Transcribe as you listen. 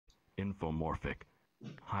infomorphic,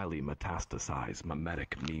 highly metastasized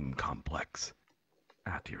mimetic meme complex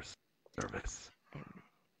at your service.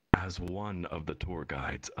 As one of the tour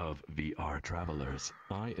guides of VRTravelers,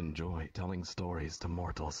 I enjoy telling stories to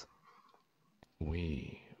mortals.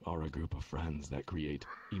 We are a group of friends that create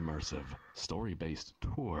immersive, story-based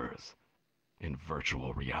tours in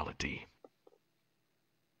virtual reality.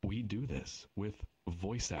 We do this with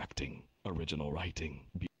voice acting, original writing,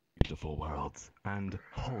 beautiful worlds, and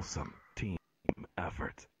wholesome team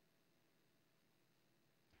effort.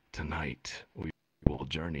 Tonight, we will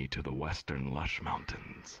journey to the western Lush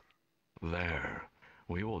Mountains. There,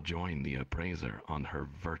 we will join the Appraiser on her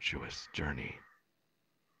virtuous journey.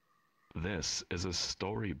 This is a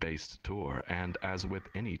story-based tour, and as with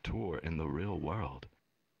any tour in the real world,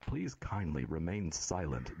 please kindly remain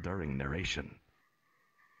silent during narration.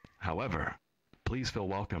 However, please feel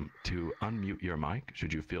welcome to unmute your mic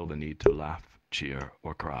should you feel the need to laugh, cheer,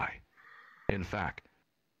 or cry. In fact,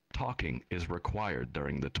 talking is required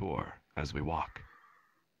during the tour as we walk.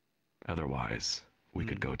 Otherwise, we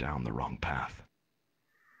could go down the wrong path.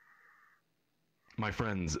 My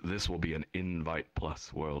friends, this will be an invite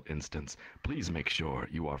plus world instance. Please make sure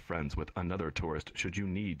you are friends with another tourist should you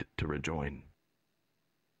need to rejoin.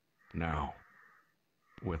 Now,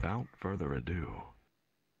 without further ado,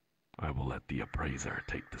 I will let the Appraiser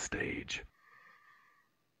take the stage.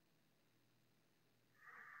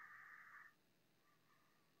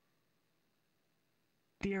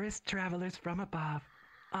 Dearest travelers from above,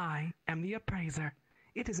 I am the Appraiser.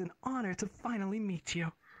 It is an honor to finally meet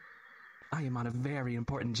you. I am on a very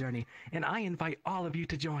important journey, and I invite all of you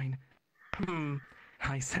to join.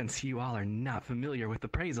 I sense you all are not familiar with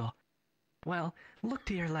appraisal. Well, look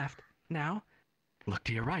to your left. Now, look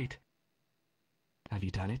to your right. Have you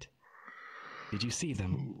done it? Did you see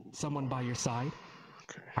them? Someone by your side?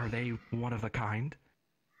 Are they one of a kind?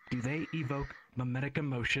 Do they evoke mimetic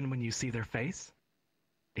emotion when you see their face?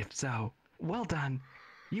 If so, well done.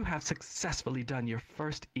 You have successfully done your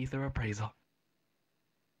first ether appraisal.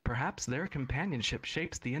 Perhaps their companionship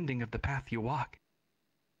shapes the ending of the path you walk.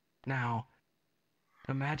 Now,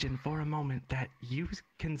 imagine for a moment that you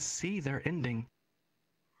can see their ending,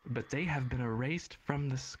 but they have been erased from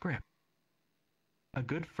the script. A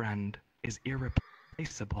good friend is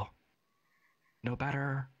irreplaceable. No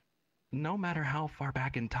matter how far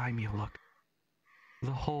back in time you look,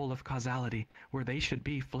 the whole of causality where they should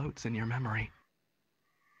be floats in your memory.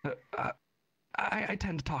 I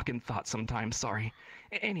tend to talk in thought sometimes, sorry.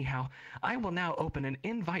 Anyhow, I will now open an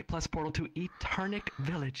Invite Plus portal to Eternic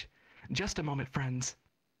Village. Just a moment, friends.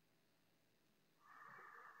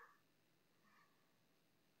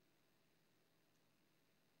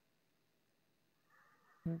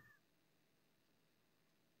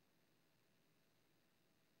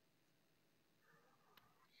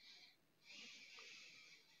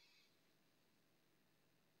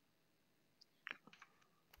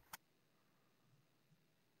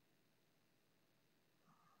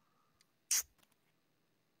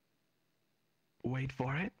 Wait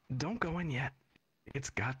for it. Don't go in yet. It's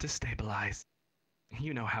got to stabilize.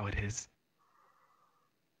 You know how it is.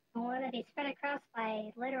 I want to be spread across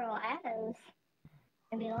by literal atoms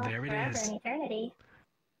and be lost There it forever is. in eternity.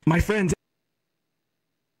 My friends.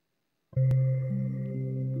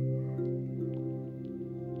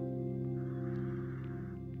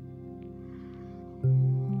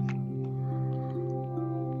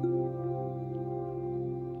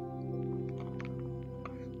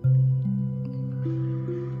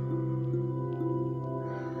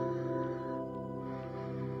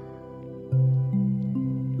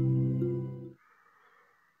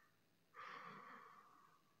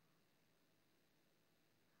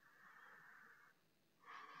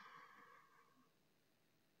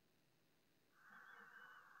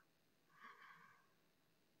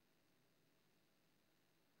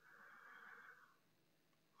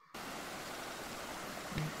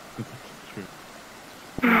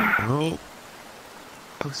 Oh,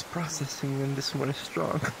 post-processing when this one is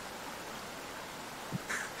strong.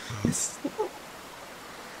 This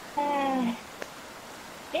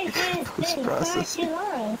has been far too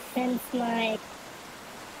long since my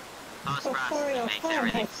corporeal form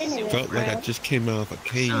has been in this Felt like I world. just came out of a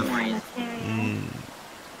cave. Far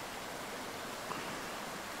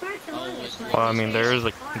too long is my Well, I mean, there's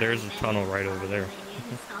a tunnel right over there.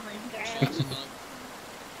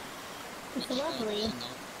 It's lovely.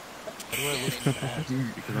 How do I look bad?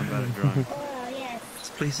 Because I'm bad at drawing. Well, yes, This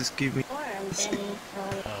place is giving formed and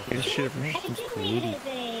this shit from I Russian's do believe polluted.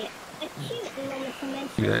 it is a cute moment to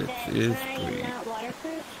mention That that is I am great. not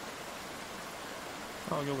waterproof.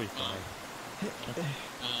 Oh, you'll be fine.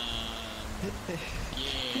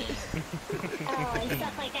 Oh, and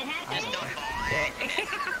stuff like that happens?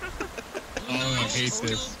 Oh, I hate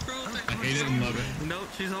this. I hate it and love it. No,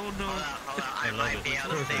 she's holding on. I might be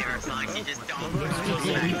able to save her as long as you just don't push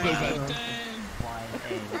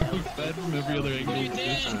Bad from every other angle.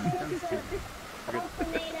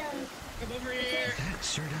 That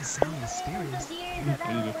sure does sound mysterious.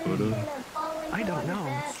 I need a photo. I don't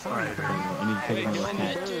know. Sorry. I need to take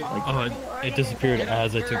it. Oh, it disappeared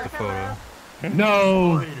as I took the photo.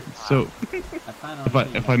 No! So,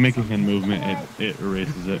 if I make a hand movement, it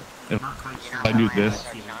erases it. If I do this,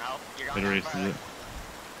 it erases it.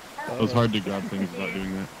 It was hard to grab things without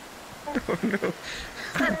doing that. Oh no.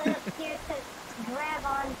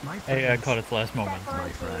 Hey, I caught its last moment. My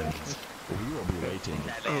friends, we will be waiting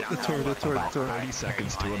Oh, the tour. about 30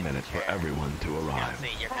 seconds to a minute for everyone to arrive.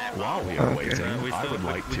 While we are waiting, I would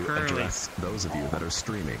like to address those of you that are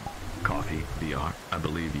streaming. Coffee, VR, I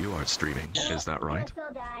believe you are streaming. Is that right?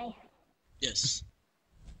 Yes.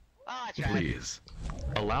 Please,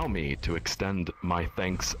 allow me to extend my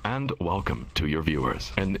thanks and welcome to your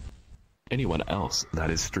viewers and anyone else that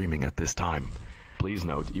is streaming at this time. Please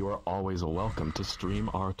note, you are always welcome to stream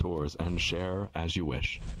our tours and share as you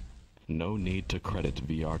wish. No need to credit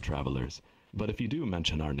VRTravelers, but if you do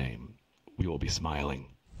mention our name, we will be smiling.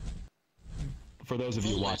 For those of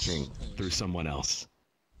you watching through someone else,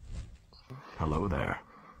 hello there.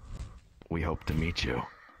 We hope to meet you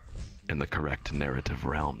in the correct narrative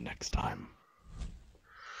realm next time.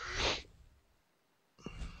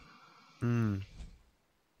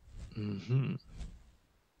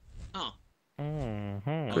 Oh.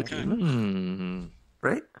 Okay.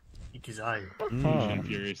 Right?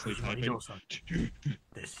 Furiously typing.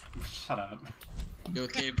 Shut up. You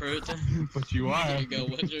okay, Appraiser? But you are. You go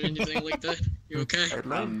wet or anything like that? You okay?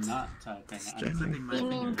 I'm not typing. I'm putting my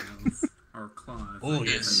fingernails or claws. Oh,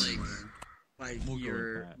 yes. Like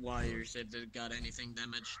your wires, if they got anything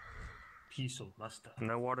damaged. Piece of mustard.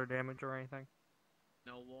 No water damage or anything?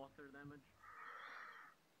 No water damage?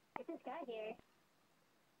 I just got here.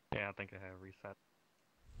 Yeah, I think I have reset.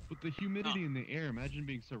 But the humidity in the air, imagine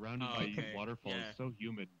being surrounded by waterfalls, yeah. so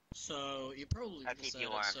humid. So, you probably just said it,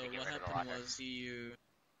 so what happened was you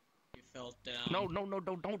fell down. No,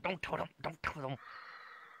 don't tell them. Don't tell them.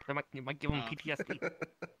 You might give them PTSD.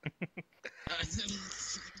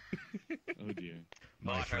 Oh dear.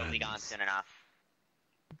 My friends, gone soon enough.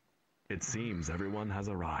 it seems everyone has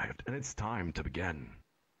arrived, and it's time to begin.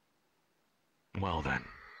 Well then,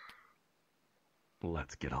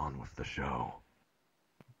 let's get on with the show.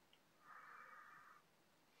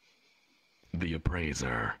 The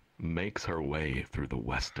Appraiser makes her way through the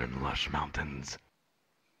western lush mountains.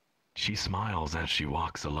 She smiles as she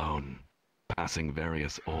walks alone, passing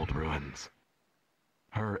various old ruins.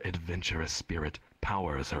 Her adventurous spirit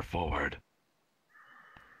powers her forward.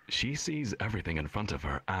 She sees everything in front of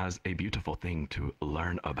her as a beautiful thing to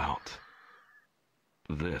learn about.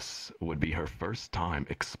 This would be her first time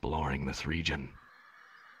exploring this region.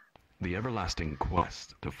 The everlasting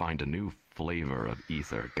quest to find a new flavor of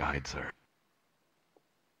ether guides her.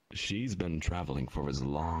 She's been traveling for as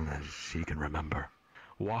long as she can remember,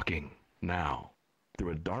 walking now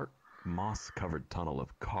through a dark, moss-covered tunnel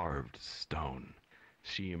of carved stone.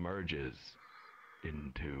 She emerges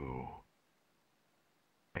into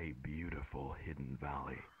a beautiful hidden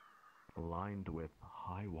valley lined with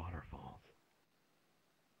high waterfalls.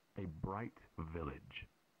 A bright village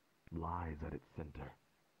lies at its center,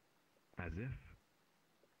 as if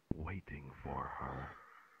waiting for her.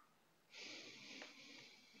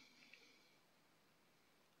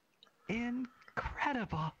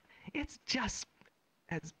 Incredible! It's just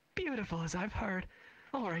as beautiful as I've heard.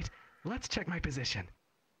 Alright, let's check my position.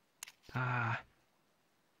 Huh?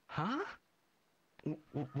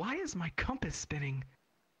 Why is my compass spinning?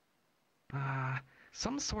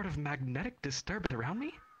 Some sort of magnetic disturbance around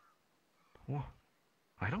me? Well,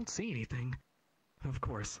 I don't see anything. Of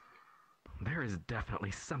course. There is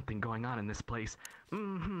definitely something going on in this place.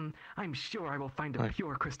 I'm sure I will find a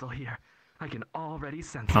pure crystal here. I can already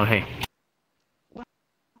sense it. Oh, hey.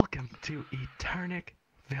 Welcome to Eternic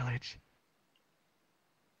Village.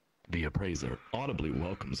 The Appraiser audibly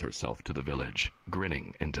welcomes herself to the village,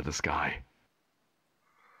 grinning into the sky.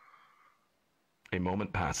 A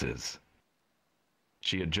moment passes.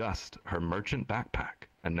 She adjusts her merchant backpack,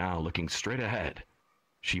 and now looking straight ahead,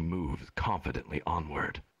 she moves confidently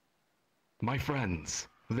onward. My friends,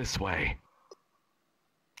 this way.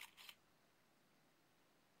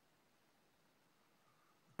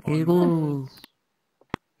 Here you go.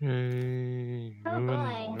 Hey, Oh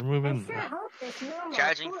boy. we're moving. I sure hope this normal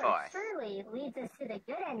Charging course forth. surely leads us to the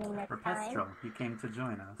good ending next time. Orchestral, you came to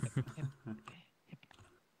join us.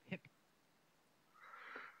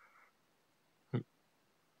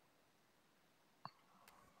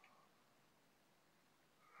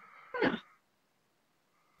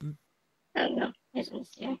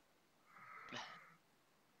 monsieur.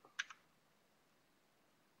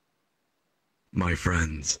 My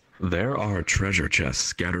friends, there are treasure chests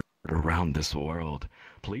scattered around this world.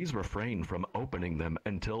 Please refrain from opening them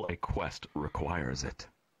until a quest requires it.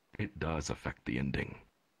 It does affect the ending.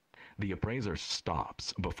 The appraiser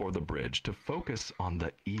stops before the bridge to focus on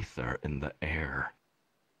the ether in the air.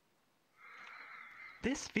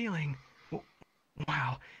 This feeling...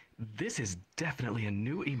 Wow, this is definitely a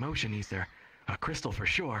new emotion ether. A crystal for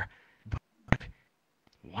sure. But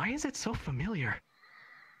why is it so familiar?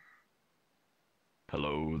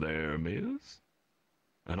 Hello there, miss?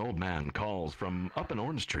 An old man calls from up an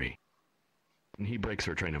orange tree. He breaks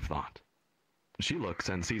her train of thought. She looks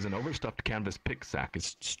and sees an overstuffed canvas pick sack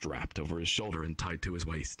is strapped over his shoulder and tied to his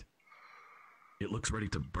waist. It looks ready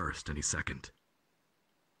to burst any second.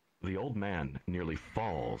 The old man nearly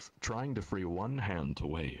falls, trying to free one hand to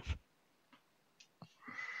wave.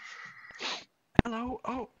 Hello?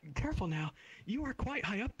 Oh, careful now. You are quite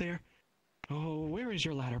high up there. Oh, where is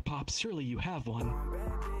your ladder, Pops? Surely you have one.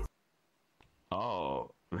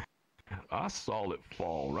 Oh, I saw it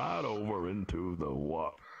fall right over into the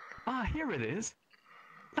what? Ah, here it is.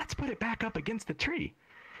 Let's put it back up against the tree.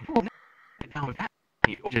 Now, with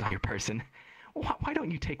that your person, why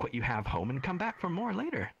don't you take what you have home and come back for more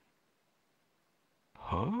later?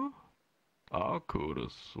 Huh? I could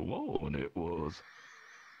have sworn it was...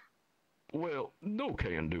 Well, no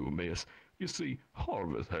can do, miss. You see,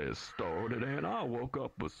 harvest has started, and I woke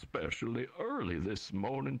up especially early this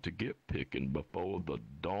morning to get picking before the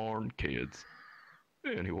darn kids.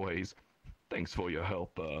 Anyways, thanks for your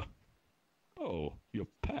help, Oh, your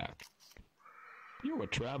pack. You're a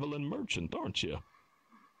traveling merchant, aren't you?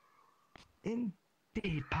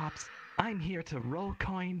 Indeed, Pops. I'm here to roll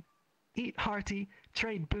coin, eat hearty,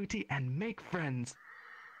 trade booty, and make friends.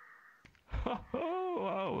 Oh,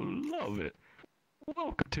 I love it.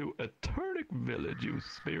 Welcome to Eternic Village, you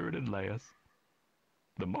spirited lass.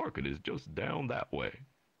 The market is just down that way.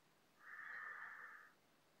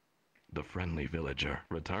 The friendly villager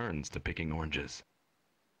returns to picking oranges.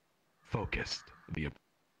 Focused, the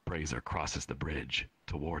appraiser crosses the bridge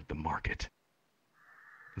toward the market.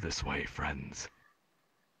 This way, friends.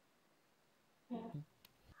 Okay.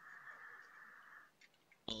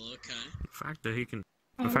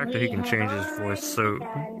 The fact that he can change his voice so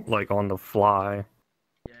like on the fly.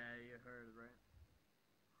 Yeah, you heard, right?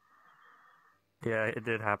 Yeah, it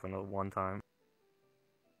did happen at one time.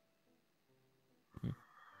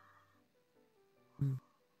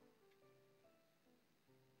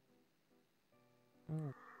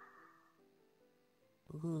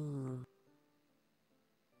 Ooh.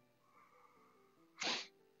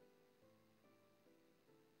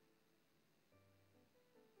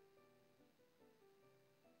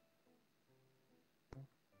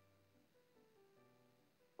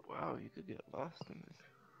 Wow, you could get lost in this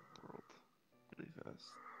world really fast.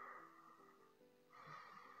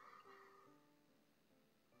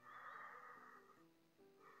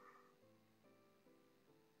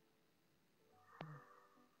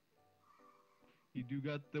 He do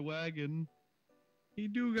got the wagon. He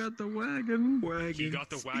do got the wagon. He got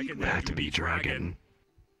the wagon. That be dragon.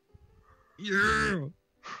 Yeah.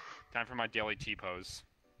 Time for my daily T-pose.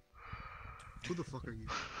 Who the fuck are you?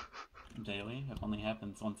 Daily? It only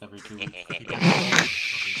happens once every 2 weeks.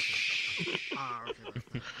 Ah,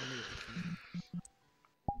 okay.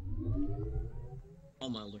 Oh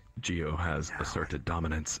my lord. Geo has asserted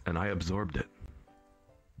dominance, and I absorbed it.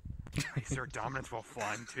 Assert dominance while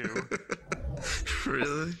flying too.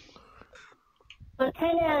 Really? What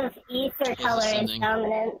kind of ether color is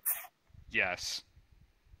dominance? Yes.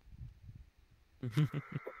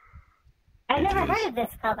 I've never heard of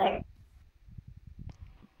this color.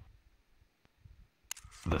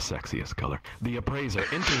 The sexiest color. The appraiser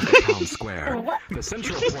enters the town square, the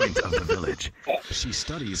central point of the village. She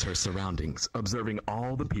studies her surroundings, observing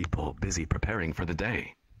all the people busy preparing for the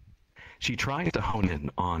day. She tries to hone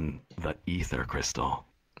in on the ether crystal,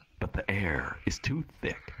 but the air is too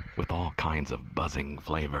thick with all kinds of buzzing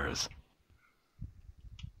flavors.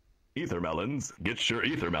 Ether melons, get your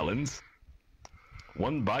ether melons.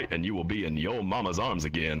 One bite and you will be in your mama's arms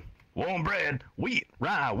again. Warm bread, wheat,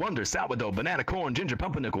 rye, wonder, sourdough, banana, corn, ginger,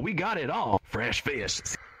 pumpernickel, we got it all. Fresh fish,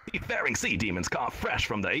 seafaring sea demons caught fresh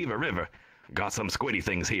from the Ava River. Got some squiddy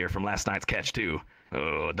things here from last night's catch too.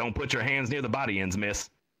 Oh, don't put your hands near the body ends, miss.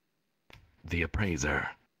 The appraiser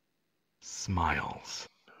smiles.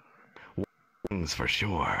 Wings for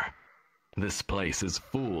sure. This place is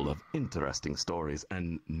full of interesting stories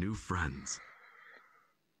and new friends.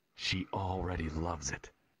 She already loves it.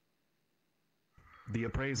 The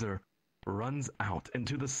appraiser runs out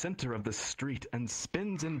into the center of the street and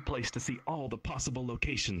spins in place to see all the possible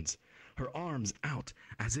locations, her arms out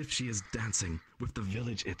as if she is dancing with the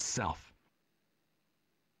village itself.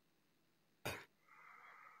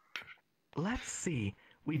 Let's see.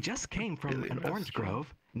 We just came from an orange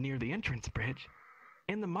grove near the entrance bridge.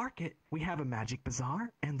 In the market, we have a magic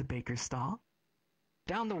bazaar and the baker's stall.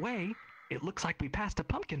 Down the way, it looks like we passed a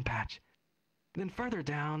pumpkin patch. Then further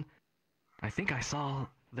down, I think I saw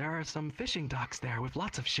there are some fishing docks there with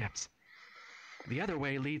lots of ships. The other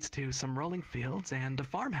way leads to some rolling fields and a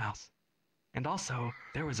farmhouse. And also,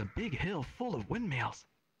 there was a big hill full of windmills.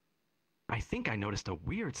 I think I noticed a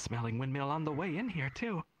weird-smelling windmill on the way in here,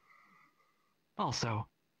 too. Also,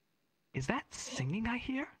 is that singing I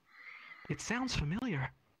hear? It sounds familiar.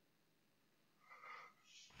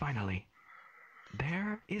 Finally,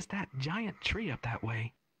 there is that giant tree up that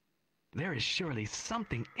way. There is surely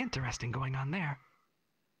something interesting going on there.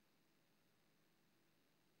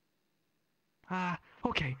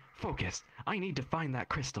 Okay, focus. I need to find that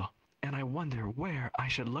crystal, and I wonder where I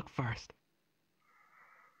should look first.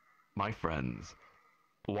 My friends,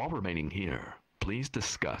 while remaining here, please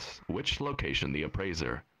discuss which location the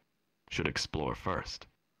appraiser should explore first.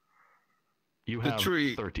 You have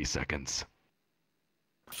 30 seconds.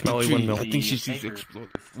 Smelly windmill. I think she should explore.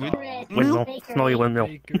 Windmill. Smelly windmill.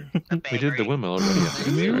 We did the windmill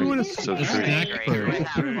already. Maybe we want to So snack first.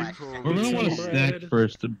 We're gonna want to snack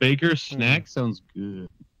first. The baker snack sounds good.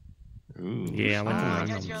 Ooh. Yeah, I went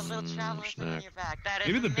to Get your little traveler thing in your back. That is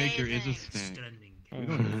Maybe the baker is a amazing. snack.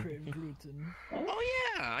 Oh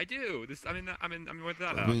yeah, I do. This, I mean, with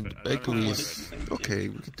that I mean, outfit. bakery is okay.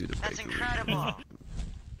 We could do the That's bakery. incredible.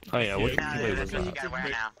 Oh yeah, what That's what you gotta wear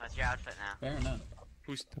now. That's your outfit now. Fair enough.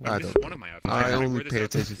 Who's? I This is don't. one of my outfits. I wear only this pay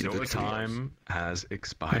outfit attention to so the much. Time has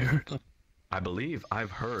expired. I believe I've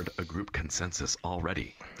heard a group consensus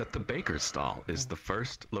already that the baker's stall is the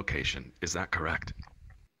first location. Is that correct?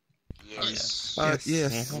 Yes.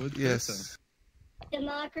 Yes. Would say Yes. so.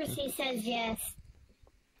 Democracy says yes.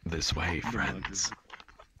 This way, friends.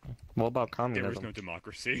 What about There is communism? no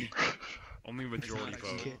democracy. Only majority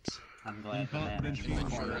vote. I'm glad for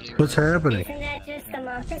that. What's happening? Isn't that just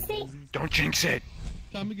democracy? Don't jinx it.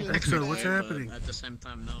 Exo, what's Yeah, happening? but at the same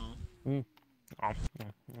time, no.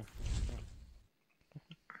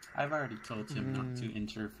 I've already told him not to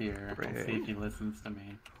interfere. We'll see if he listens to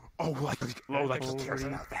me. Oh, like he cares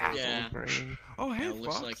about that. Yeah. Oh, hey, Yeah,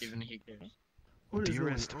 looks Fox. like even he cares. What is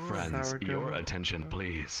Dearest going on, friends, sourdough? your attention,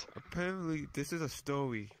 please. Apparently, this is a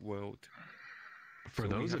story world. For So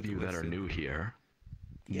we those have of to you that are listen. new here,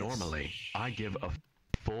 normally I give a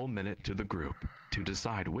full minute to the group to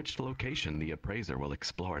decide which location the appraiser will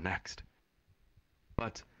explore next.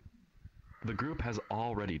 But the group has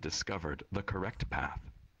already discovered the correct path,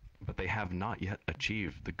 but they have not yet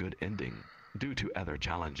achieved the good ending due to other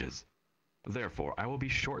challenges. Therefore, I will be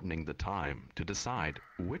shortening the time to decide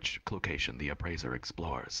which location the appraiser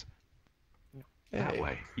explores. That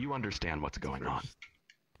way, you understand what's going on.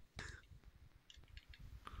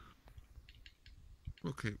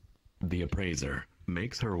 Okay. The appraiser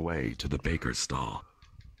makes her way to the baker's stall.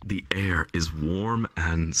 The air is warm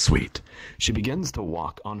and sweet. She begins to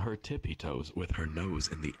walk on her tippy toes with her nose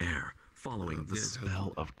in the air, following the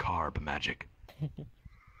spell of carb magic.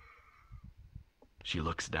 She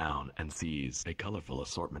looks down and sees a colorful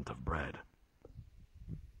assortment of bread.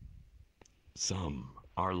 Some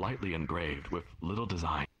are lightly engraved with little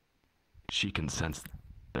design. She can sense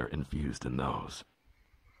they're infused in those.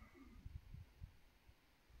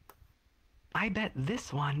 I bet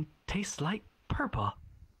this one tastes like purple.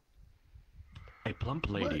 A plump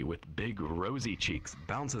lady with big rosy cheeks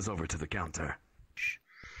bounces over to the counter.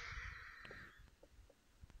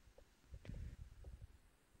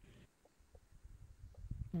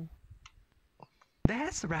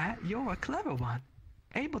 That's right, you're a clever one.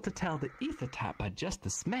 Able to tell the ether type by just the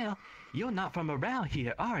smell. You're not from around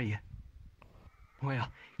here, are you? Well,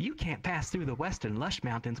 you can't pass through the western lush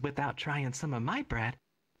mountains without trying some of my bread.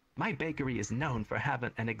 My bakery is known for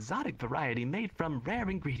having an exotic variety made from rare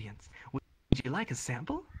ingredients. Would you like a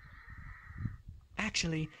sample?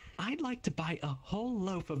 Actually, I'd like to buy a whole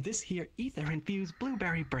loaf of this here ether-infused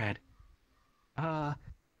blueberry bread.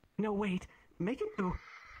 No wait, make it two.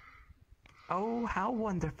 Oh, how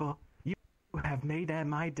wonderful. You have made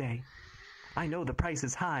my day. I know the price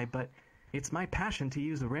is high, but it's my passion to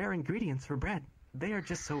use rare ingredients for bread. They are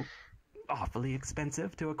just so awfully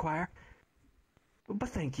expensive to acquire. But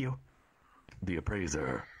thank you. The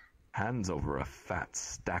appraiser hands over a fat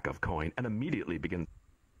stack of coin and immediately begins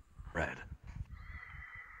bread.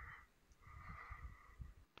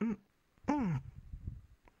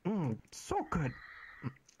 So good.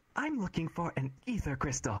 I'm looking for an ether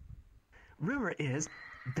crystal. Rumor is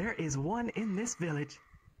there is one in this village.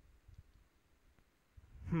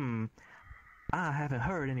 I haven't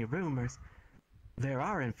heard any rumors. There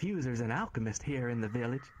are infusers and alchemists here in the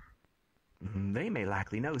village. They may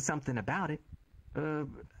likely know something about it. A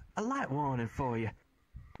light warning for you.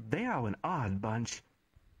 They are an odd bunch.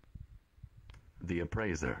 The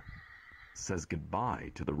appraiser says goodbye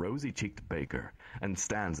to the rosy-cheeked baker and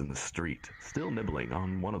stands in the street, still nibbling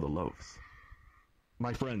on one of the loaves.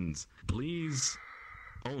 My friends, please,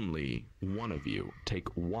 only one of you take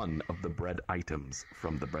one of the bread items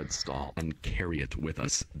from the bread stall and carry it with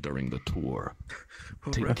us during the tour.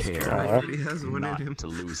 Take care not to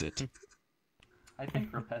lose it. I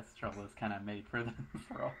think Repestral is kind of made for this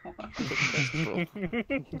role.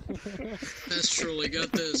 Pestrol, you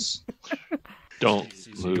got this. Don't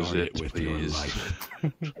lose it, with please.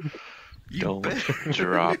 Don't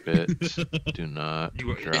drop it. Do not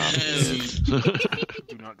drop it. Do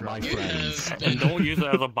not drop My friends. And don't use it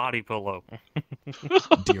as a body pillow.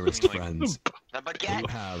 Dearest friends, The baguette. you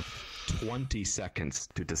have 20 seconds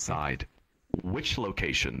to decide which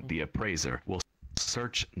location the appraiser will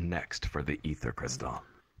search next for the ether crystal.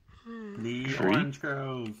 The Tree? Orange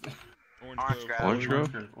Grove. Orange Grove. Orange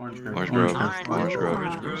Grove? Orange Orange Grove. Orange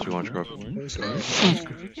Grove. Let's do Orange Grove.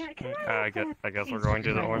 I guess we're going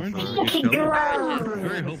to the Orange Grove.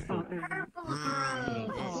 Very helpful.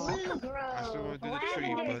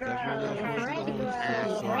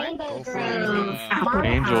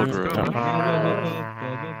 Angel Grove.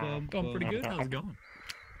 Going pretty good. How's it going?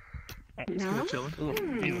 No?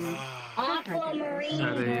 Aquamarine.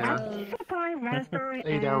 Had a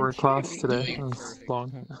 8-hour class today. It was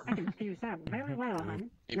long. If you're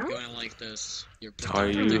going like this, you're Are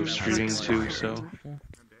you streaming too, so?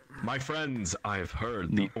 My friends, I've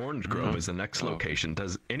heard the Orange Grove is the next location.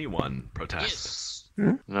 Does anyone protest?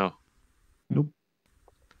 No. Nope.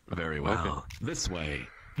 Very well. This way,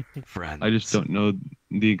 friends. I just don't know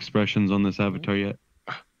the expressions on this avatar yet.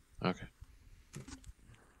 Okay.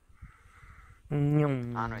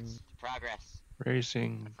 Onwards. Progress.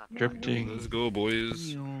 Racing. Drifting. Let's go, boys.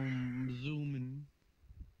 Zooming.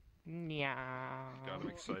 Yeah. God, I'm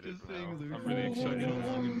excited now. I'm really excited. How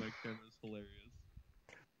long in my camera's hilarious.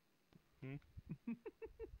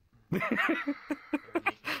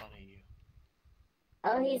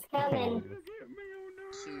 Oh, he's coming.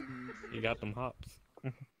 You got them hops.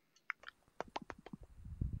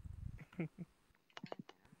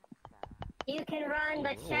 You can run,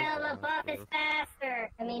 but Shia LaBeouf is faster.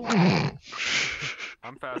 I mean,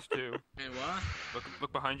 I'm fast too. Hey, what?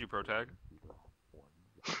 Look behind you, Protag.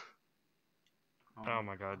 Oh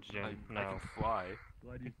my god, Jen, I no. can fly.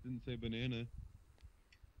 Glad you didn't say banana.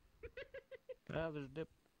 There's dip.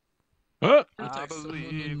 I I believe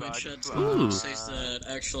believe my I chat can fly. says that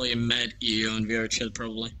actually met you on VRChat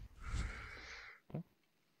probably.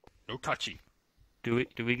 No touchy. Do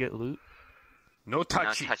we get loot? No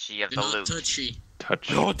touchy. No touchy of the Not loot. touchy. Touch.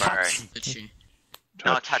 No Burn. touchy. Touchy.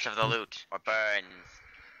 No touch of the loot. Or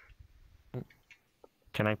burns.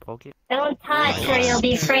 Can I poke it? don't touch or you'll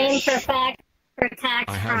be framed for tax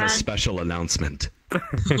I have a fraud. special announcement.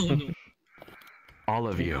 All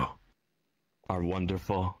of you are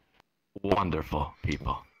wonderful, wonderful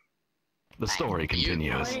people. The story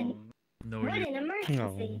continues. What an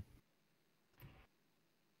emergency.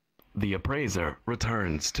 The appraiser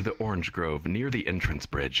returns to the Orange Grove near the entrance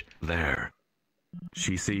bridge. There,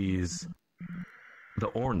 she sees the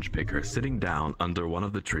orange picker sitting down under one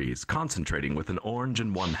of the trees, concentrating with an orange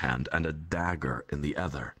in one hand and a dagger in the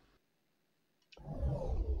other.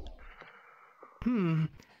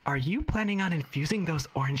 Are you planning on infusing those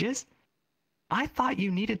oranges? I thought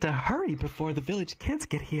you needed to hurry before the village kids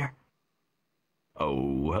get here.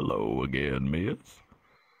 Oh, hello again, miss.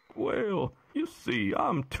 Well, you see,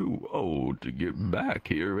 I'm too old to get back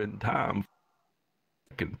here in time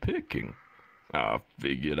for picking. I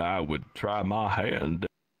figured I would try my hand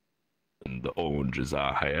in the oranges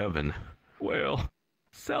I have and, well,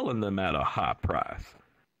 selling them at a high price.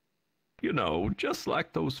 You know, just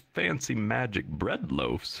like those fancy magic bread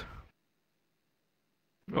loaves.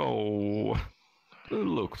 Oh, it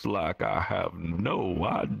looks like I have no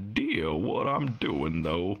idea what I'm doing,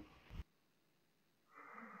 though.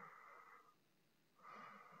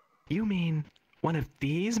 You mean one of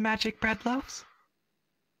these magic bread loaves?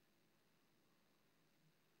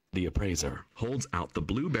 The appraiser holds out the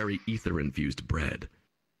blueberry ether-infused bread.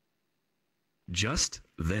 Just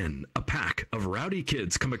then, a pack of rowdy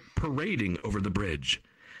kids come parading over the bridge.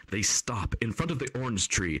 They stop in front of the orange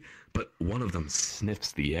tree, but one of them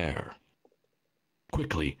sniffs the air.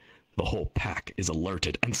 Quickly, The whole pack is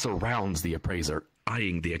alerted and surrounds the appraiser,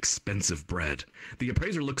 eyeing the expensive bread. The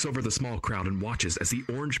appraiser looks over the small crowd and watches as the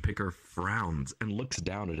orange picker frowns and looks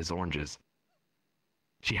down at his oranges.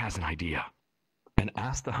 She has an idea and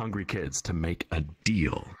asks the hungry kids to make a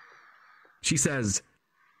deal. She says,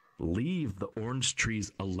 leave the orange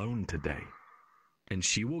trees alone today, and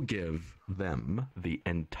she will give them the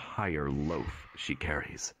entire loaf she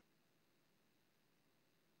carries.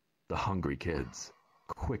 The hungry kids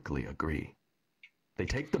quickly agree. They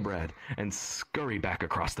take the bread and scurry back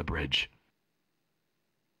across the bridge.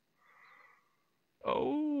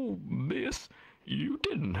 Oh, miss, you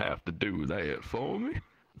didn't have to do that for me.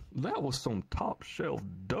 That was some top-shelf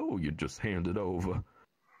dough you just handed over.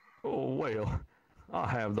 Oh, well, I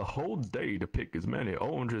have the whole day to pick as many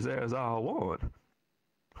oranges as I want.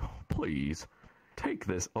 Please, take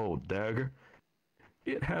this old dagger.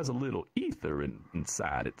 It has a little ether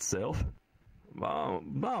inside itself.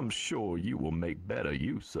 I'm sure you will make better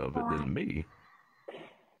use of it than me.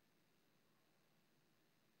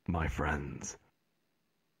 My friends,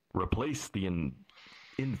 replace the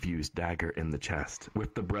infused dagger in the chest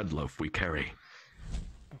with the bread loaf we carry.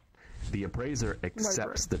 The appraiser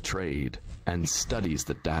accepts the trade and studies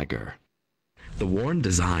the dagger. The worn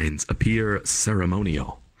designs appear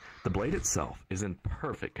ceremonial. The blade itself is in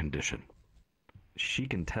perfect condition. She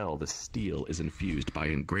can tell the steel is infused by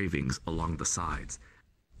engravings along the sides.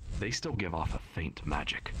 They still give off a faint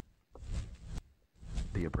magic.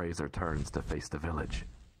 The appraiser turns to face the village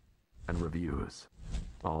and reviews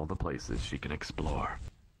all the places she can explore.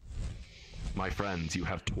 My friends, you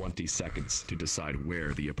have 20 seconds to decide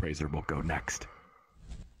where the appraiser will go next.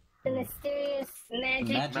 The mysterious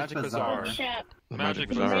magic Bazaar. bookshop. Magic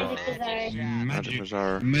Bazaar. Magic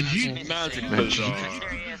Bazaar. Magic. Magic Magic.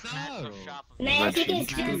 Magic is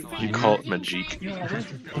just You call it Magic.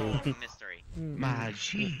 Mystery.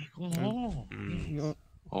 Magic. Oh.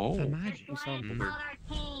 Oh. Magic.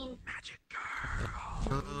 arcane.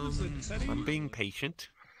 I'm being patient.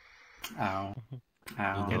 Ow.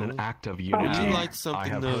 Ow. In an act of unity, Would you like I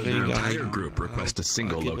something have to heard the be entire group request a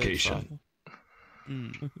single location.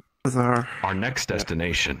 Bazaar. Our next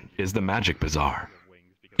destination is the Magic Bazaar.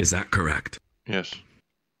 Is that correct? Yes.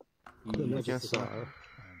 I guess so.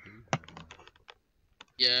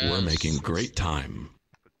 Yeah. We're making great time.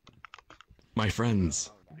 My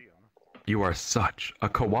friends, you are such a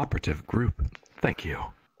cooperative group. Thank you.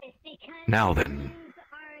 It's because Now then. humans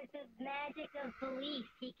are the magic of belief.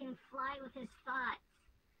 He can fly with his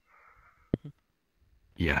thoughts.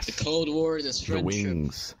 Yes, The code word is the friendship.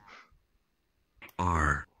 wings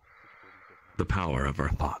are the power of our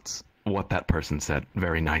thoughts. What that person said,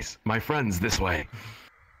 very nice. My friends, this way.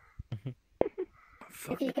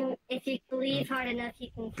 If you believe hard enough, you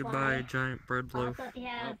can fly. Goodbye, giant bread loaf. Also, if you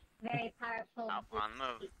have very powerful Up on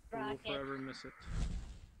the move. rocket miss it.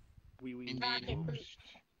 rocket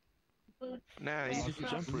boots. Nah, you just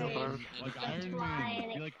jump real hard. Like Just Iron fly Man.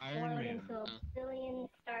 and Be like explode Iron Man. into a billion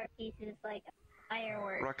star pieces like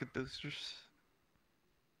fireworks. Rocket boosters.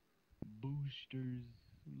 Boosters.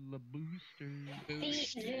 La boosters.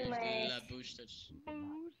 Boosters. zoomers. La boosters.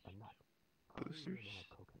 Boosters.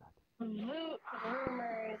 Root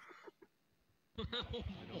rumors.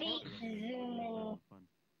 Feet zooming.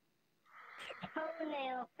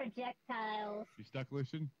 Toenail projectiles. You stuck,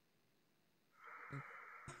 Lucian?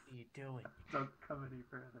 What are you doing? Don't come any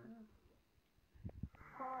further.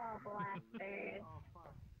 Claw blasters.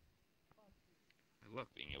 I love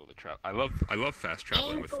being able to travel. I love fast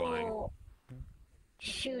traveling with flying. Ankle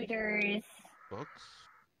shooters. Books.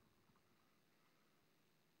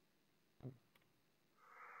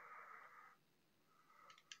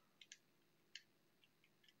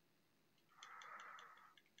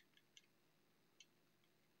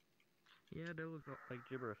 Yeah, they look like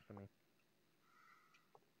gibberish to me.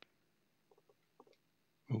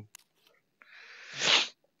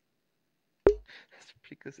 That's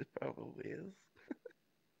because it probably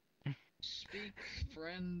is. Speak,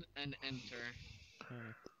 friend, and enter.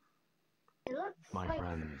 It looks My like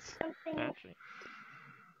friends, something. Actually,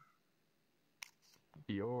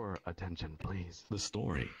 your attention, please. The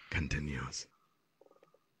story continues.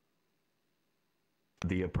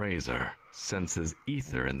 The appraiser senses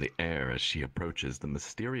ether in the air as she approaches the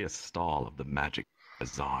mysterious stall of the Magic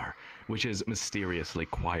Bazaar, which is mysteriously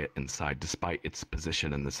quiet inside despite its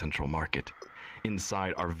position in the central market.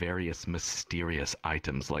 Inside are various mysterious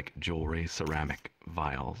items like jewelry, ceramic,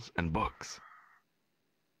 vials, and books.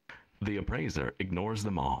 The appraiser ignores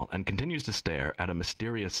them all and continues to stare at a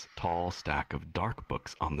mysterious tall stack of dark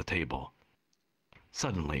books on the table.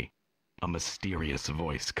 Suddenly, a mysterious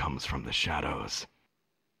voice comes from the shadows.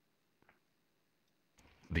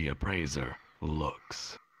 The appraiser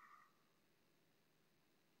looks.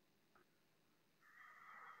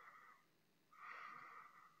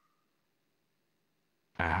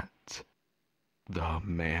 At the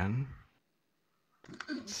man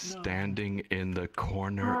standing in the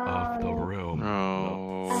corner of the room.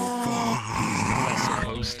 No. He's not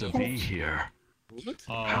supposed to be here.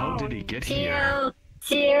 How did he get here?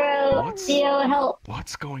 Zero, help.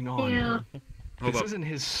 What's going on? This isn't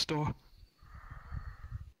his story.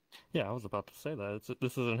 Yeah, I was about to say that.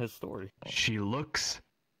 This isn't his story. She looks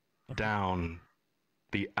down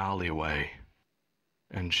the alleyway,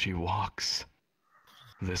 and she walks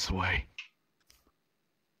this way.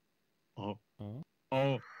 Oh.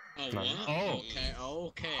 Oh, Oh. what?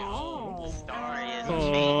 Okay.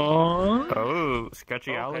 Oh,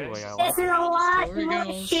 sketchy alleyway. I This is a lot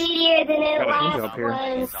more shadier than it last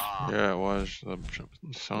was. Yeah, it was. It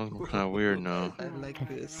sounds kind of weird now. I like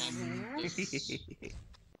this.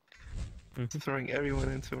 Throwing everyone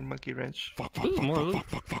into a monkey wrench. Fuck. No.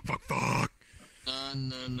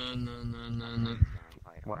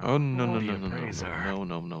 Oh, no.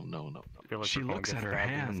 She looks at her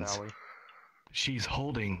hands. She's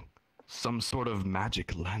holding some sort of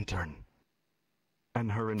magic lantern. And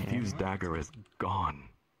her infused dagger is gone.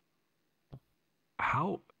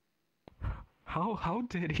 How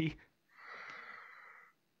did he...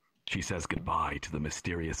 She says goodbye to the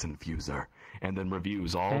mysterious infuser, and then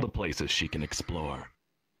reviews all the places she can explore.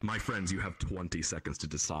 My friends, you have 20 seconds to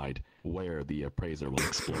decide where the appraiser will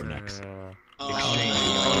explore next. What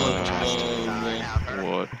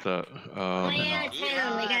the... Way out of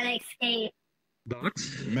town, we gotta escape.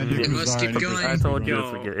 Docs? We must keep going. I told you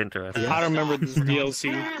this would get interesting. I don't remember this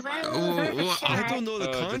DLC. I don't know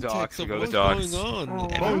the context of what's docs. going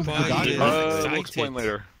on. We'll explain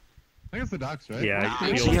later. I think it's the docs, right? Yeah,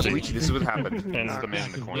 Richie, this is what happened. And the man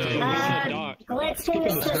in the corner. Glitch in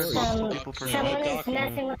the system. Someone is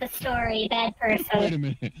messing with the story. Bad person. Wait a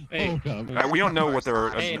minute. Hold up. We don't know what their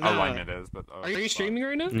alignment is, but... Are you streaming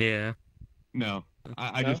right now? Yeah. No.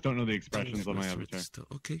 I just don't know the expressions on my avatar.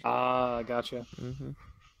 Okay. Gotcha.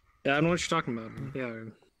 Yeah, I know what you're talking about.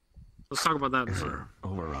 Yeah. Let's talk about that. Error,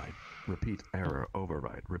 override. Repeat error,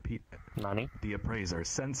 override. Repeat. Nani? The appraiser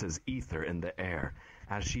senses ether in the air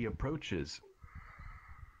as she approaches.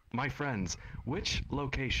 My friends, which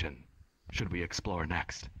location should we explore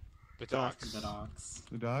next? The docks. The docks.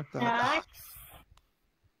 The docs? Docks?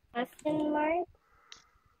 Question mark?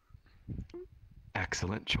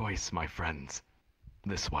 Excellent choice, my friends.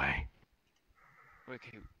 This way.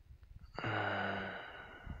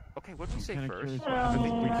 Okay, what did we say first?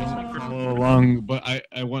 Follow along, but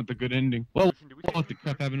I want the good ending. Well, what the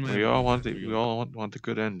crap happened to my... We all want the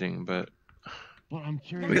good ending, but... Well, I'm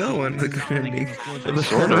curious. We all want the good ending.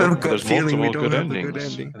 Sort of. Gut There's feeling we multiple don't good have the good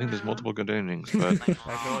endings. ending. I think there's multiple good endings, but...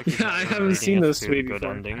 I haven't seen this movie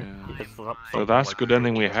before. The last good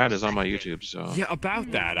ending we had is on my YouTube, so... Yeah, about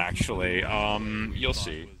that, actually. You'll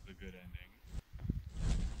see.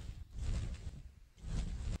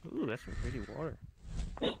 Ooh, that's some pretty water.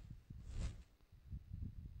 Not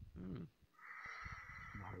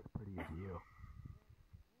as pretty as you.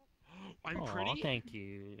 I'm pretty? Thank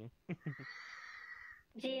you.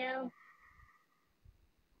 Gio,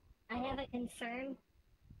 I have a concern.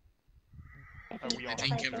 I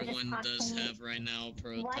think everyone does have right now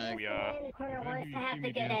pro tag. The man in the corner wants to have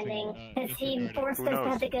the good ending, because he forced us to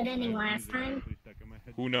have the good ending last time.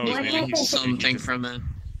 Who knows? What Maybe happened? Something from it.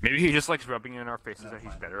 Maybe he just likes rubbing it in our faces that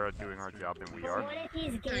he's better at doing our job than we are. What if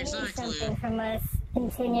he's getting something from us,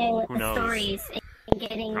 continuing with Who the knows? stories and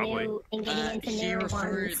getting Probably. new and getting into He new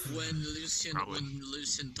referred ones? when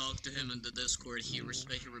Lucian talked to him in the Discord. He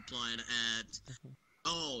replied at,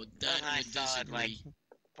 "Oh, that I disagree." like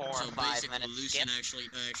 4 or So 5 basically, minutes Lucian skip.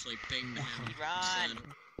 actually pinged him. Run. Said,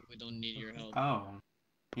 "We don't need your help." Oh.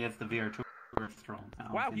 He has the VRTravelers troll now.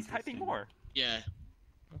 Wow, he's typing more. Yeah.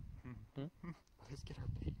 Let's get our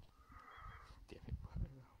bait. Damn it.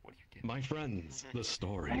 What are you getting? My friends, the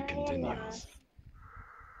story continues.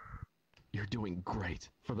 You're doing great.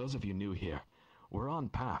 For those of you new here, we're on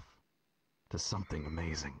path to something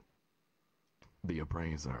amazing. The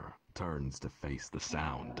appraiser turns to face the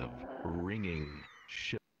sound of ringing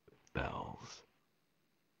ship bells.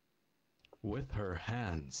 With her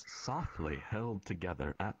hands softly held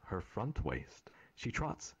together at her front waist, she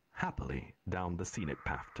trots happily down the scenic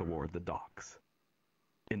path toward the docks.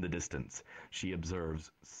 In the distance, she observes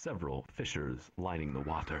several fishers lining the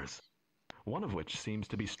waters, one of which seems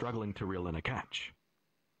to be struggling to reel in a catch.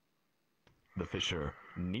 The fisher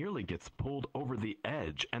nearly gets pulled over the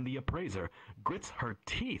edge, and the appraiser grits her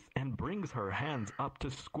teeth and brings her hands up to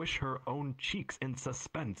squish her own cheeks in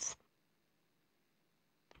suspense.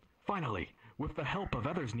 Finally, with the help of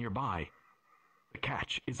others nearby, the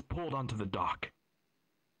catch is pulled onto the dock.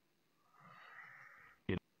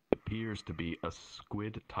 It appears to be a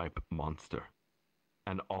squid-type monster,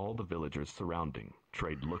 and all the villagers surrounding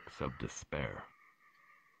trade looks of despair.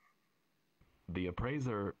 The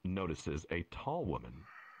appraiser notices a tall woman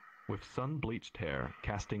with sun-bleached hair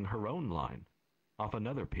casting her own line off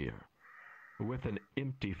another pier with an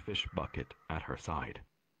empty fish bucket at her side.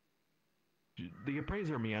 The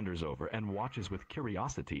appraiser meanders over and watches with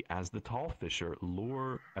curiosity as the tall fisher's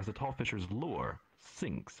lure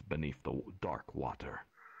sinks beneath the dark water.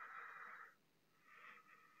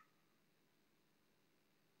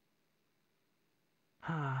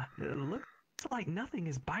 It looks like nothing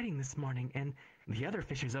is biting this morning, and the other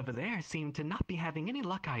fishers over there seem to not be having any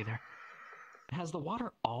luck either. Has the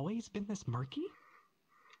water always been this murky?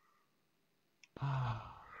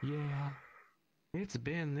 Yeah. It's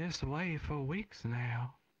been this way for weeks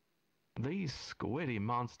now. These squiddy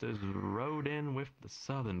monsters rode in with the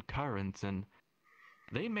southern currents, and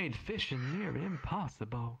they made fishing near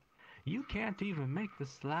impossible. You can't even make the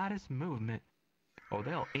slightest movement, or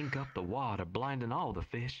they'll ink up the water, blinding all the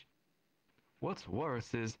fish. What's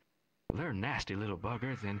worse is they're nasty little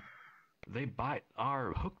buggers, and they bite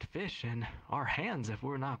our hooked fish and our hands if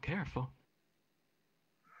we're not careful.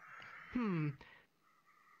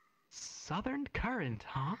 Southern current,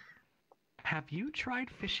 huh? Have you tried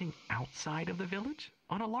fishing outside of the village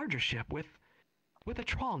on a larger ship with a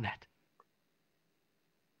trawl net?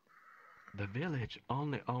 The village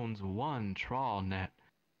only owns one trawl net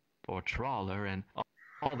or trawler, and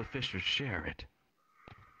all the fishers share it.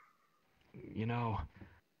 You know,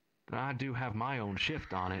 I do have my own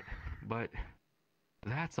shift on it, but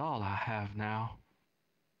that's all I have now.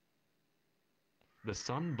 The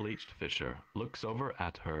sun-bleached fisher looks over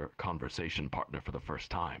at her conversation partner for the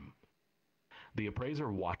first time. The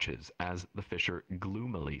appraiser watches as the fisher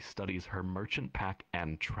gloomily studies her merchant pack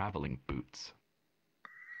and traveling boots.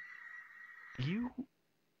 You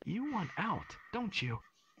want out, don't you?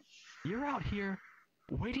 You're out here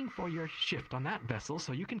waiting for your shift on that vessel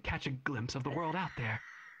so you can catch a glimpse of the world out there.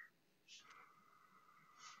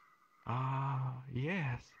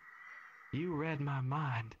 Yes. You read my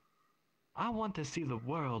mind. I want to see the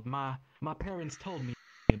world my parents told me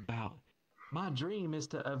about. My dream is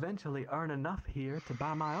to eventually earn enough here to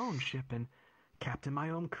buy my own ship and captain my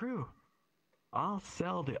own crew. I'll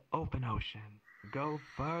sail the open ocean, go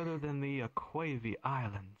further than the Aquavi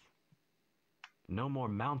Islands. No more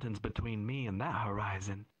mountains between me and that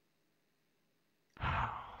horizon.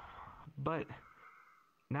 But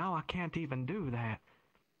now I can't even do that.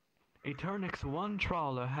 Eternix 1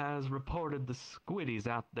 trawler has reported the squiddies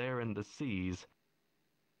out there in the seas,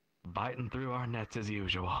 biting through our nets as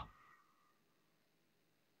usual.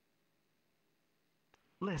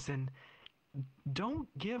 Listen, don't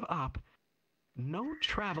give up. No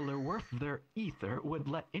traveler worth their ether would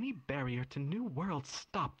let any barrier to new worlds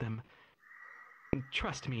stop them.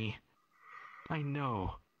 Trust me, I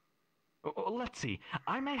know. Let's see,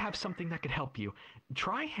 I may have something that could help you.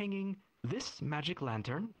 Try hanging this magic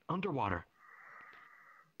lantern underwater,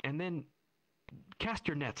 and then cast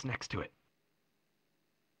your nets next to it.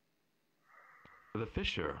 The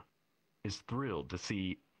fisher is thrilled to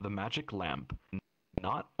see the magic lamp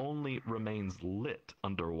not only remains lit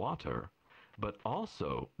underwater, but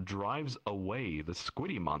also drives away the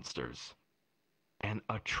squiddy monsters and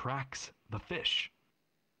attracts the fish.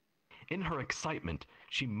 In her excitement,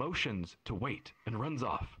 she motions to wait and runs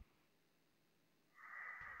off.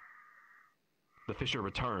 The fisher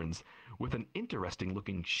returns with an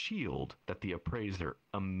interesting-looking shield that the appraiser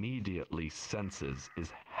immediately senses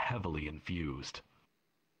is heavily infused.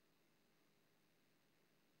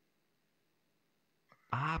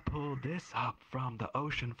 I pulled this up from the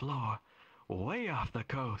ocean floor, way off the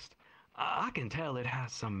coast. I can tell it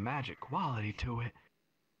has some magic quality to it,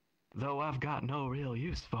 though I've got no real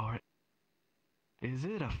use for it. Is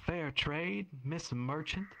it a fair trade, Miss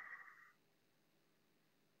Merchant?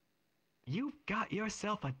 You've got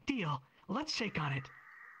yourself a deal. Let's shake on it.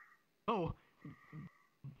 Oh,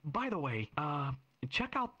 by the way,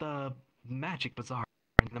 check out the Magic Bazaar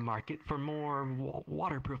in the market for more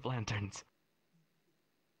waterproof lanterns.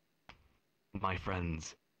 My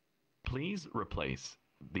friends, please replace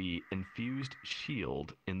the infused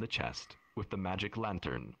shield in the chest with the magic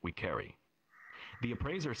lantern we carry. The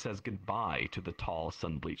appraiser says goodbye to the tall,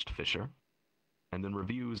 sun-bleached fisher, and then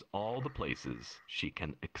reviews all the places she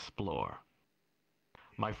can explore.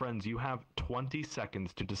 My friends, you have 20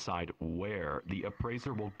 seconds to decide where the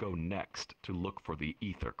appraiser will go next to look for the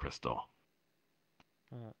ether crystal.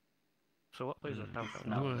 So what place is that? I'm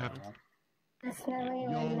gonna have to. The smelly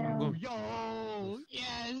mill. Yo!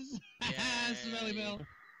 Yes! Smelly Mill.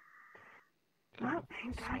 Well,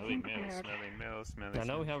 Smelly mill. I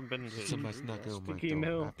know we haven't been to Somebody's knocking on my Sticky door.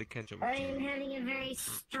 Mill. I have to catch up I with you. am having a very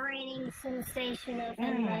straining sensation of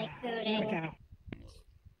my coding.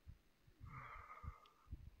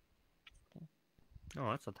 Oh,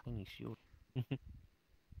 that's a tiny shield. I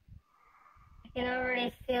can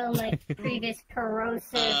already feel my previous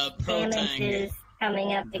corrosive damages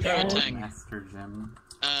coming up again. Master Gym.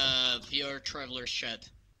 VRTravelers chat.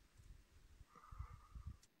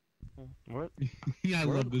 What? Yeah, I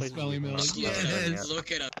love this Smelly Mill. Yes! Look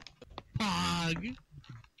it up. Pog!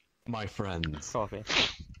 My friends, Coffee.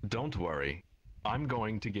 don't worry. I'm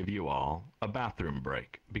going to give you all a bathroom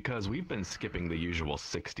break because we've been skipping the usual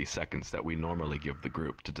 60 seconds that we normally give the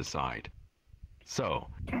group to decide. So,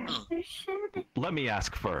 let me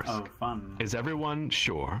ask first. Oh, fun. Is everyone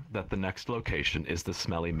sure that the next location is the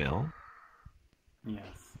Smelly Mill?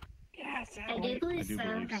 Yes. Yes, I do believe so.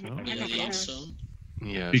 I believe so.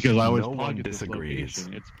 Yes. Because I was No one plugged at this disagrees.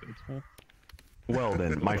 location. It's Well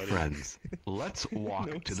then, my friends, let's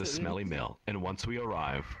walk to the Smelly Mill, and once we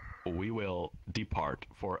arrive, we will depart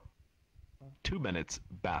for 2 minutes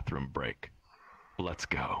bathroom break. Let's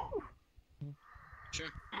go. Sure.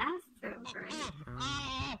 Bathroom break.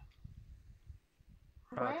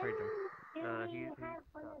 Trade him.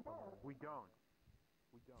 We don't.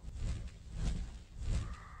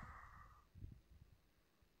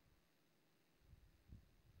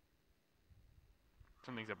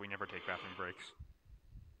 Some things that we never take bathroom breaks.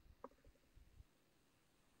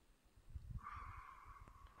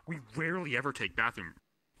 We rarely ever take bathroom.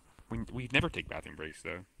 We never take bathroom breaks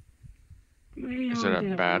though. Is it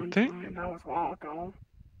a bad thing? That was a while ago.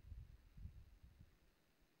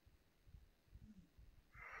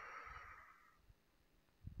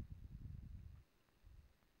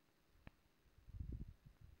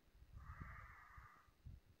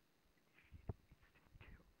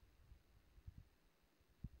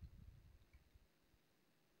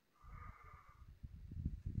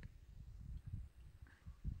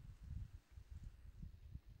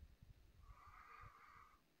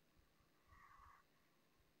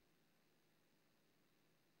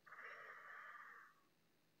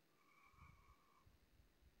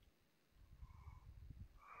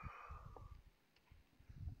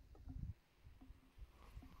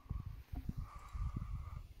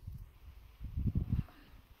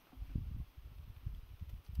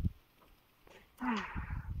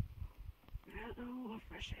 Oh,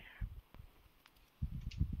 fresh air.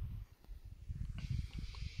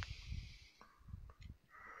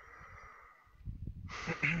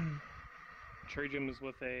 Trade Jim is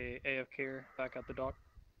with a AFK back at the dock.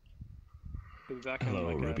 He'll be back in Hello,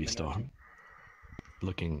 like a Ruby minute or Storm.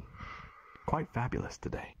 Looking quite fabulous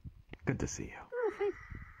today. Good to see you. Oh, thank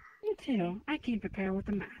you too. I came prepared with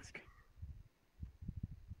a mask.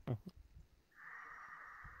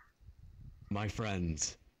 My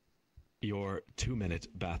friends, your 2-minute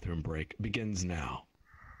bathroom break begins now.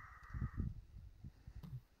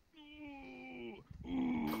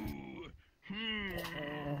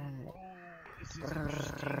 This is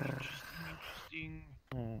interesting.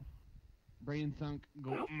 Brain thunk.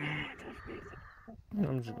 Go.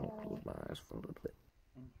 I'm just gonna close my eyes for a little bit.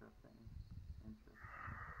 Interesting.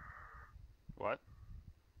 What?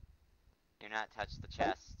 Do not touch the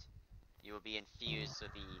chest. You will be infused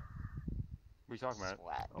with the What are you talking about?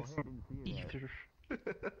 sweat. Oh, I didn't see that.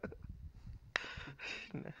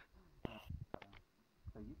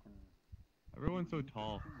 So you can Everyone's so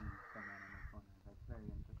tall. see someone in the corner. That's very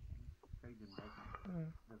interesting. Trajan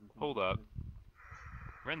doesn't seem Hold to up. notice.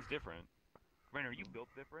 Ren's different. Ren, are you built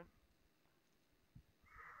different?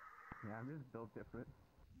 Yeah, I'm just built different.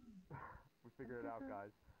 We figured it out,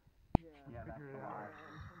 guys. Yeah, that's a lie.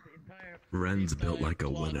 Ren's built like a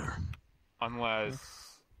winner.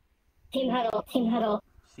 Unless... Team huddle, team huddle.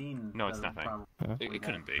 Sheen No, it's doesn't nothing. probably It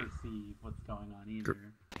couldn't be. perceive what's going on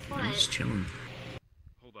either. I'm just chilling.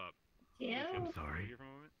 Hold up. Yeah. I'm sorry. Here for a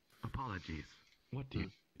moment? Apologies. What do you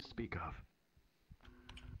speak of?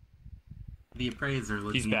 The appraiser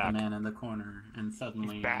He's looking at back. the man in the corner, and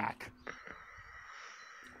suddenly, He's back.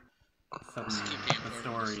 suddenly the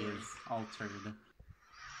story is altered.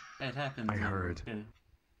 It happens. I in- heard.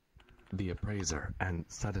 The appraiser, and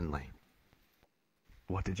suddenly...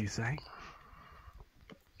 What did you say?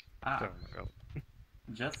 Ah,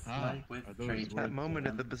 just like with are those Trajan, That moment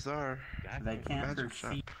at the bazaar. they can't Magic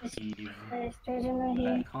shop. perceive There's Trajan right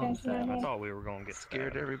here. that concept. Trajan I right thought we were gonna get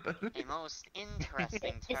Scared stabbed. everybody. A most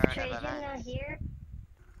interesting here. turn Is of Trajan not events. here?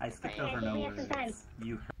 I skipped Yeah, over give no me some time. words.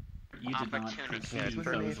 You did not Opportunity. perceive Put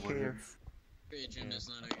her those name here. words. Trajan is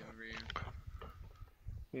not over here.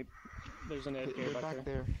 Yep. There's an AFK They're back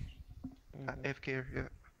there. AFK, yeah.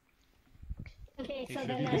 Okay, It so should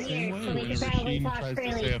then be the I'm same here, way so we when can the probably machine talk tries to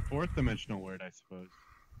say freely. a fourth dimensional word, I suppose.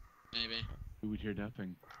 Maybe. We would hear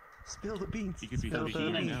nothing. Spill the beans. He could be So speaking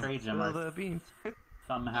Sheen right and now. Trajan Spill are the beans.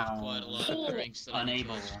 somehow Quite a lot of drinks that I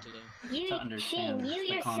unable enjoyed today. You, to understand you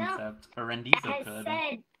the yourself concept. Or Rendizo has could.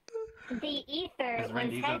 said the ether Is was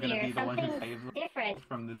Rendizo gonna heavier, be the one who something saves us different.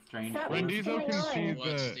 from this strange Something's Rendizo can see going on.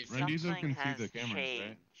 the Rendizo can see has the cameras, right?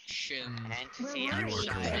 changed. Shit. An entity We're worried.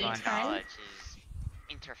 outside of our Right. knowledge is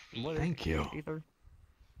interfering. Thank you. Ether?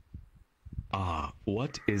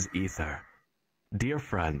 What is ether? Dear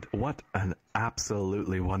friend, what an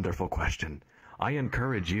absolutely wonderful question. I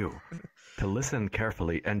encourage you to listen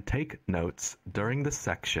carefully and take notes during the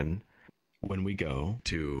section when we go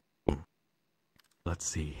to, let's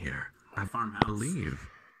see here. I believe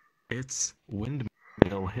it's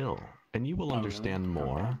Windmill Hill, and you will understand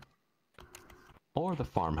more. Or the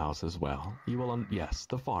farmhouse as well. You will, yes,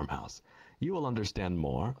 the farmhouse. You will understand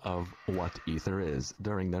more of what ether is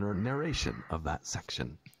during the narration of that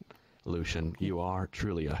section. Lucian, you are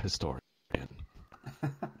truly a historian.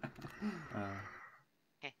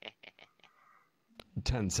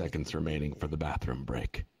 10 seconds remaining for the bathroom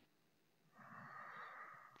break.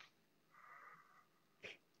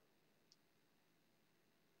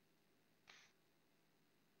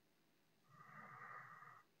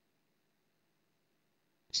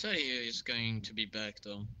 Said he is going to be back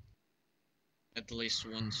though. At least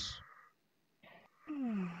once.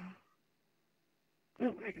 Oh,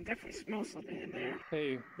 I can definitely smell something in there.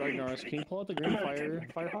 Hey, Ragnaros, can you pull out the green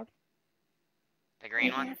firehawk? The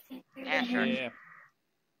green one? Yeah, sure. Yeah.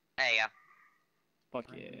 There you go. Fuck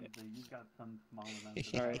yeah. You got some small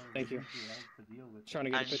amounts Alright, thank you. Trying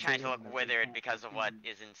to get I'm a just picture. trying to look withered because of what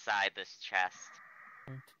is inside this chest.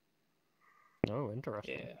 Oh,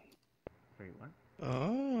 interesting. Yeah. Wait, what?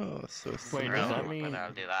 Oh, so Wait, does that Really? mean?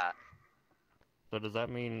 I'll do that. So does that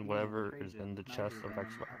mean whatever is in the chest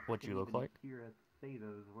affects what you look like? Say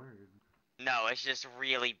those words. No, it's just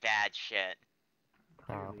really bad shit.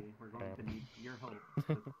 Clearly, we're going to need your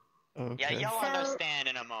hope. Okay. Yeah, you'll understand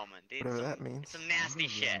in a moment. It's Whatever some, that means. It's some nasty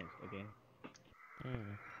shit. Okay.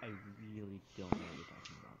 I really don't know what you're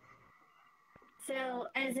talking about. So,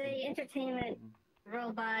 as a entertainment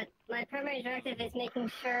robot, my primary directive is making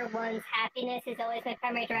sure one's happiness is always my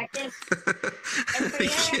primary directive. And for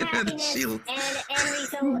your happiness and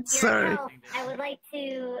result Sorry. your health, I would like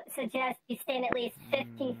to suggest you stand at least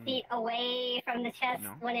 15 feet away from the chest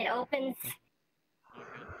when it opens.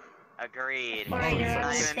 Agreed. For I'm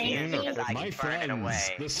your immune because I My can burn it away.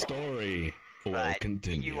 friends, the story will But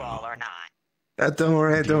continue. you all are not. Don't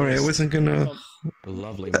worry, don't worry. I wasn't gonna.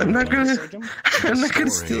 Lovely. I'm not gonna. I'm not gonna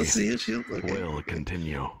story still see a shield. Okay. will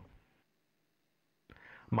continue.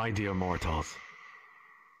 My dear mortals,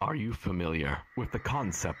 are you familiar with the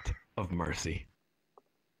concept of mercy?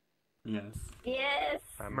 Yes. Yes.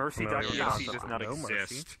 Familiar with the Mercy.exe concept does of not no mercy.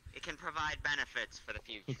 exist. It can provide benefits for the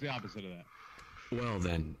future. What's the opposite of that? Well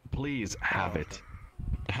then, please have it.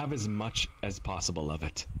 Have as much as possible of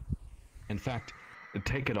it. In fact,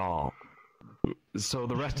 take it all. So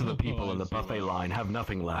the rest of the people in the buffet line have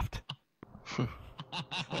nothing left. I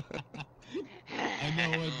know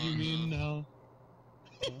what you mean now.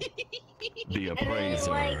 The And I would like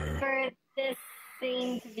appraiser for this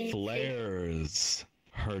scene to be flares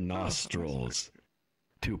her nostrils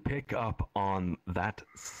to pick up on that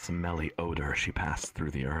smelly odor she passed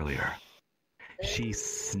through the earlier. She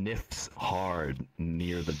sniffs hard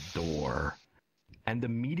near the door and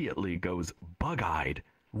immediately goes bug-eyed,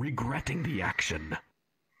 regretting the action.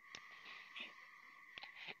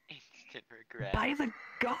 Instant regret. By the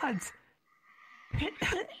gods!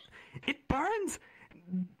 It burns!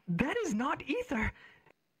 That is not ether!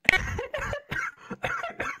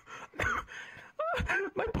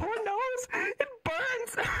 My poor nose! It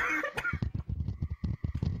burns!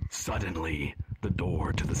 Suddenly, the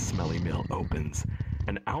door to the smelly mill opens,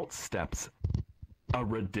 and out steps a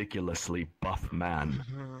ridiculously buff man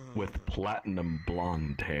with platinum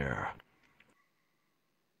blonde hair.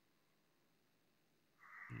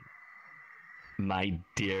 My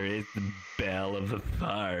dearest belle of the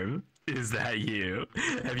farm, is that you?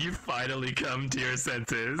 Have you finally come to your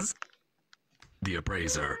senses? The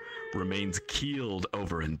appraiser remains keeled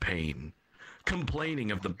over in pain, complaining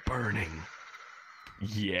of the burning.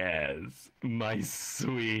 Yes, my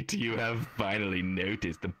sweet, you have finally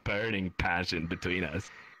noticed the burning passion between us.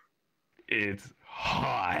 It's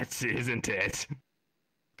hot, isn't it?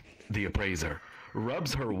 The appraiser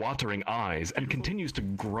rubs her watering eyes and continues to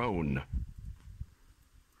groan.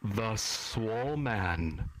 The swole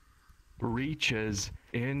man reaches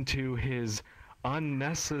into his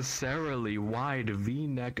unnecessarily wide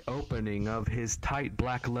V-neck opening of his tight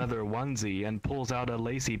black leather onesie and pulls out a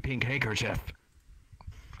lacy pink handkerchief.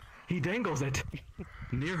 He dangles it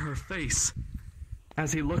near her face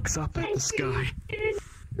as he looks up at the sky.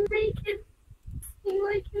 Make it seem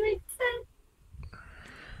like it makes sense.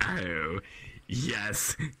 Oh,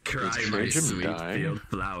 yes, cry Did my Trajan sweet die? field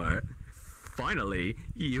flower. Finally,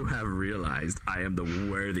 you have realized I am the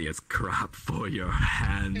worthiest crop for your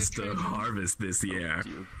hands to harvest this year.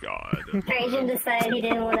 Oh, God. Trajan decided he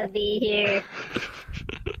didn't want to be here.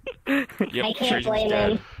 Yep, I can't Trajan's blame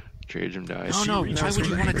dead. him. Trajan dies. Oh no, why would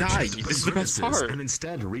you want to die? This is the best part. And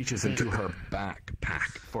instead reaches into her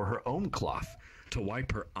backpack for her own cloth to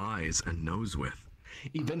wipe her eyes and nose with.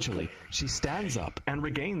 Eventually, she stands up and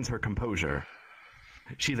regains her composure.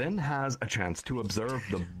 She then has a chance to observe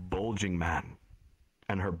the bulging man,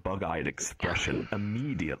 and her bug-eyed expression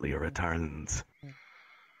immediately returns.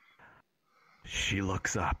 She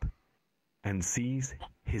looks up and sees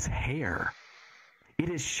his hair. It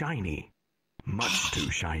is shiny, much too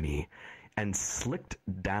shiny, and slicked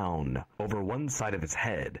down over one side of his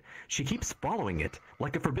head. She keeps following it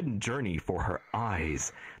like a forbidden journey for her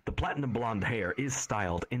eyes. The platinum blonde hair is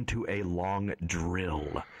styled into a long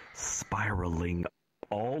drill, spiraling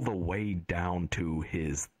all the way down to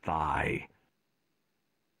his thigh.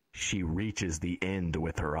 She reaches the end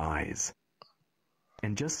with her eyes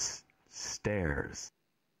and just stares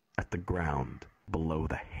at the ground below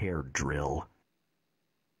the hair drill.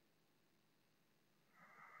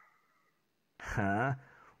 Huh?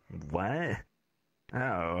 What?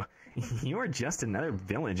 Oh, you're just another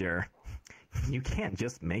villager. You can't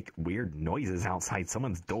just make weird noises outside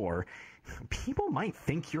someone's door. People might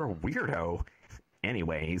think you're a weirdo.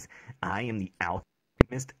 Anyways, I am the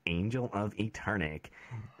alchemist Angel of Eternic.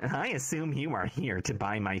 I assume you are here to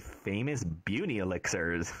buy my famous beauty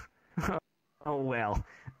elixirs. Oh well,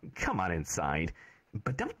 come on inside.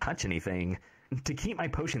 But don't touch anything. To keep my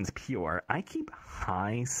potions pure, I keep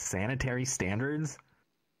high sanitary standards.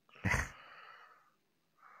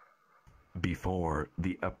 Before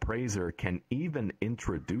the appraiser can even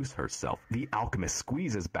introduce herself, the alchemist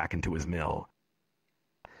squeezes back into his mill.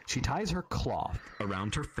 She ties her cloth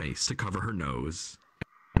around her face to cover her nose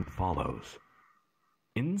and follows.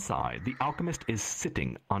 Inside, the alchemist is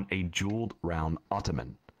sitting on a jeweled round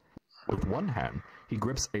ottoman. With one hand, he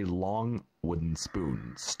grips a long wooden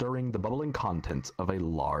spoon, stirring the bubbling contents of a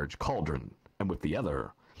large cauldron, and with the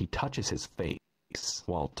other, he touches his face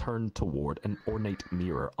while turned toward an ornate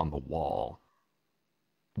mirror on the wall.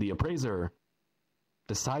 The appraiser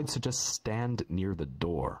decides to just stand near the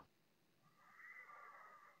door.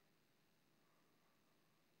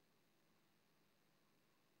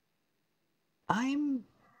 I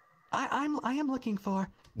am looking for...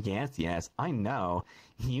 Yes, I know.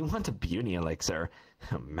 You want a beauty elixir.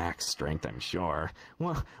 Max strength, I'm sure.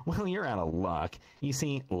 Well, you're out of luck. You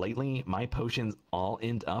see, lately, my potions all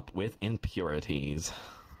end up with impurities.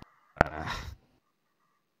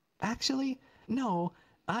 Actually, no.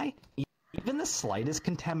 Even the slightest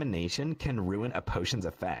contamination can ruin a potion's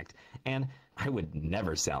effect, and I would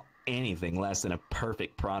never sell anything less than a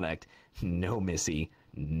perfect product. No, Missy.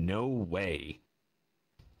 No way.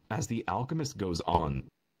 As the alchemist goes on,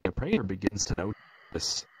 the appraiser begins to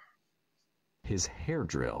notice his hair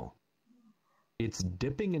drill. It's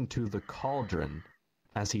dipping into the cauldron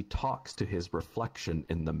as he talks to his reflection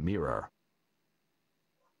in the mirror.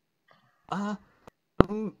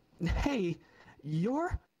 Hey,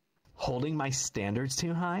 you're holding my standards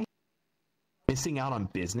too high? Missing out on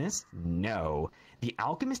business? No. The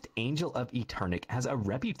alchemist Angel of Eternic has a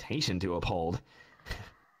reputation to uphold.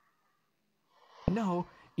 No,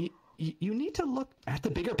 you need to look at the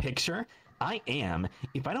bigger picture. I am.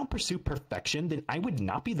 If I don't pursue perfection, then I would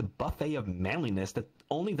not be the buffet of manliness that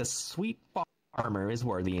only the sweet farmer is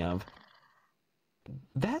worthy of.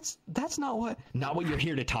 That's not what you're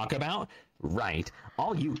here to talk about? Right.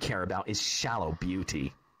 All you care about is shallow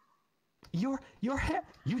beauty. Your hair...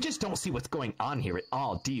 You just don't see what's going on here at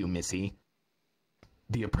all, do you, Missy?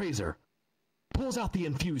 The appraiser pulls out the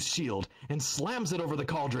infused shield and slams it over the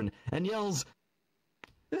cauldron and yells,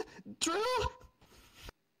 Drew?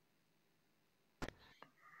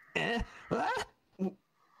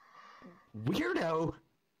 Weirdo.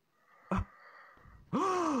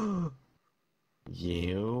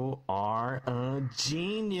 You are a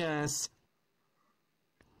genius.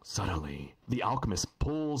 Suddenly, the alchemist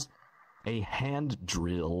pulls a hand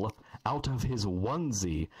drill out of his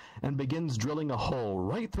onesie and begins drilling a hole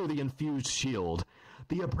right through the infused shield.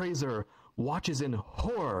 The appraiser watches in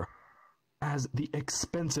horror as the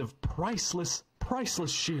expensive, priceless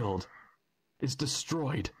shield is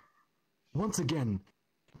destroyed Once again,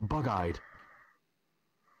 bug-eyed.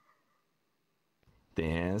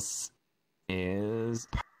 This is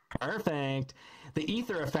perfect. The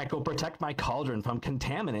ether effect will protect my cauldron from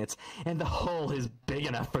contaminants, and the hole is big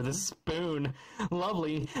enough for the spoon.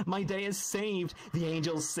 Lovely. My day is saved. The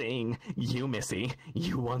angels sing. You, Missy,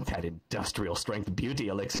 you want that industrial strength beauty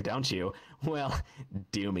elixir, don't you? Well,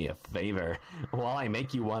 do me a favor. While I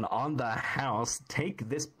make you one on the house, take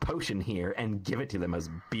this potion here and give it to the most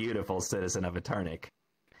beautiful citizen of Eternic.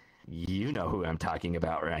 You know who I'm talking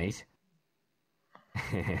about, right?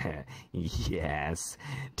 Yes,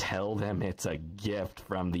 tell them it's a gift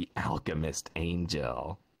from the alchemist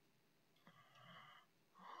angel.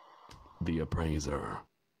 The appraiser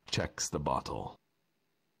checks the bottle.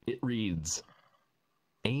 It reads,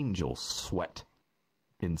 Angel Sweat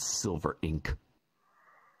in silver ink.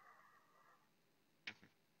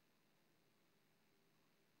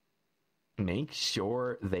 Make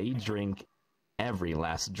sure they drink every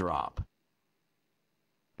last drop.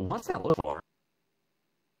 What's that look for?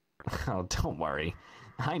 Oh, don't worry.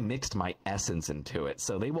 I mixed my essence into it,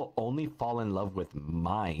 so they will only fall in love with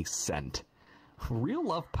my scent. Real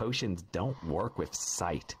love potions don't work with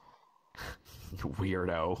sight.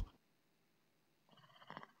 Weirdo.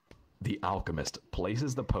 The alchemist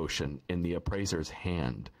places the potion in the appraiser's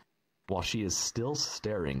hand, while she is still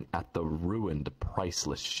staring at the ruined,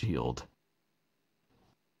 priceless shield.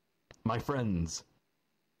 My friends,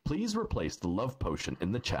 please replace the love potion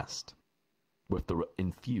in the chest with the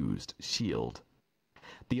infused shield.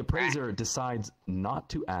 The appraiser decides not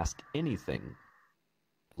to ask anything.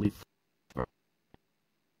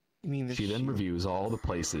 She then reviews all the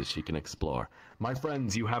places she can explore. My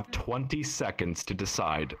friends, you have 20 seconds to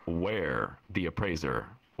decide where the appraiser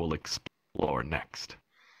will explore next.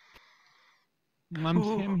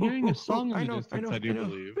 I'm hearing a song in the distance, I do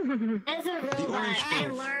believe. As a robot, I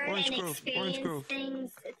learn and experience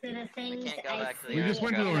things through the things I see. We just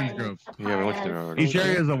went to the Orange Grove. Yeah, we went to the Orange Grove. Each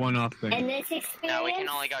area is a one-off thing. And this experience No, we can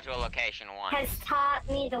only go to a location once. has taught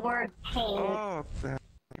me the word pain. Oh, man.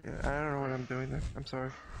 Yeah, I don't know what I'm doing there. I'm sorry.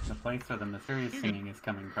 The place where the mysterious singing is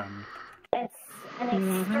coming from. It's an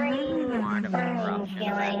extreme burning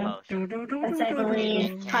feeling, which I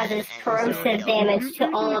believe causes corrosive damage to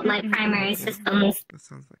all of my primary systems. That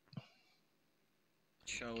sounds like...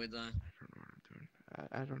 Shall we die?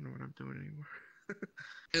 I don't know what I'm doing anymore.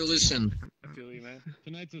 Hey, listen. I feel you, man.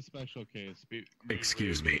 Tonight's a special case.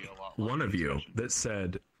 Excuse me, one of you that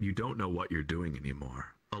said you don't know what you're doing anymore.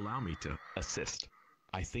 Allow me to assist.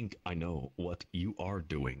 I think I know what you are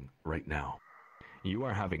doing right now. You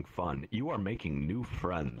are having fun, you are making new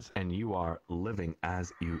friends, and you are living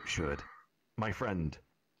as you should. My friend,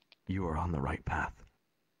 you are on the right path.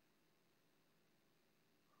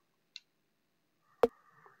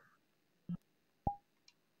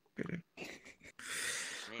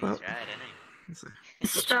 Well, The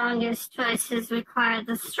strongest choices require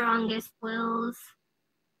the strongest wills.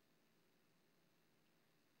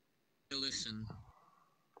 Hey, listen.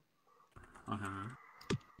 Uh-huh.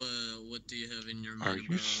 What do you have in your mind? Are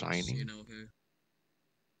you signing? You know who?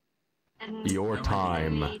 Your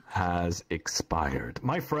time has expired.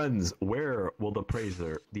 My friends, where will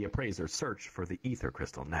the appraiser search for the ether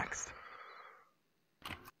crystal next?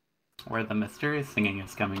 Where the mysterious singing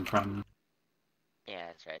is coming from. Yeah,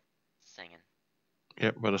 that's right. Singing.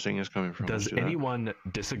 Yep, where the singing is coming from. Does anyone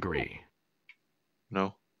disagree?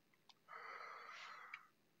 No.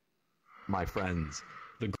 My friends,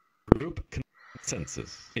 the group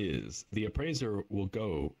consensus is the appraiser will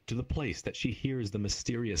go to the place that she hears the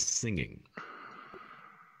mysterious singing.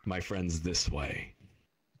 My friends, this way.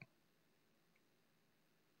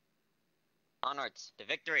 Onwards to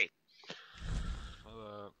victory.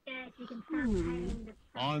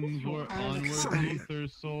 Onward, ether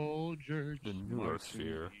soldiers. The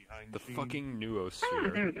noosphere. The fucking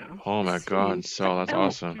noosphere. There we go. Oh my god, so that's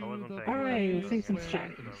awesome. Alright, systems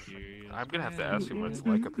check. I'm gonna have to ask you what it's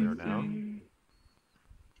like up there now.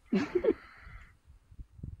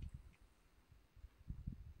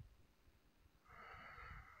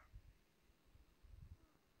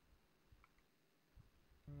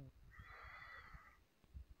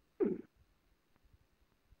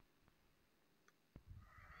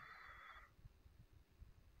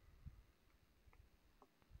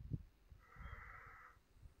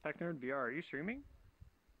 TechNerd VR, are you streaming?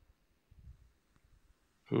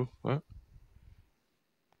 Who? What?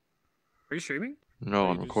 Are you streaming? No, Or you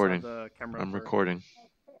I'm just recording. saw the camera I'm for- recording.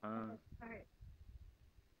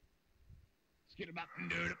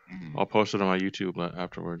 I'll post it on my YouTube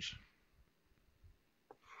afterwards.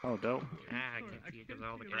 Oh, dope. I can't see it because of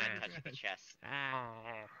all the You're not grass. touching the chest.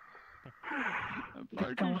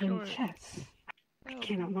 The golden chest. I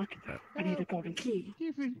can't unlock it. I need a golden key.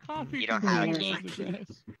 Even coffee. You don't have a Where's key.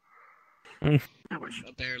 my key? I wish.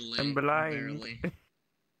 Barely. I'm blind. Barely.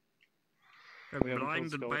 I'm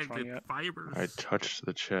blinded by the fibers. I touched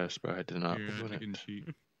the chest, but I did not Yeah, open I it. can cheat.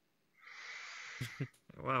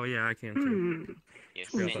 Well, yeah, I can too. You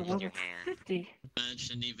Where's singed the level your hand. 50?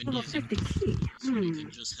 Imagine even Level using 50 key. so you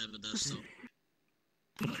can just have a desktop.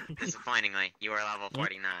 Disappointingly, you are level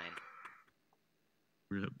 49.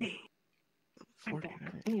 Rip. I'm back.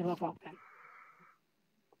 I need a level up then.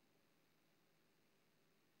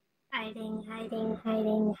 Hiding, hiding,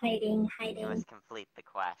 hiding, hiding, You hiding. must complete the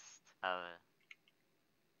quest of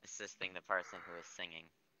assisting the person who is singing.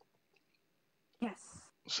 Yes.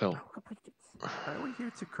 So, Are we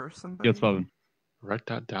here to curse somebody? Yes, Bobbin. write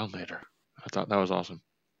that down later. I thought that was awesome.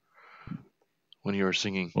 When you were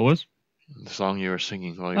singing. What was? The song you were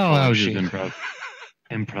singing while you Oh, were that was just sheep. improv.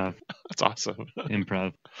 Improv. That's awesome.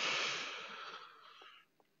 Improv.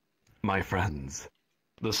 My friends,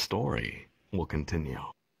 the story will continue.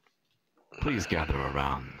 Please gather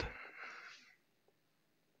around.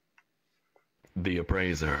 The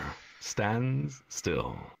appraiser stands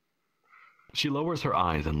still. She lowers her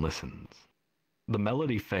eyes and listens. The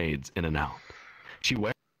melody fades in and out. She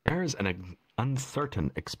wears an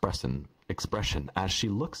uncertain expression as she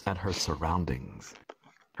looks at her surroundings.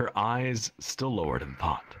 Her eyes still lowered in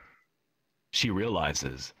thought. She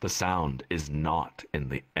realizes the sound is not in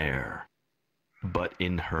the air, but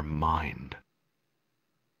in her mind.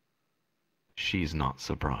 She's not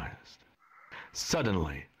surprised.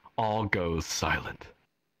 Suddenly, all goes silent.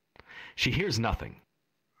 She hears nothing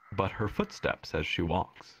but her footsteps as she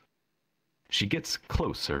walks. She gets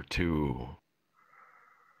closer to...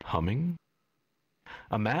 humming?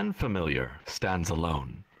 A man familiar stands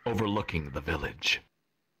alone, overlooking the village.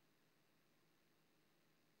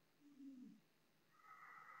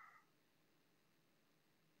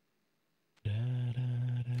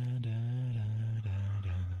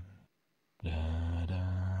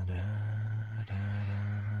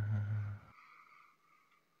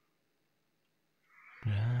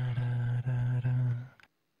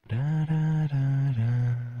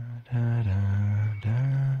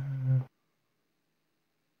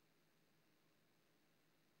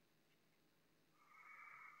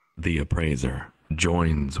 The appraiser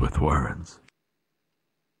joins with words.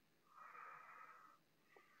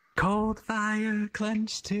 Cold fire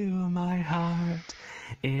clenched to my heart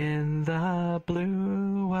in the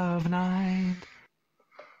blue of night.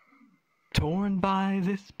 Torn by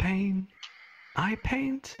this pain, I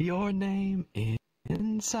paint your name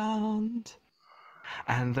in sound.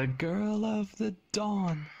 And the girl of the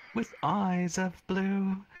dawn with eyes of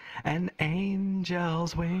blue and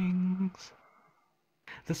angel's wings.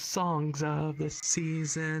 The songs of the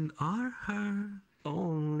season are her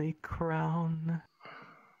only crown.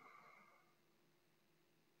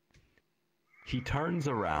 He turns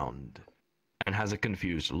around and has a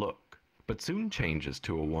confused look, but soon changes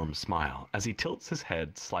to a warm smile as he tilts his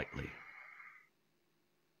head slightly.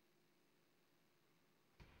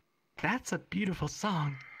 That's a beautiful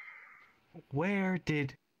song. Where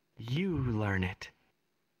did you learn it?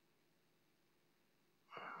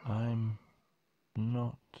 I'm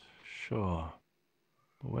not sure.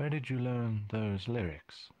 Where did you learn those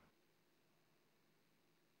lyrics?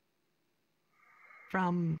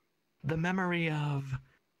 From the memory of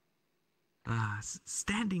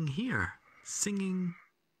standing here, singing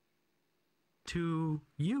to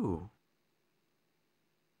you.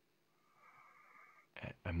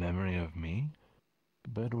 A memory of me?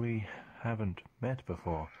 But we haven't met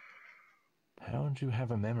before. How would you have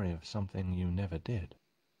a memory of something you never did?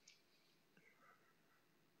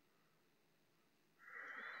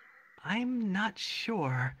 I'm not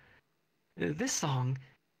sure. This song...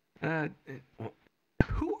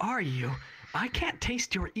 who are you? I can't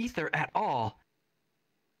taste your ether at all.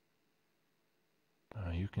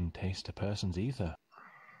 You can taste a person's ether.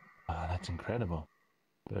 That's incredible.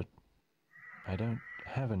 But I don't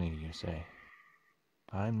have any, you say.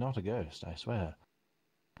 I'm not a ghost, I swear.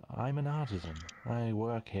 I'm an artisan. I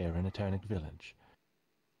work here in Eternic Village.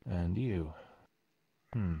 And you...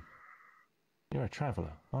 You're a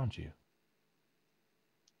traveler, aren't you?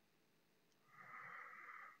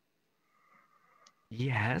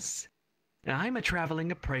 Yes. I'm a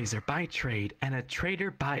traveling appraiser by trade and a trader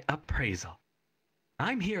by appraisal.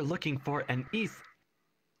 I'm here looking for an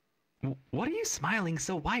What are you smiling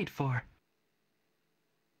so wide for?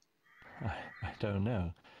 I don't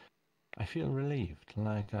know. I feel relieved,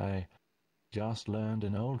 like I just learned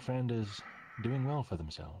an old friend is doing well for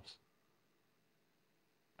themselves.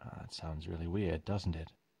 That sounds really weird, doesn't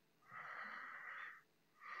it?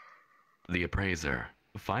 The appraiser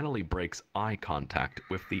finally breaks eye contact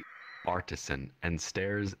with the artisan and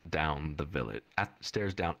stares down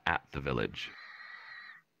at the village.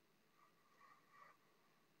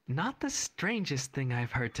 Not the strangest thing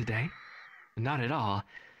I've heard today. Not at all.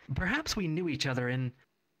 Perhaps we knew each other in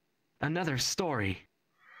another story.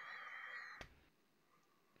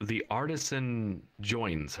 The artisan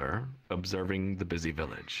joins her, observing the busy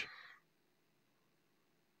village.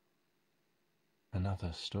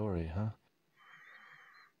 Another story, huh?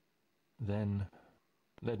 Then,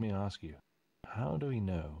 let me ask you, how do we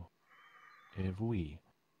know if we,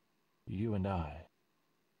 you and I,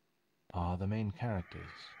 are the main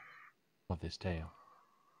characters of this tale?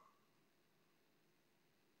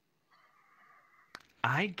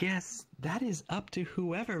 I guess that is up to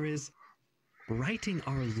whoever is writing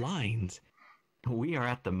our lines. We are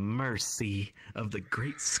at the mercy of the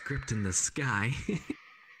great script in the sky.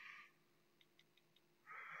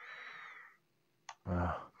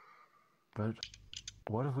 But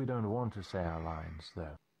what if we don't want to say our lines,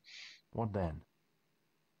 though? What then?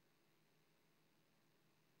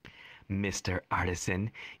 Mr. Artisan,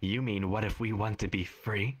 you mean what if we want to be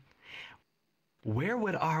free? Where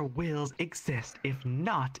would our wills exist if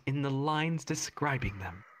not in the lines describing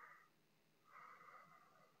them?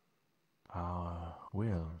 Our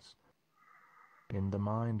wills? In the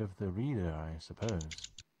mind of the reader, I suppose.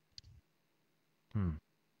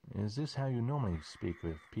 Is this how you normally speak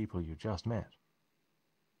with people you just met?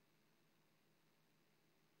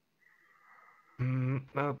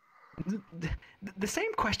 The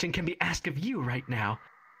same question can be asked of you right now.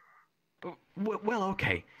 Well,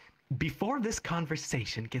 okay. Before this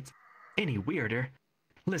conversation gets any weirder,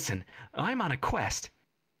 listen, I'm on a quest.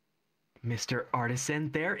 Mr.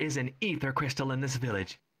 Artisan, there is an ether crystal in this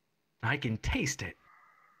village. I can taste it.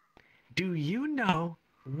 Do you know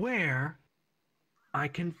where I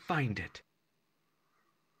can find it?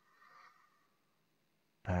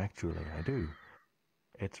 Actually, I do.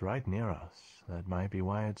 It's right near us. That might be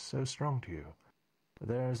why it's so strong to you.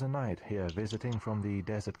 There's a knight here visiting from the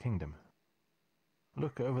Desert Kingdom.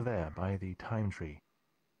 Look over there by the time tree.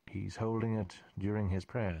 He's holding it during his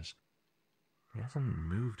prayers. He hasn't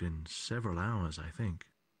moved in several hours, I think.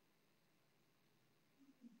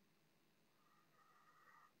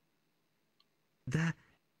 The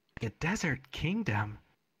Desert Kingdom?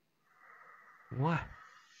 What?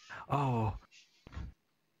 Oh,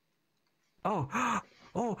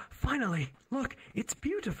 finally! Look, it's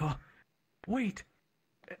beautiful. Wait,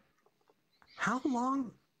 how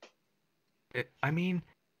long? How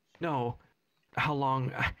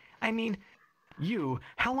long?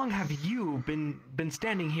 How long have you been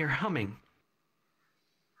standing here humming?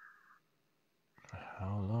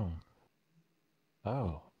 How long?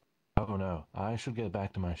 Oh no, I should get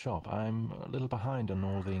back to my shop. I'm a little behind on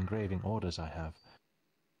all the engraving orders I have.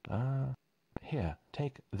 Here,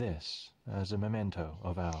 take this as a memento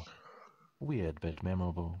of our weird but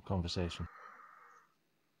memorable conversation.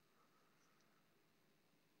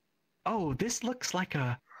 Oh, this looks like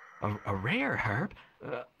a rare herb.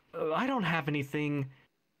 I don't have anything...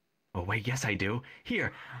 Oh, wait, yes I do.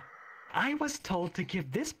 Here, I was told to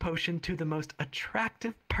give this potion to the most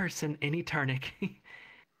attractive person in Eternic.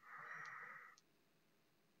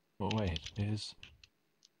 Wait, is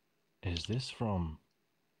this from...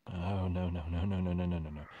 Oh, no.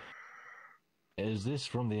 Is this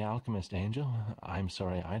from the Alchemist Angel? I'm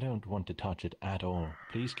sorry, I don't want to touch it at all.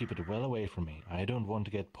 Please keep it well away from me. I don't want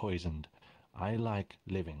to get poisoned. I like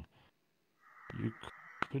living. You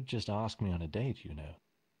could just ask me on a date, you know.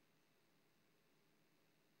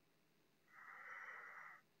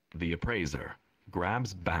 The appraiser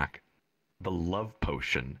grabs back the love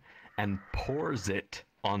potion and pours it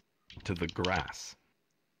onto the grass,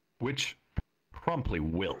 which promptly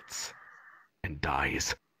wilts and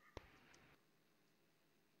dies.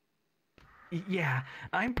 Yeah,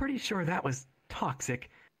 I'm pretty sure that was toxic.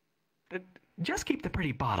 Just keep the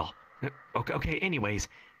pretty bottle. Okay, anyways,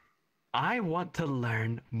 I want to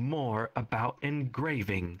learn more about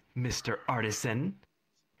engraving, Mr. Artisan.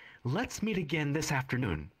 Let's meet again this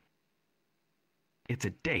afternoon. It's a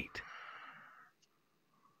date.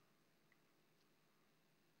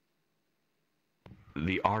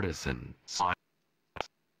 The artisan sighs.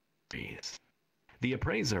 The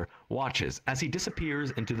appraiser watches as he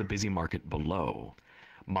disappears into the busy market below.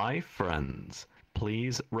 My friends,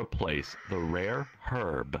 please replace the rare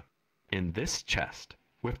herb in this chest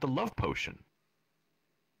with the love potion.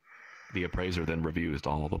 The appraiser then reviews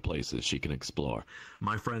all the places she can explore.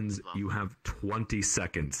 My friends, you have 20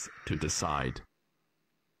 seconds to decide.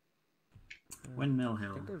 Windmill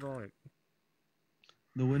Hill.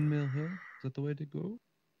 The Windmill Hill? Is that the way to go?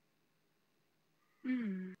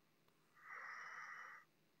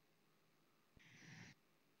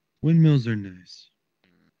 Windmills are nice.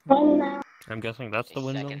 I'm guessing that's the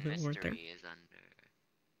windmill right there.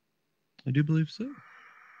 I do believe so.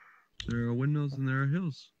 There are windmills and there are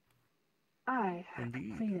hills. I have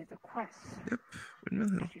completed the quest. Yep, Windmill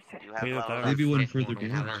Hill. As you said. You have Yeah, leveled maybe up one 50 further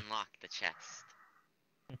and down. have unlocked the chest.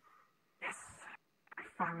 Yes, I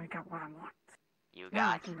finally got what I want. You Now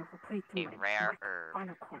I got can go complete a my rare herb.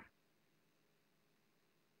 final quest.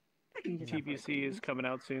 TBC is coming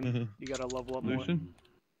out soon. You gotta level up more. Lucian?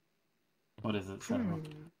 What is it, so?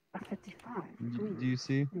 A 55. Do you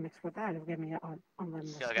see? Mixed with that, it'll give me an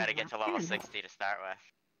unlimited. Still gotta get to level 60 to start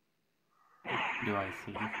with. Do I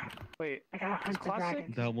see? Wait, I got is a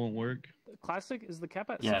dragon. That won't work. Classic is the cap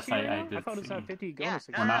at Yes, 60 right I now? did I thought it was see. at 50 going Yeah, to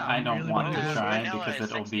 60. Well, I don't want to try Vanilla because is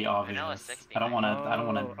it'll 60. be Vanilla obvious. is 60. I don't want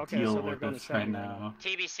to okay, deal so they're with going to this right 70 now.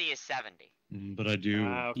 TBC is 70. But I do.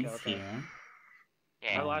 Okay, He's okay. here.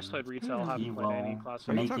 Yeah. I last played retail, He haven't played any will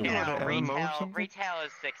classic. make it Yeah, happen. retail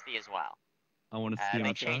is 60 as well. I want to see They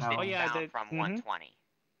on changed top. it down from mhm. 120.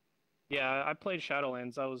 Yeah, I played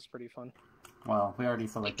Shadowlands. That was pretty fun. Well, we already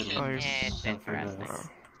selected it. It's So for interesting. this.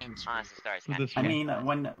 Honestly, Star's For kind this of I mean,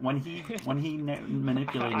 when he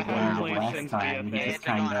manipulated I haven't Wayne played last since time, he BFA. just It's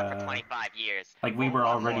been going on for kinda 25 years. like we were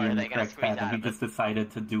already What in are the they gonna correct squeeze path, and out he of it? just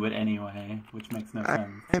decided to do it anyway, which makes no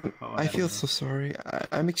sense. I but feel whatever. so sorry.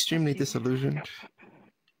 I'm extremely disillusioned.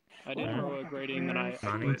 I did heroic rating, then I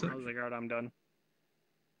quit. I was like, alright, I'm done.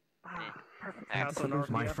 Castle North,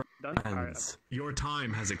 My yeah, done? Alright. friends, your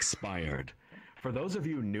time has expired. For those of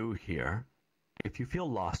you new here, if you feel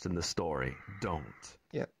lost in the story, don't.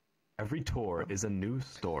 Yeah. Every tour is a new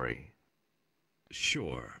story.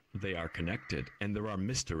 Sure, they are connected, and there are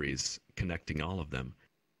mysteries connecting all of them.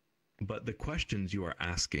 But the questions you are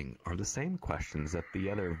asking are the same questions that the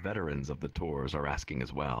other veterans of the tours are asking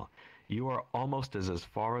as well. You are almost as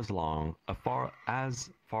far along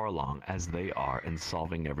as they are in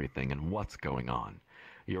solving everything and what's going on.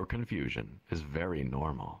 Your confusion is very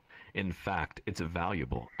normal. In fact, it's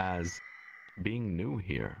valuable, as being new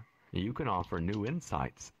here, you can offer new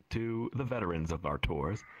insights to the veterans of our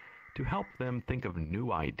tours to help them think of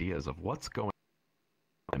new ideas of what's going on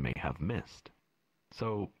they may have missed.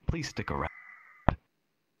 So please stick around.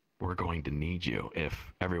 We're going to need you if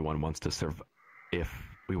everyone wants to serve, if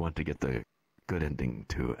we want to get the good ending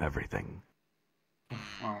to everything.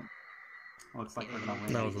 Well, looks like we're gonna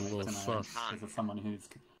win. That was a little tonight sus. because of someone who's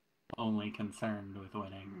only concerned with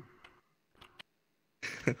winning.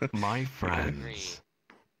 My friends,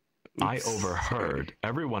 I overheard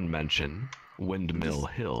everyone mention Windmill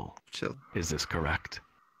Hill. Chill. Is this correct?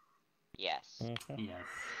 Yes.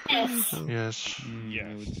 Yes. Yes. Yeah,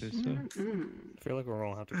 I would say so. I feel like we're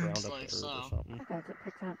gonna have to ground up like the herb or so. something. I got to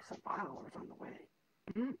pick up some flowers on the way.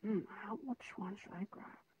 Which one should I grab?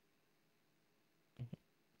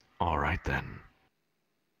 All right then.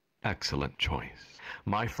 Excellent choice.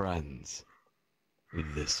 My friends,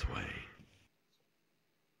 this way.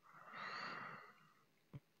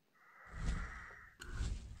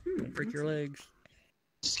 Don't break your legs.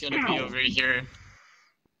 It's gonna be over here.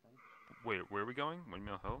 Wait, where are we going?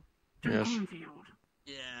 Windmill Hill? Yes.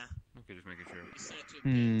 Yeah. Okay, just making sure. You said to pay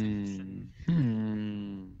attention.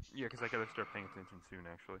 Yeah, because I gotta start paying attention soon,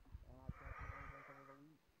 actually.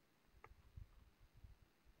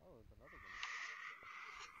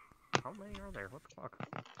 How many are there? What the fuck?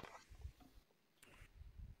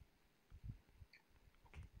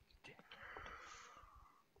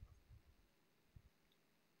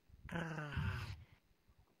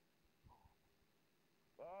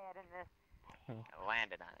 I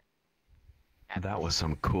landed on it. That was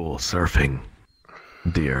some cool surfing,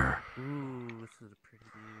 dear. Ooh, this is a pretty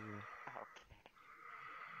view.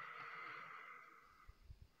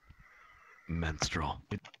 Menstrual.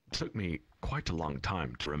 It took me quite a long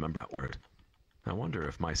time to remember that word. I wonder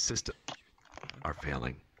if my systems are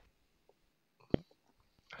failing.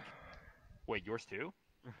 Wait, yours too?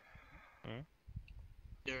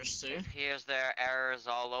 Yours too? It appears there are errors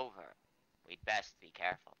all over. We'd best be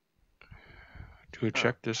careful. Do a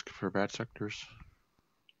check disc for bad sectors.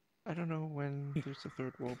 I don't know when there's a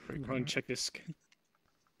third wall break. Run check this.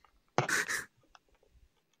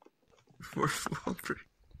 Fourth wall break.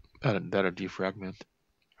 That a defragment.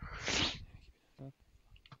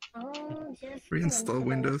 Oh, just Reinstall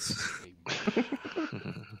Windows.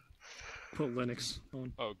 Put Linux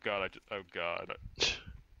on. Oh god, oh god.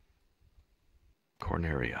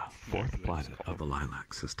 Corneria, fourth planet of the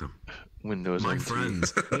Lilac system. Windows My NT.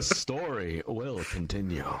 friends, the story will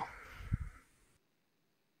continue.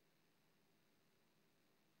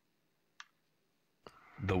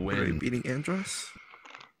 The Are you wind beating Andros?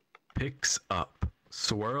 picks up,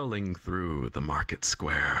 swirling through the market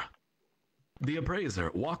square. The appraiser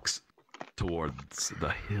walks towards the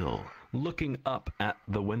hill, looking up at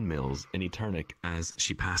the windmills in Eternic as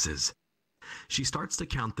she passes. She starts to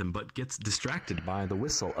count them, but gets distracted by the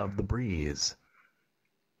whistle of the breeze.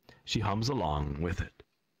 She hums along with it,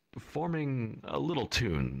 forming a little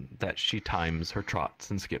tune that she times her trots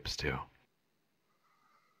and skips to.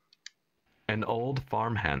 An old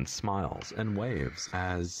farmhand smiles and waves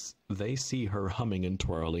as they see her humming and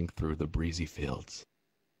twirling through the breezy fields.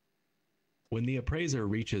 When the appraiser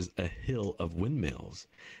reaches a hill of windmills,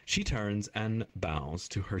 she turns and bows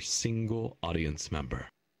to her single audience member.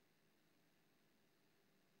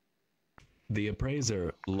 The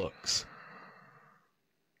appraiser looks.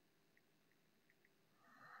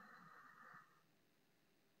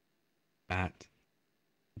 At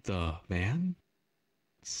the man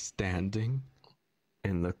standing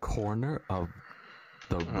in the corner of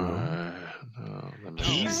the room.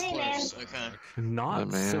 He's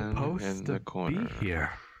not supposed to be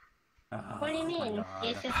here. What do you mean?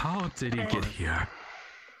 How did he get here?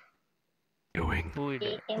 Doing?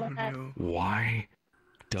 Why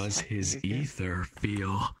does his ether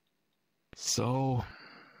feel so...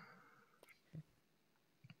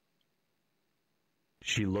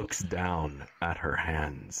 She looks down at her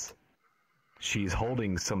hands. She's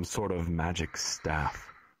holding some sort of magic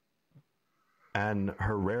staff. And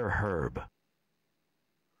her rare herb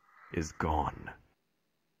is gone.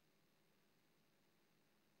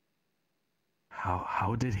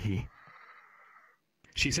 How did he...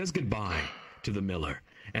 She says goodbye to the miller,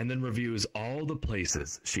 and then reviews all the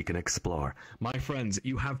places she can explore. My friends,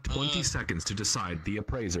 you have 20 seconds to decide the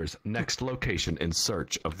appraiser's next location in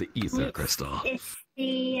search of the ether crystal. It's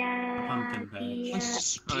the,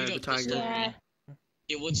 Pumpkin patch.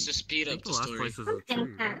 It wants to speed up the story.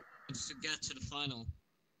 It's to get to the final.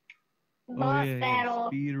 Boss battle.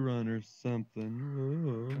 Speed run or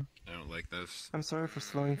something. I don't like this. I'm sorry for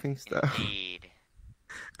slowing things down.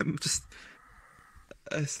 I'm just...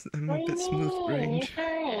 I'm a bit smooth brained.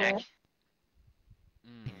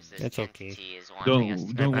 It's okay. Don't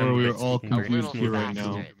worry, we're all confused here right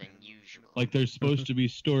now. Like there's supposed to be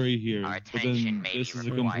story here, but then this is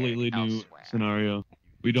a completely new scenario.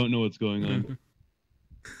 We don't know what's going on.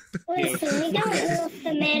 Listen, we don't know if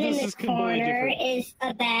the man in the corner is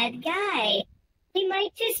a bad guy. He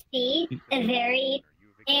might just be a very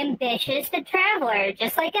ambitious traveler,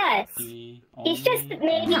 just like us. He's just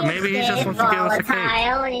maybe he's just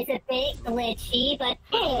volatile and he's a bit glitchy, but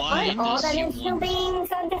hey, aren't all dimensional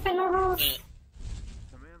beings on different levels?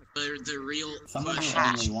 The real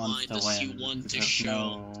question is why does he want to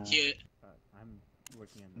show it?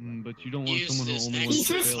 But you don't want someone who only wants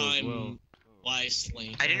to fail as well.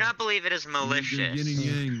 Wisely. I do not believe it is malicious, Yin and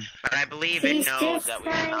yang. but I believe it knows that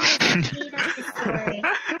we are not.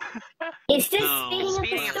 He's just speeding up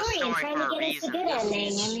the story and trying to get us a good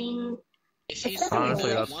ending. I mean,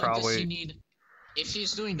 honestly, that's probably... If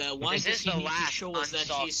he's doing that, why does he need to show us that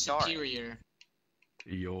he's superior?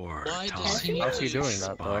 How's he doing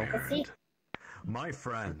that, though? My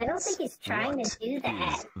friend, I don't think he's trying to do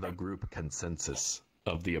that. Is the group consensus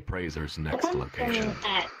of the appraiser's next location?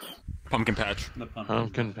 Pumpkin patch.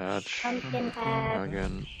 Pumpkin patch. Pumpkin patch.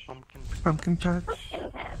 Again. Pumpkin patch. I'll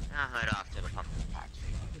head off to the pumpkin patch.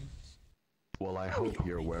 Well, I hope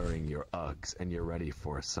you're wearing your Uggs and you're ready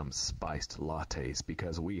for some spiced lattes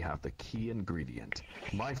because we have the key ingredient.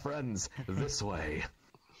 My friends, this way.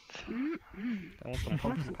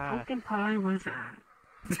 Pumpkin pie was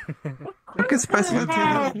Pumpkin spice latte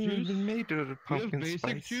has Juice? been made out of pumpkin basic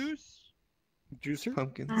spice. juice? Juicer?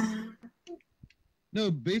 Pumpkins. No,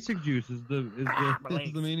 basic juice is the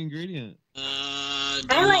main ingredient.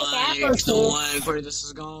 I like apple juice. Don't like where this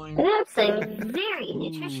is going. That's very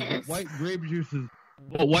nutritious. White grape juice is...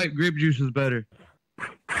 Well, white grape juice is better.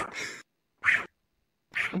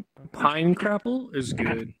 Pine crapple is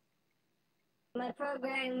good. My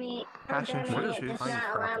programming What is does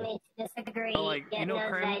not allow me to disagree. Oh, like, yet you know,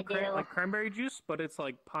 knows that I do. like cranberry juice, but it's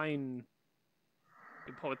like pine.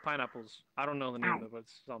 You put with pineapples. I don't know the name of it, but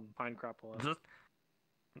it's some pine crapple. Just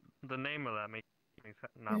the name of that makes me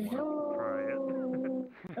not want to try it.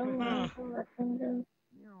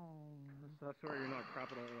 That's where you're not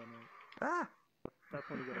crapping all that night. Ah! That's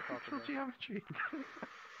when you get a crapple. Geometry.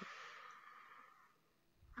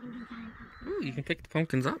 Ooh, you can pick the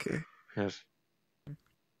pumpkins up. Okay. Yes.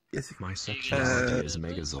 Yes. My sexuality is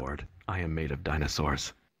Megazord. I am made of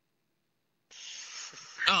dinosaurs.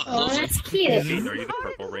 Oh, that's cute. Are you the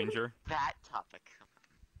Purple Ranger? That topic.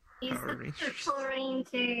 He's the Purple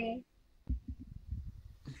Ranger.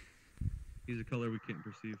 He's a color we can't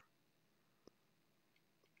perceive.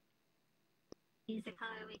 use the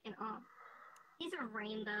color we can all. These are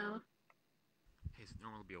rainbow. Hey, so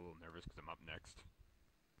normally be a little nervous because I'm up next.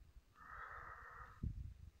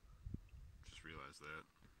 Just realized that.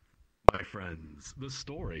 My friends, the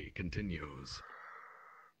story continues.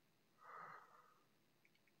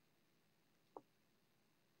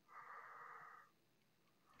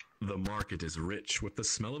 The market is rich with the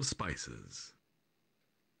smell of spices.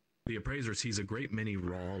 The appraiser sees a great many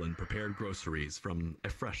raw and prepared groceries from a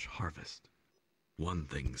fresh harvest. One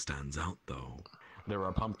thing stands out, though. There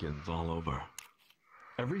are pumpkins all over.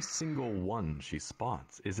 Every single one she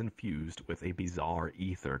spots is infused with a bizarre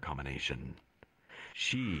ether combination.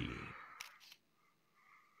 She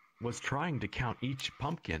was trying to count each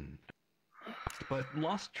pumpkin, but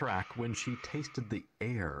lost track when she tasted the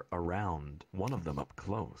air around one of them up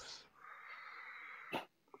close.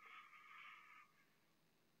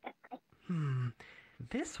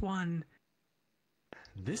 This one...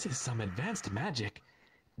 This is some advanced magic.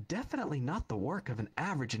 Definitely not the work of an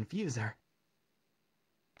average infuser.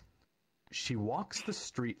 She walks the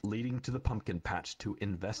street leading to the pumpkin patch to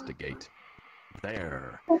investigate.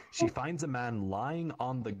 There, she finds a man lying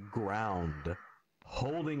on the ground,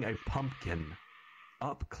 holding a pumpkin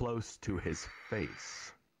up close to his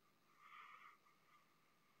face.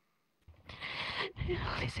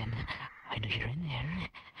 Listen, I know you're in there.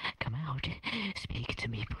 Come out. Speak to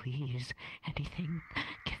me, please. Anything.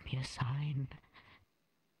 Give me a sign.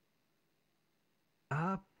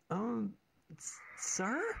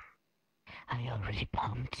 Sir? I already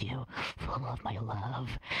pumped you, full of my love.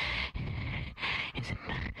 Is it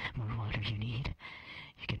more water you need?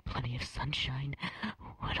 You get plenty of sunshine.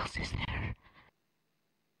 What else is there?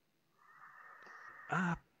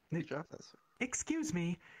 Excuse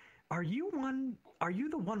me. Are you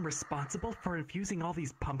the one responsible for infusing all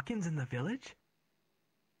these pumpkins in the village?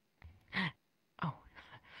 Oh,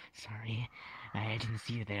 sorry. I didn't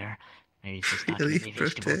see you there. I used to stock my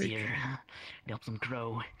vegetables here. It helps them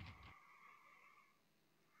grow.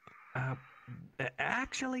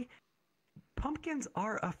 Actually, pumpkins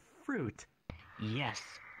are a fruit. Yes,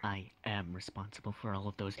 I am responsible for all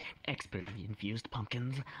of those expertly infused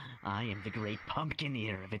pumpkins. I am the great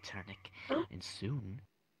pumpkineer of Eternic, and soon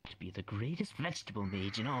to be the greatest vegetable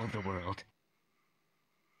mage in all the world.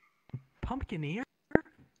 Pumpkineer?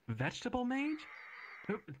 Vegetable mage?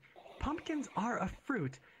 Pumpkins are a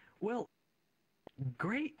fruit. Well,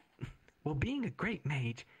 being a great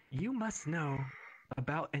mage, you must know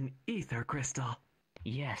about an ether crystal.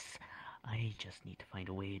 Yes, I just need to find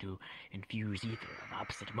a way to infuse ether of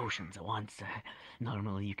opposite emotions at once.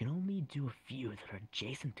 Normally, you can only do a few that are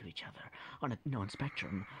adjacent to each other on a known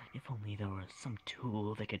spectrum, if only there was some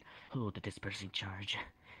tool that could hold the dispersing charge.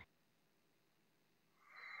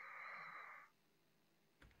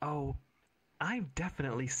 Oh, I've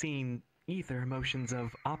definitely seen ether emotions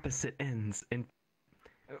of opposite ends in...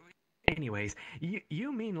 Anyways,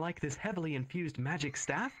 you mean like this heavily infused magic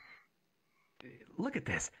staff? Look at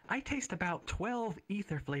this. I taste about 12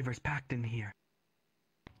 ether flavors packed in here.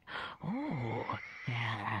 Oh,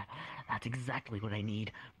 yeah, that's exactly what I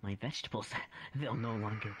need. My vegetables, they'll no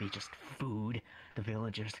longer be just food. The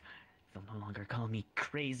villagers, they'll no longer call me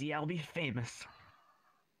crazy. I'll be famous.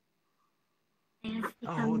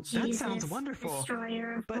 Oh, that sounds wonderful.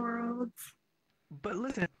 Destroyer of worlds. But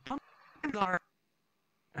listen, pumpkins are...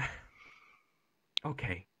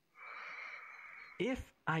 Okay.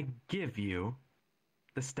 If I give you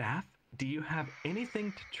the staff, do you have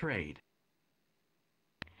anything to trade?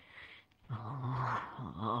 Oh,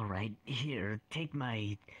 all right. Here, take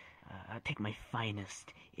my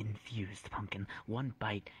finest infused pumpkin. One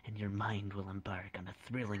bite, and your mind will embark on a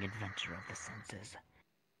thrilling adventure of the senses.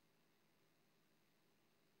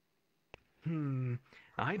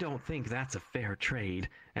 I don't think that's a fair trade.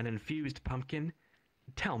 An infused pumpkin?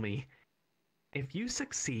 Tell me, if you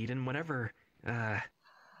succeed in whatever,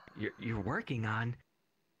 you're working on,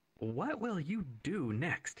 what will you do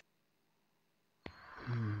next?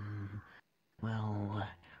 Well,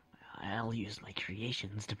 I'll use my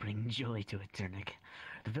creations to bring joy to Eternic.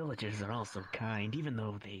 The villagers are also kind, even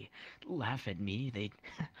though they laugh at me. They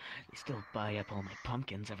still buy up all my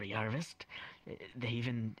pumpkins every harvest. They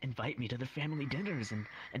even invite me to their family dinners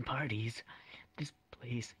and parties. This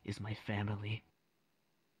place is my family.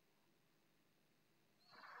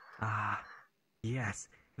 Ah, yes,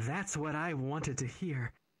 that's what I wanted to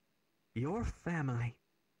hear. Your family.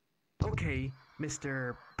 Okay,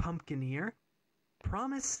 Mr. Pumpkineer,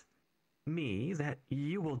 promise me that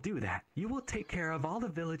you will do that. You will take care of all the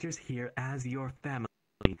villagers here as your family.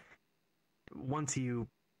 Once you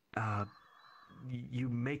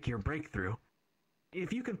make your breakthrough.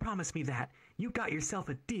 If you can promise me that, you got yourself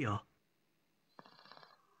a deal.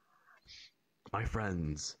 My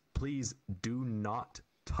friends, please do not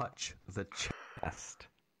touch the chest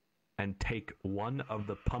and take one of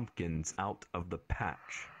the pumpkins out of the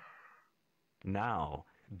patch. Now,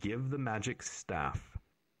 give the magic staff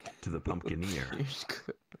to the pumpkineer.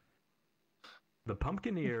 The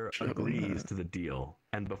pumpkineer agrees to the deal,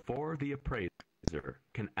 and before the appraiser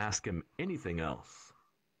can ask him anything else,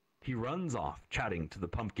 he runs off chatting to the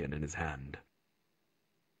pumpkin in his hand.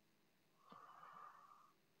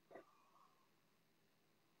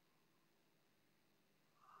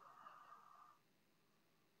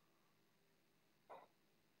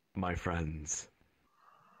 My friends,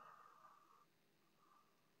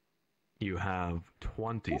 you have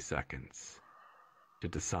 20 seconds to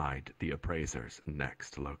decide the appraiser's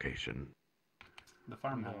next location. The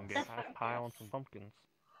farmhouse. Pile on some pumpkins.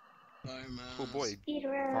 Farmhouse. Oh boy.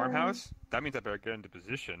 Speedrun. Farmhouse? That means I better get into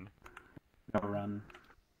position. Go run.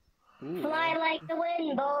 Fly like the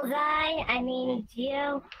wind, bullseye. I mean,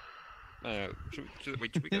 Geo. Should we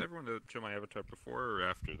get everyone to show my avatar before or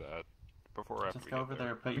after that? Before or after? Just go over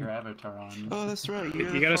there and put your avatar on. Oh, that's right.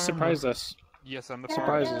 You gotta surprise us. Yes, I'm the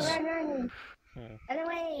Surprises. farmhouse. Run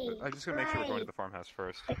away. I'm just gonna make sure we're going to the farmhouse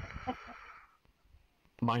first.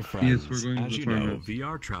 My friends, we're going to as the you know, farmhouse.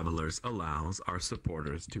 VRTravelers allows our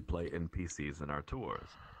supporters to play NPCs in our tours.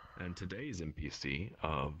 And today's NPC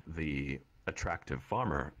of the attractive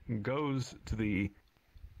farmer goes to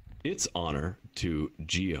its honor to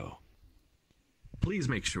Geo. Please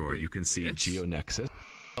make sure you can see Geo Nexus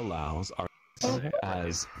allows our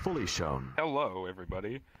as fully shown. Hello,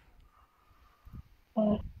 everybody.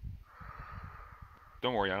 Don't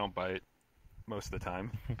worry, I don't bite most of the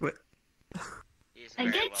time. What? A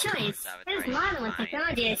good choice. This model and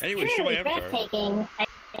technology is Anyway, show my truly avatar. breathtaking.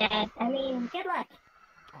 I mean, good luck.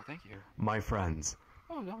 Oh, thank you. My friends,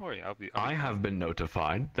 Oh, don't worry, I have been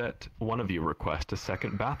notified that one of you request a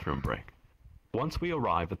second bathroom break. Once we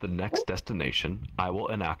arrive at the next destination, I will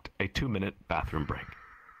enact a 2-minute bathroom break.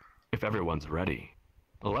 If everyone's ready,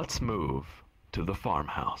 let's move to the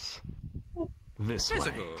farmhouse. This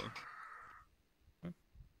way.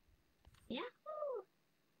 Yeah.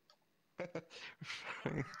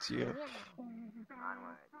 Geo.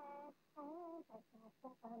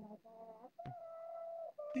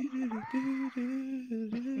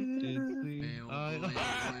 Oh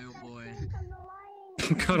boy.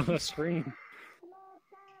 Go to the screen.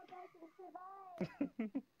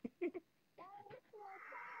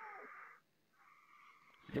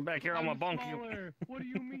 Get back here, I'm gonna bonk you. What do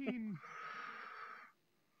you mean?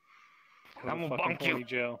 I'm gonna bonk you.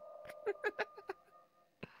 Joe.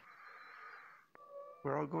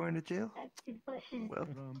 We're all going to jail? Well,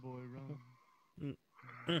 Run, boy,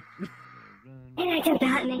 run. And I jumped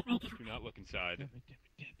out and make my Do not look inside.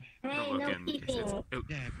 Hey, Don't no look in. peeping.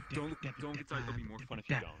 Don't get inside. It'll be more fun if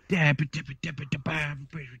you don't.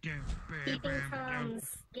 Peeping crumbs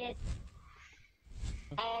get...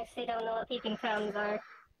 I actually don't know what peeping crumbs are.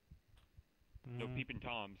 No peeping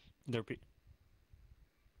toms. They're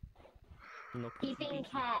Peeping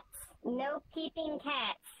cats. No peeping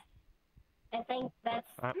cats. I think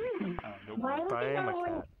that's... Why would I you am a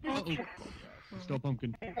know when... Still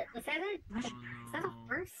pumpkin. Is that a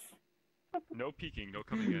verse? No peeking, no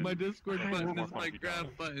coming in. My Discord button More is fun my if you grab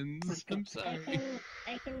don't. buttons. I'm sorry.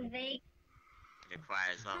 I can vague...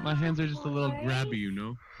 My hands are just a little grabby, you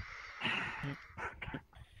know?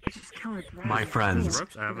 My friends,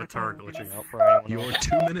 Avatar glitching out for anyone your else.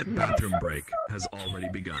 2-minute bathroom break has already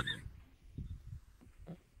begun.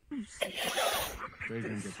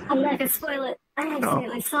 I'm not gonna spoil it. I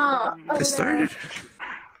accidentally saw... I started.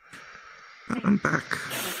 I'm back.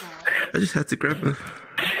 I just had to grab a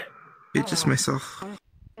pages myself.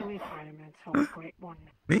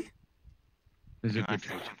 Me? Is it Once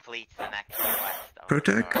good? we complete the next quest of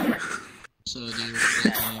Protect? So do you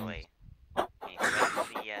successfully, he wins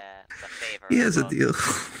the favor He has a of deal.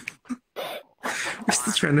 We're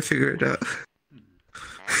still trying to figure it out.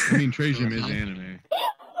 I mean, Trajan is anime.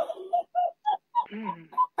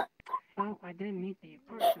 Well, I did meet the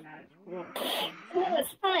person at school. No,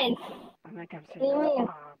 it's fine. I think I've seen What do you mean?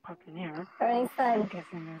 Pumpkineer. Everything's fine. I'm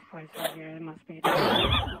guessing this place over here it must be.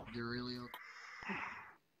 You're really okay.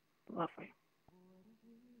 Lovely.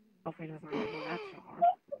 Hopefully it doesn't have to be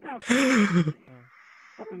that so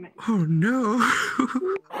hard. Oh no!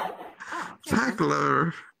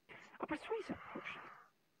 Tackler! A persuasive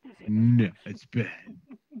potion. No, it's bad.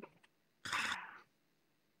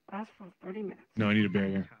 Lasts for 30 minutes. No, I need a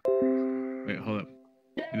barrier. Wait, hold up.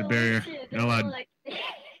 Need a barrier. Not allowed.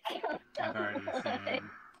 I've already seen.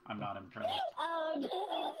 I'm not impressed.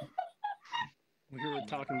 Oh, We were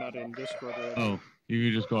talking about it in Discord already. Oh, you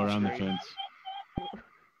can just go around the fence.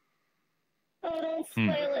 Don't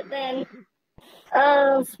spoil it then.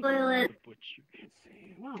 Oh, spoil it.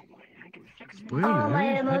 All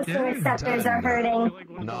my emotional receptors are hurting.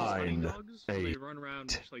 9, 8,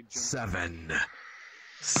 7,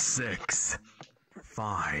 6,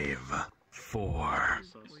 5, 4,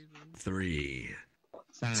 3,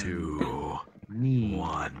 2,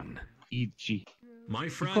 1. My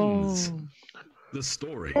friends, the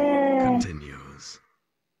story continues.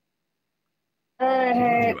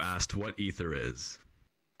 You asked what ether is.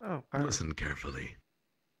 Listen carefully.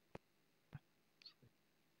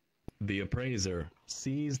 The appraiser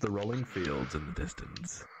sees the rolling fields in the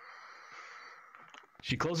distance.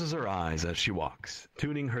 She closes her eyes as she walks,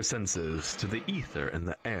 tuning her senses to the ether in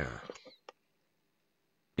the air.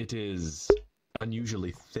 It is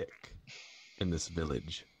unusually thick in this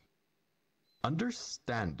village.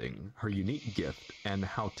 Understanding her unique gift and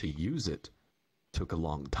how to use it took a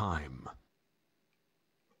long time.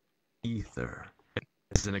 Ether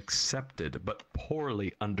is an accepted but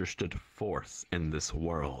poorly understood force in this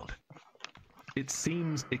world. It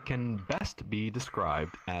seems it can best be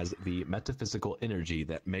described as the metaphysical energy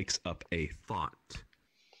that makes up a thought.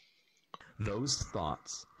 Those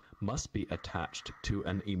thoughts must be attached to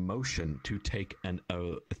an emotion to take an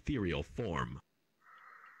ethereal form.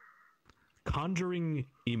 Conjuring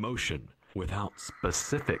emotion without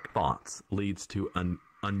specific thoughts leads to an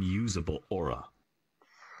unusable aura.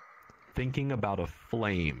 Thinking about a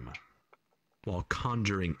flame while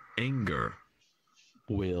conjuring anger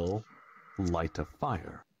will light a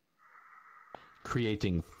fire.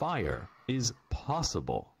 Creating fire is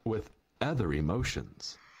possible with other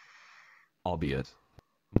emotions, albeit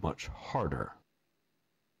much harder.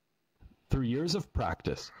 Through years of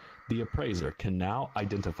practice, the appraiser can now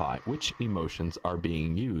identify which emotions are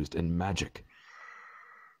being used in magic.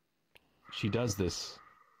 She does this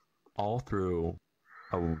all through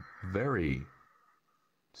a very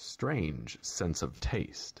strange sense of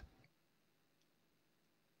taste.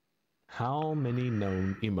 How many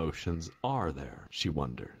known emotions are there, she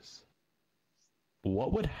wonders.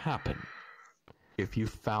 What would happen if you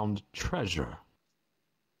found treasure,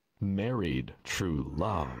 married true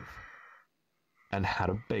love, and had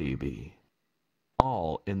a baby,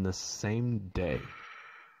 all in the same day?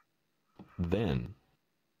 Then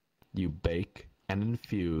you bake and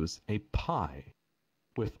infuse a pie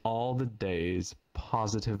with all the day's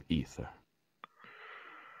positive ether.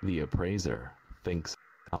 The appraiser thinks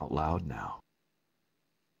out loud now.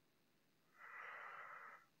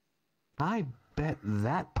 I bet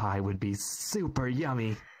that pie would be super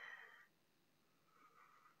yummy.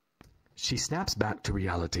 She snaps back to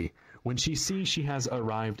reality when she sees she has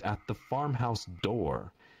arrived at the farmhouse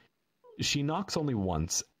door. She knocks only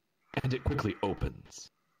once, and it quickly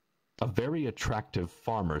opens. A very attractive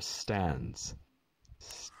farmer stands,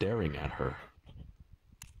 staring at her.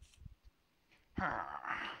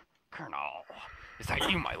 Colonel, is that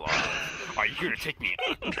you, my love? Are you here to take me?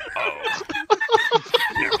 Oh.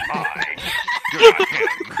 Never mind. You're not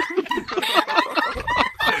him.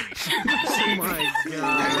 Oh my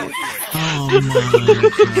god. Oh my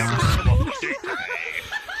god.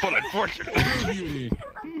 But unfortunately...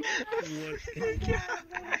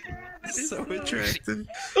 So attractive.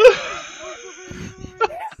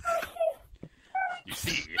 You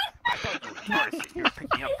see, I thought you were noticing you were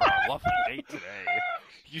picking up for a lovely date today.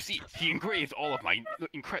 You see, he engraved all of my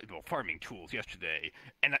incredible farming tools yesterday,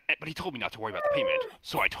 but he told me not to worry about the payment,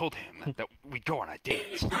 so I told him that we'd go on a date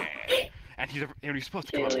instead. And he's supposed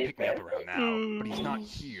to come up and pick me up around now, but he's not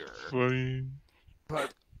here. Funny.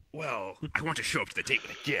 But, well, I want to show up to the date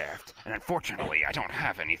with a gift, and unfortunately I don't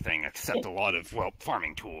have anything except a lot of, well,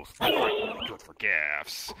 farming tools that aren't really good for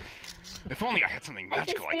gifts. If only I had something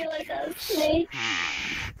magical I could use.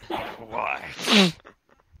 What?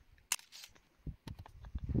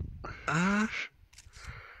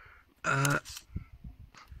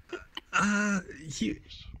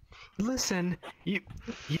 Listen, you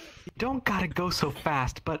don't gotta go so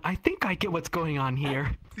fast, but I think I get what's going on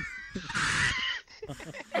here. Is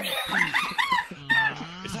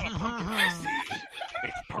that a pumpkin I see?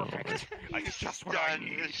 It's perfect. It's just what I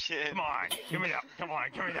need. Come on, give me that. Come on,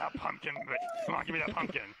 give me that pumpkin. Come on, give me that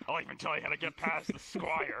pumpkin. I'll even tell you how to get past the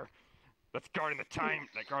squire that's guarding the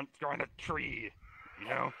guarding the tree. You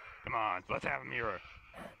know? Come on, let's have a mirror.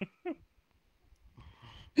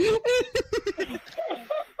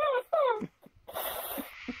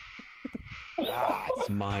 That's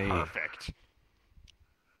my perfect.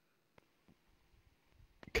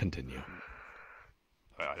 Continue.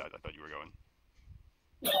 I thought you were going.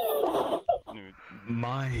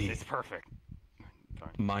 It's perfect.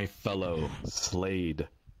 My fellow Slade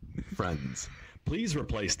friends, please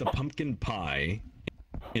replace the pumpkin pie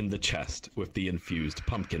in the chest with the infused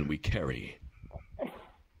pumpkin we carry.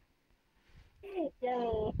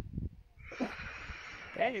 Yummy.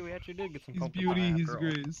 Hey, we actually did get some His pumpkin beauty, pie his after all.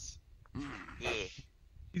 grace.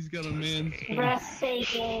 He's got a man's face.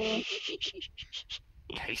 Breathtaking.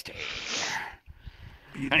 Tasty.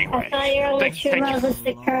 I Anyway, thought your only true thank love you. was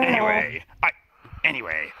the Colonel.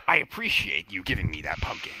 Anyway, I appreciate you giving me that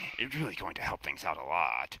pumpkin. It's really going to help things out a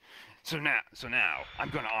lot. So now, I'm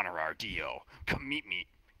going to honor our deal. Come meet me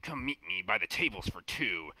by the tables for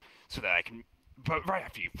 2, so that I can. But right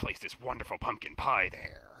after you've placed this wonderful pumpkin pie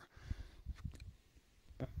there.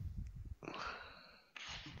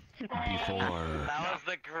 Before. That was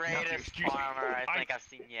the greatest farmer I think I've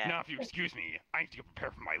seen yet. Now, if you excuse me, I need to go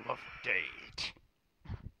prepare for my lovely date.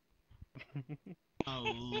 Oh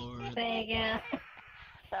lord. There you go.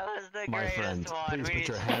 That was the My greatest friend, one. please put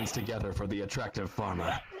your hands together for the attractive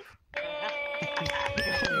farmer.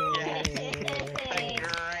 Yes. The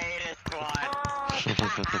greatest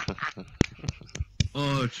one.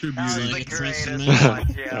 Oh, tribute. That was the Like, greatest it's one,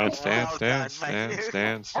 Joe.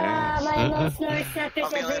 Dance. My most snore suckers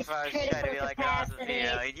I'll be of like, this I was trying to critical be like, oh, this is capacity.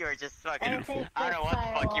 you. You were just fucking. I think I don't know what the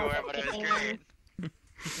fuck you were, but it was great.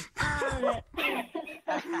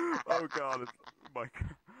 Oh god, my.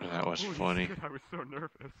 That was Holy funny. shit, I was so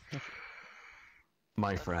nervous.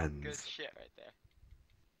 My Good friends, shit right there.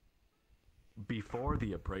 before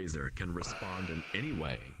the appraiser can respond in any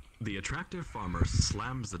way, the attractive farmer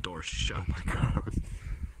slams the door shut. Oh my god.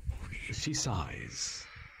 She sighs,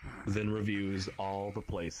 then reviews all the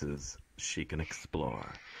places she can explore.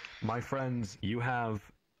 My friends, you have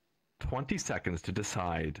 20 seconds to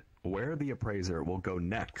decide where the appraiser will go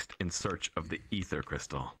next in search of the ether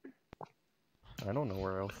crystal. I don't know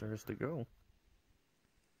where else there is to go.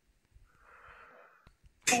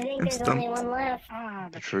 I think there's only one left.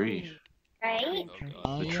 The tree. Right?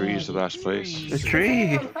 The tree is the last place. The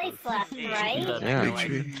tree. One place left, right? Yeah, The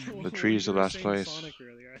tree. the tree is the last place.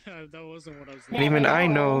 That wasn't what I was And even I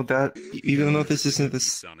know that, even though this isn't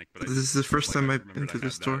this is the first time I've been to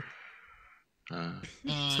this store. So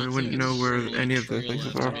I wouldn't know where any of the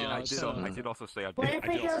places are. I did also say What if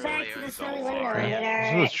we go back to the smelly window It's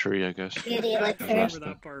later? a tree, I guess. Beauty I elixir. remember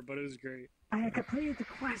that part, but it was great. I had completed the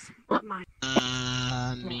quest, but my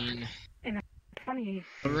I mean, in a funny,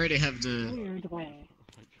 I already have the weird way.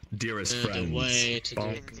 Dearest the friends, way to do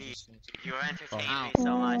Indeed. You are entertaining me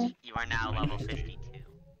so much. You are now level 52.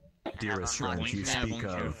 dearest friends, you speak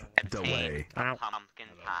of the way. Pumpkin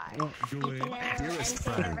pie. Dearest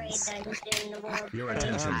friends, your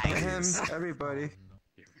attention, please. Everybody.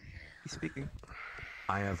 He's speaking.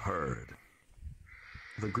 I have heard.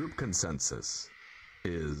 The group consensus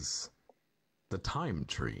is the time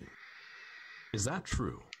tree. Is that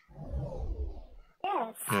true?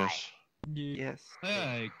 Yes. Yes. Yes.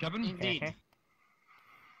 Hey, Kevin. Indeed.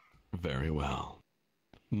 Very well.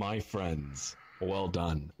 My friends, well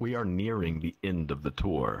done. We are nearing the end of the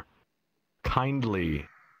tour. Kindly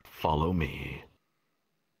follow me.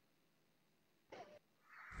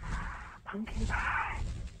 Pumpkin pie.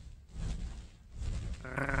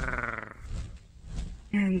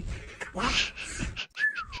 And waffles.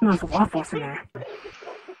 Smells of waffles in there.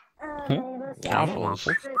 Waffles?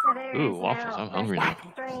 Ooh, waffles. I'm hungry now.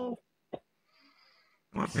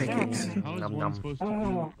 What pancakes? How is one supposed to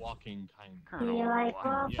do walking kind? Do you like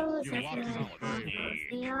waffles? Yes, you're walking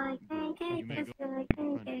Do you like pancakes? Do you like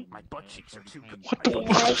pancakes? My butt cheeks are too good. Do you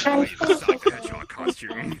like French toast? Psycho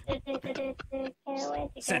costume. Can't wait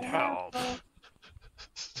to Send get help.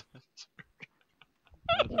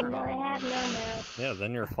 Even though I have no mouth. Yeah,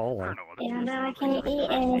 then you're falling. Even though I can't eat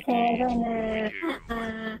anything,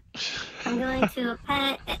 I'm going to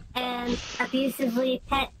pet and abusively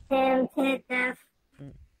pet him to death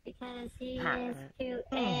because he is cute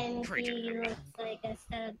and he looks like a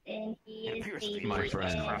sub and he is baby My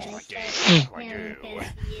friend. and I pet him because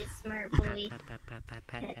he is smart boy.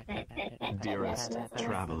 Dearest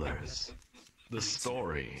travelers, the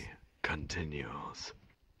story continues.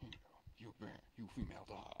 You female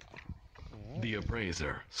dog. The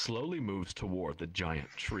appraiser slowly moves toward the giant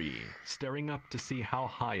tree, staring up to see how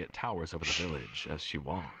high it towers over the village as she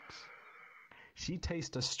walks. She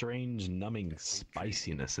tastes a strange numbing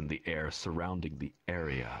spiciness in the air surrounding the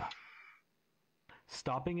area.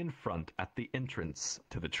 Stopping in front at the entrance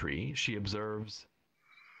to the tree, she observes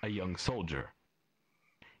a young soldier.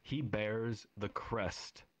 He bears the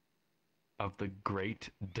crest of the great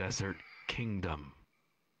desert kingdom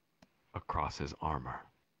across his armor.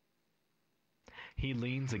 He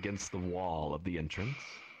leans against the wall of the entrance,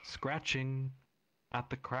 scratching at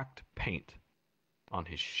the cracked paint on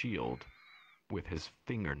his shield with his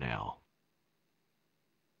fingernail.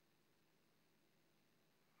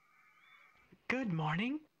 Good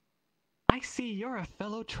morning. I see you're a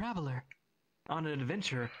fellow traveler on an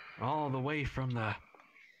adventure all the way from the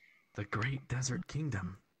Great Desert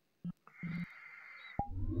Kingdom.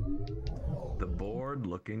 The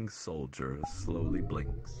bored-looking soldier slowly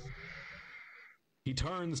blinks. He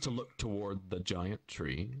turns to look toward the giant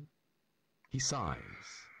tree. He sighs.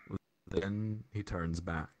 Then he turns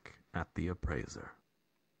back at the appraiser.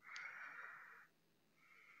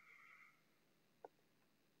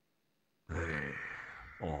 Hey,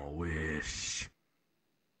 I wish.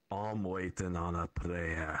 I'm waiting on a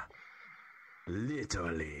prayer.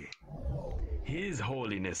 Literally. His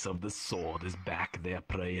Holiness of the Sword is back there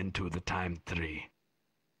praying to the time tree.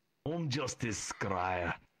 I'm just his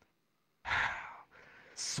scribe.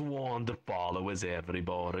 Sworn to follow his every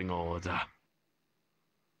boring order.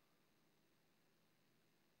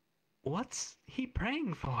 What's he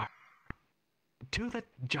praying for? To the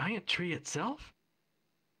giant tree itself?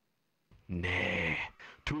 Nay,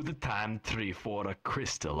 to the time tree for a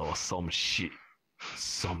crystal or some shit.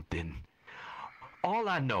 Something. All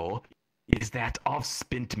I know is that I've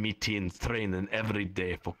spent me teens training every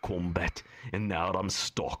day for combat, and now I'm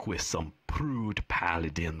stuck with some prude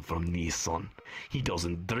paladin from Nissan. He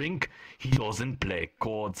doesn't drink, he doesn't play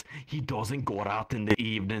cards, he doesn't go out in the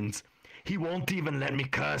evenings, he won't even let me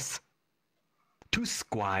curse. To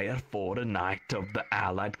squire for a knight of the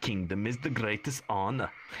allied kingdom is the greatest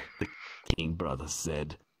honor, the king brother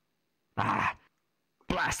said. Ah,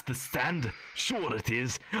 blast the sand, sure it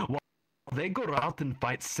is. While they go out and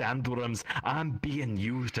fight sandworms, I'm being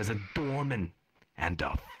used as a doorman and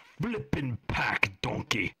a flippin' pack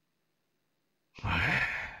donkey.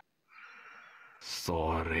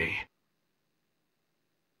 Sorry.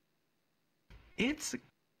 It's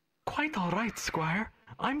quite all right, Squire.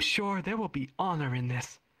 I'm sure there will be honor in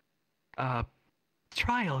this,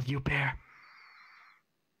 trial you bear.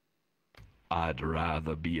 I'd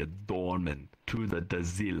rather be a doorman to the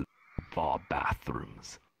Dazil bar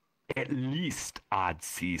bathrooms. At least I'd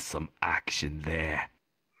see some action there.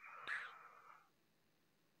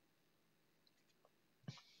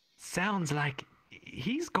 Sounds like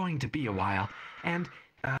he's going to be a while, and,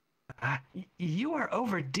 you are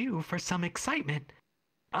overdue for some excitement.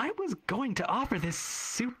 I was going to offer this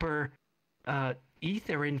super,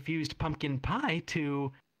 ether-infused pumpkin pie to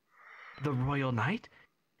the Royal Knight,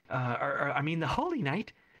 the Holy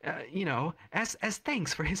Knight, as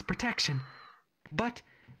thanks for his protection. But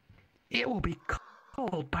it will be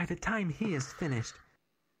cold by the time he is finished.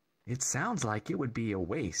 It sounds like it would be a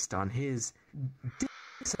waste on his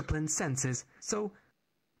disciplined senses, so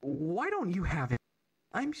why don't you have it?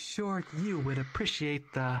 I'm sure you would appreciate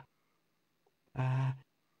the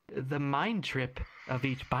mind trip of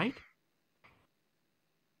each bite.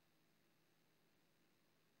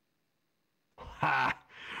 Ha!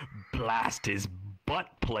 Blast his butt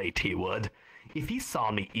plate, he would, if he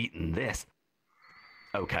saw me eating this.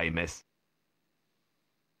 Okay, miss.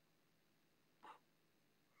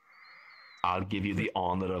 I'll give you the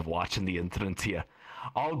honor of watching the entrance here.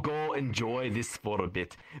 I'll go enjoy this for a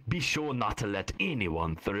bit. Be sure not to let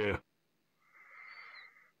anyone through.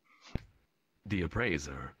 The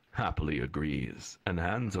appraiser happily agrees and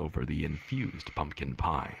hands over the infused pumpkin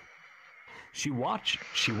pie. She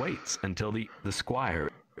waits until the squire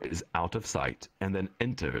is out of sight and then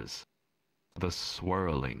enters the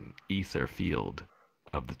swirling ether field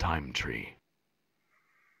of the time tree.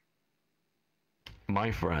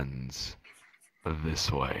 My friends,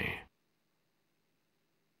 this way.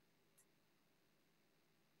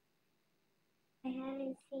 I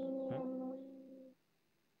haven't seen you in weeks.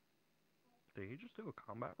 Did he just do a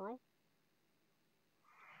combat roll?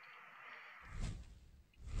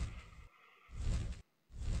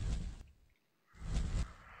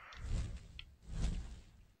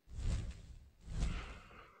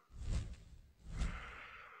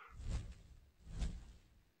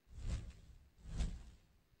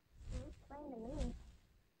 Explain to me.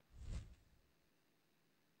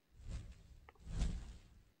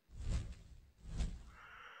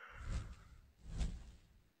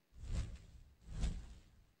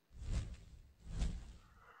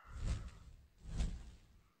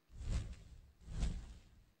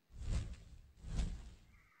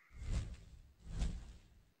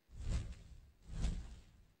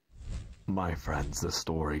 My friends, the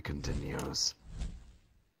story continues.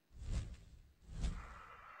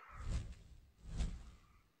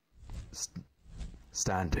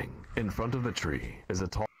 Standing in front of the tree is a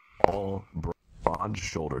tall,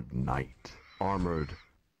 broad-shouldered knight, armored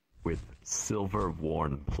with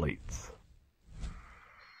silver-worn plates.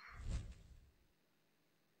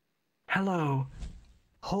 Hello,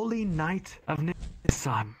 Holy Knight of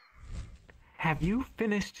Nissan. have you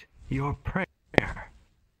finished your prayer?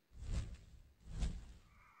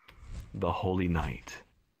 The Holy Knight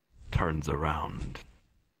turns around.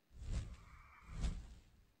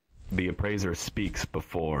 The Appraiser speaks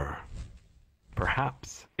before.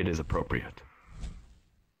 Perhaps it is appropriate.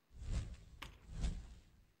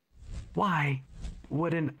 Why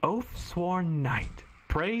would an oath-sworn knight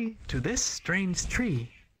pray to this strange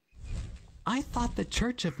tree? I thought the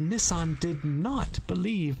Church of Nissan did not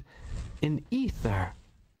believe in ether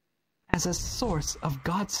as a source of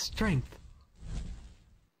God's strength.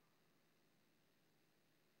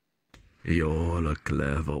 You're a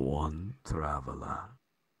clever one, traveler.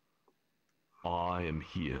 I am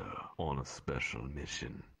here on a special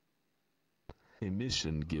mission. A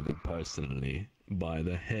mission given personally by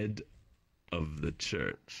the head of the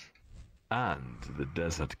church and the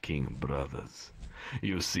Desert King brothers.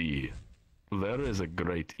 You see, there is a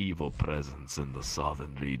great evil presence in the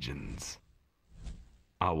southern regions.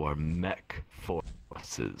 Our mech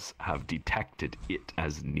forces have detected it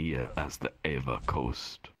as near as the Ava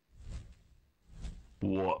coast.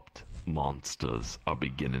 Warped monsters are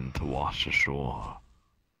beginning to wash ashore,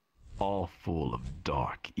 all full of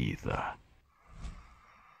dark ether.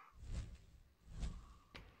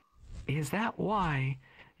 Is that why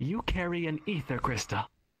you carry an ether crystal?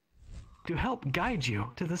 To help guide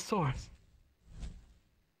you to the source?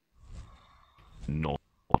 Not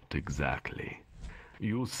exactly.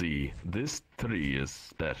 You see, this tree is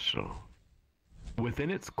special. Within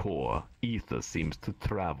its core, ether seems to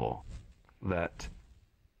travel. That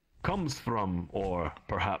comes from, or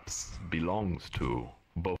perhaps belongs to,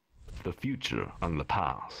 both the future and the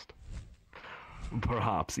past.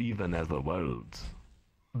 Perhaps even other worlds.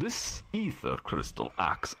 This ether crystal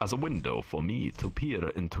acts as a window for me to peer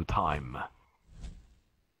into time.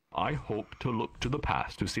 I hope to look to the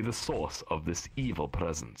past to see the source of this evil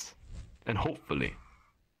presence, and hopefully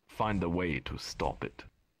find a way to stop it.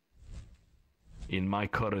 In my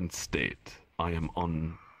current state, I am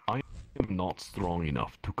not strong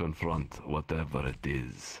enough to confront whatever it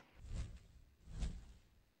is.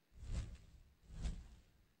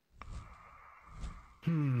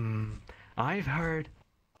 I've heard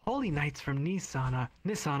Holy Knights from Nissan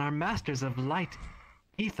are masters of light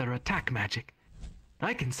ether attack magic.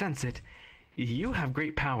 I can sense it. You have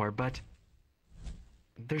great power, but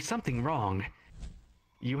there's something wrong.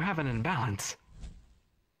 You have an imbalance.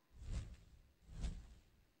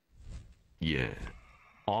 Yeah,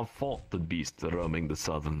 I've fought the beasts roaming the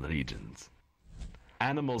southern regions.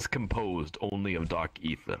 Animals composed only of dark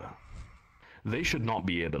ether. They should not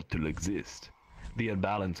be able to exist. The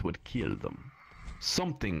imbalance would kill them.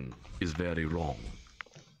 Something is very wrong.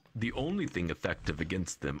 The only thing effective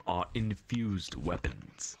against them are infused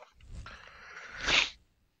weapons.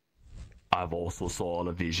 I've also saw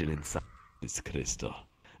a vision inside this crystal.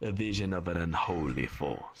 A vision of an unholy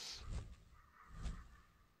force.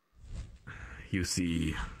 You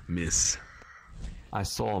see, miss, I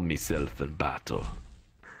saw myself in battle,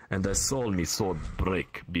 and I saw me sword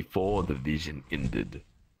break before the vision ended.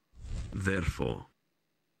 Therefore,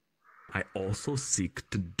 I also seek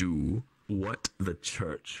to do what the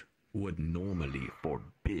church would normally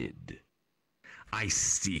forbid. I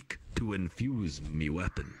seek to infuse me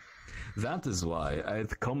weapon. That is why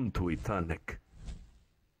I've come to Eternic.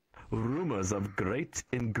 Rumors of great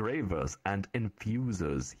engravers and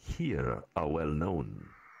infusers here are well known.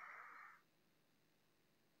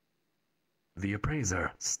 The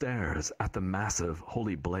Appraiser stares at the massive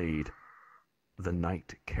holy blade the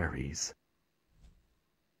knight carries.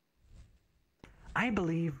 I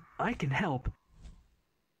believe I can help.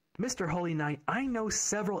 Mr. Holy Knight, I know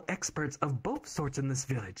several experts of both sorts in this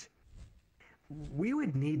village. We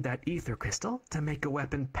would need that ether crystal to make a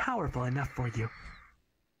weapon powerful enough for you.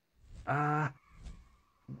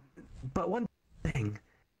 But one thing.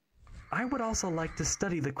 I would also like to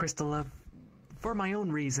study the crystal for my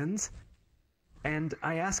own reasons, and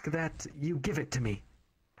I ask that you give it to me.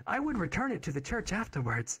 I would return it to the church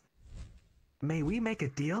afterwards. May we make a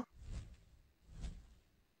deal?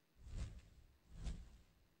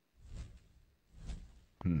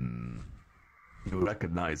 You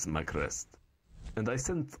recognize my crest, and I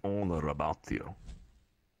sense honor about you.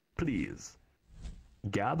 Please,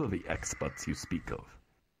 gather the experts you speak of.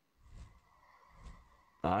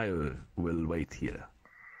 I will wait here.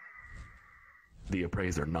 The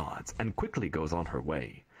Appraiser nods and quickly goes on her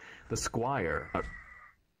way. The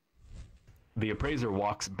Appraiser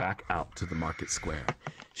walks back out to the market square.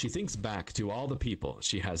 She thinks back to all the people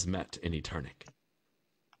she has met in Eternic.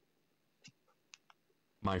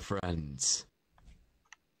 My friends,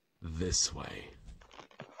 this way.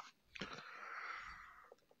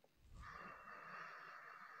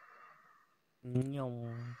 Time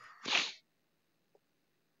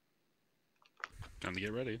to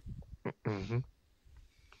get ready. Mm-hmm.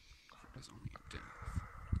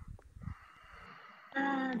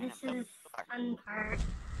 This is the fun part.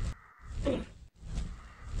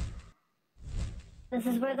 This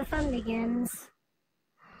is where the fun begins.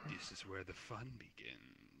 This is where the fun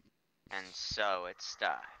begins. And so it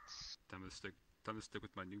starts. Time to stick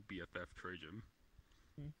with my new BFF, Trajan.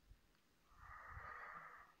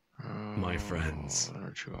 My friends,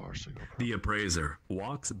 the appraiser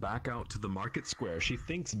walks back out to the market square. She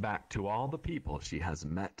thinks back to all the people she has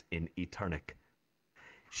met in Eternic.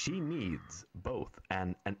 She needs both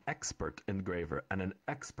an expert engraver and an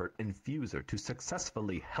expert infuser to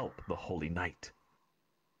successfully help the Holy Knight.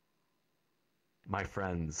 My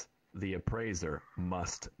friends, the appraiser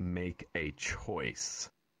must make a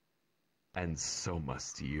choice, and so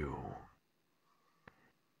must you.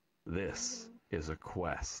 This is a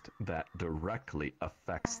quest that directly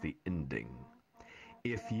affects the ending.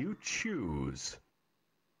 If you choose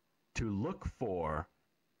to look for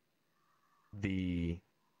the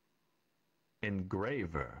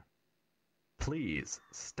engraver, please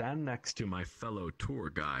stand next to my fellow tour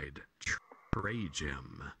guide,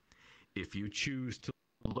 Trajan. If you choose to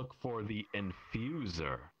look for the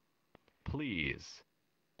infuser, please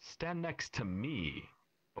stand next to me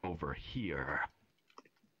over here.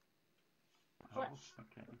 Well,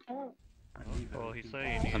 he's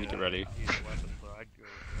saying Time to get ready.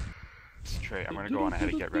 Straight, I'm gonna go on ahead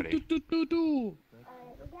and get ready.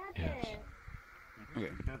 Yes. Okay.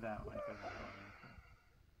 Go that way.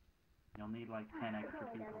 You'll need like 10 extra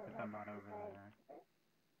people to come on over there.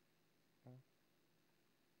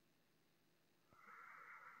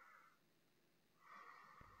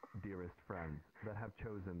 Dearest friends that have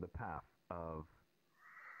chosen the path of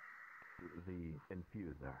the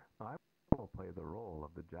infuser, I will play the role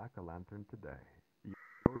of the jack-o'-lantern today.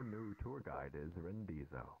 Your new tour guide is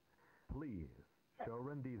Rendizo. Please show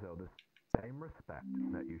Rendizo the same respect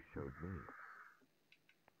that you showed me.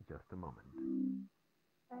 Just a moment.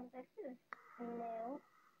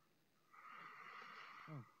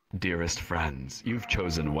 Dearest friends, you've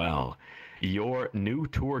chosen well. Your new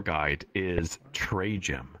tour guide is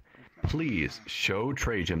Trajan. Please show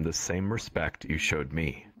Trajan the same respect you showed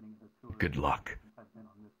me. Good luck.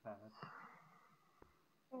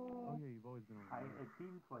 It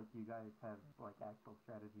seems like you guys have like actual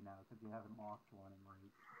strategy now because you haven't lost one in like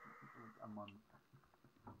a month.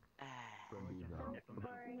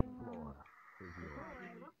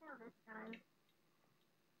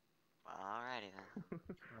 Alrighty then.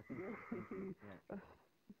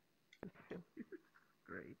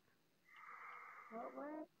 Great.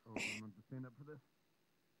 What? Oh, I'm going to stand up for this.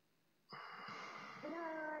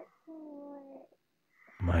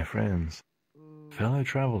 My friends, fellow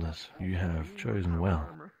travelers, you have chosen well.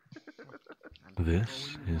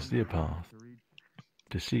 This is the path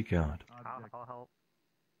to seek out I'll help.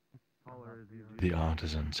 the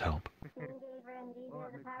artisan's help.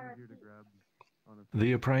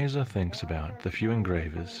 The appraiser thinks about the few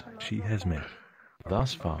engravers she has met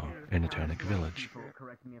thus far in Eternic Village.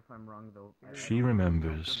 She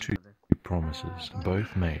remembers two promises,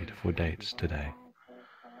 both made for dates today.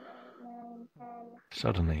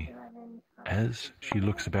 Suddenly, as she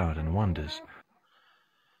looks about and wonders,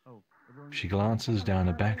 she glances down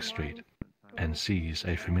a back street and sees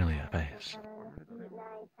a familiar face.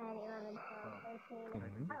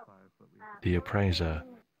 The appraiser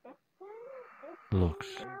looks.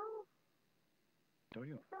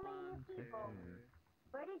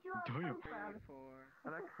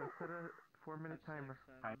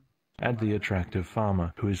 At the attractive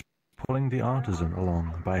farmer who is pulling the artisan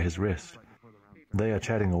along by his wrist. They are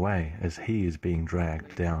chatting away as he is being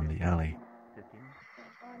dragged down the alley.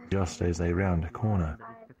 Just as they round a corner,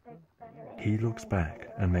 he looks back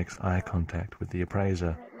and makes eye contact with the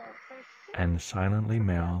appraiser and silently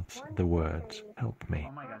mouths the words, "Help me."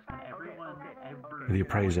 The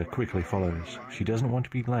appraiser quickly follows. She doesn't want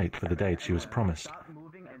to be late for the date she was promised,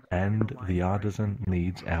 and the artisan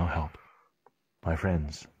needs our help. My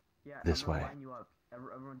friends, this way.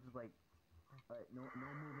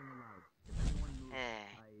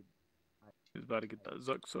 He's about to get that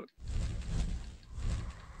zuck suck.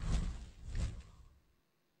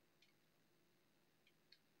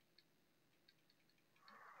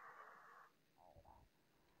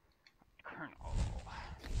 Colonel.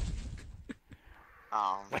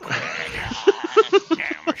 Oh my god.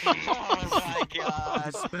 Oh my god.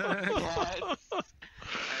 Yes. I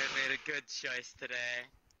made a good choice today.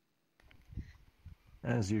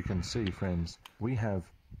 As you can see, friends, we have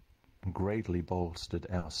greatly bolstered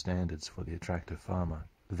our standards for the attractive farmer.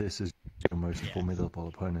 This is your most formidable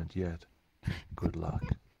opponent yet. Good luck.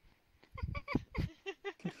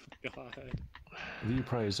 God. The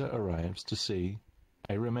appraiser arrives to see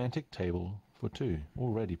a romantic table for two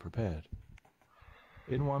already prepared.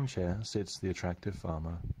 In one chair sits the attractive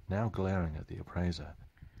farmer, now glaring at the appraiser,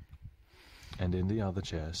 and in the other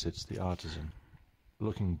chair sits the artisan,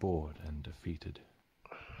 looking bored and defeated.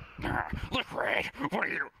 Look, Red! What are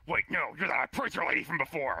you? Wait, no, you're that appraiser lady from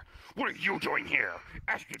before! What are you doing here?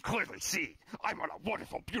 As you can clearly see, I'm on a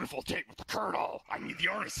wonderful, beautiful date with the Colonel! I mean the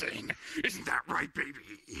artisan! Isn't that right,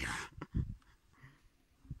 baby?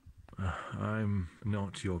 I'm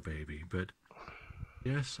not your baby, but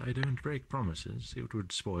yes, I don't break promises. It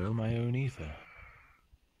would spoil my own ether.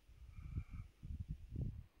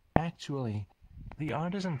 Actually, the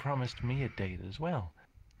artisan promised me a date as well.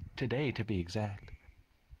 Today, to be exact.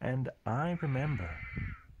 And I remember,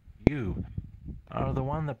 you are the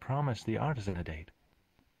one that promised the artisan a date.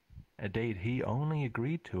 A date he only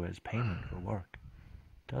agreed to as payment for work.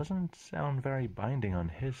 Doesn't sound very binding on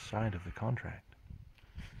his side of the contract.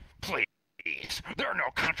 Please, there are no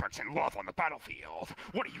contracts in love on the battlefield.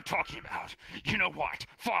 What are you talking about? You know what?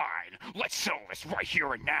 Fine, let's settle this right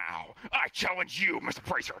here and now. I challenge you, Mr.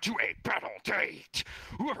 Appraiser, to a battle date.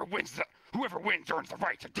 Whoever wins earns the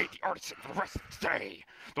right to date the artisan for the rest of the day.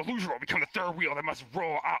 The loser will become the third wheel that must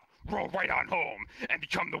roll right on home and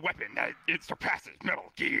become the weapon that it surpasses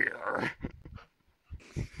Metal Gear.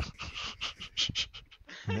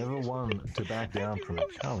 Never one to back down from a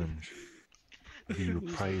challenge. The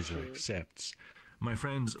appraiser accepts. My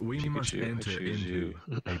friends, we must enter into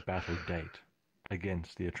a battle date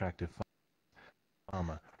against the attractive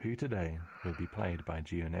farmer, who today will be played by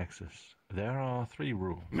GeoNexus. There are 3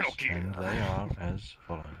 rules, and they are as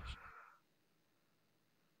follows.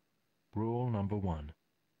 Rule number 1.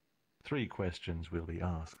 3 questions will be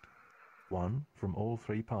asked. 1 from all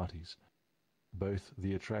 3 parties. Both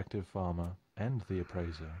the attractive farmer and the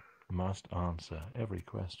appraiser must answer every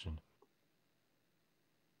question.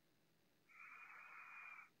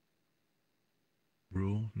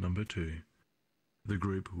 Rule number 2. The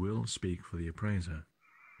group will speak for the appraiser,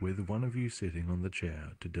 with one of you sitting on the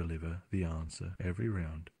chair to deliver the answer every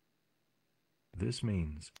round. This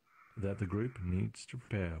means that the group needs to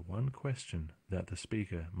prepare one question that the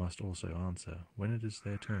speaker must also answer when it is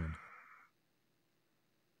their turn.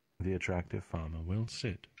 The attractive farmer will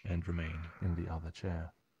sit and remain in the other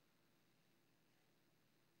chair.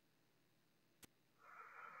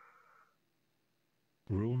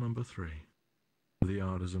 Rule number 3. The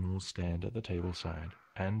artisan will stand at the table side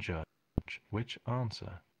and judge which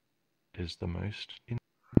answer is the most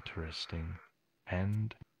interesting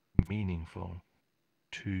and meaningful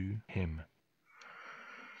to him.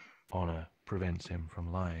 Honor prevents him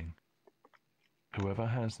from lying. Whoever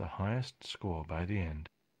has the highest score by the end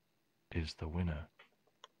is the winner.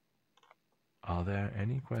 Are there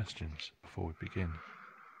any questions before we begin?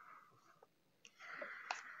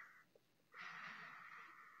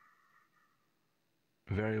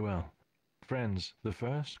 Very well. Friends, the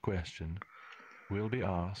first question will be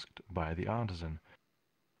asked by the artisan.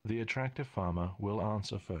 The attractive farmer will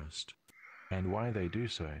answer first, and while they do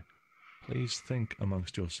so, please think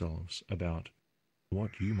amongst yourselves about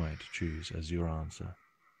what you might choose as your answer.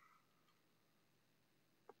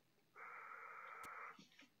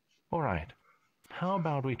 All right, how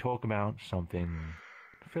about we talk about something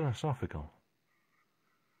philosophical?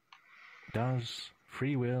 Does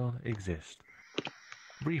free will exist?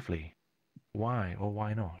 Briefly, why or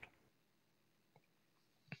why not?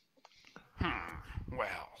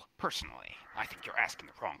 Well, personally, I think you're asking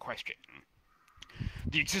the wrong question.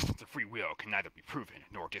 The existence of free will can neither be proven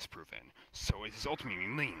nor disproven, so it is ultimately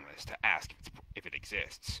meaningless to ask if it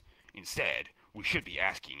exists. Instead, we should be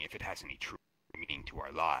asking if it has any true meaning to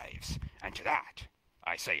our lives, and to that,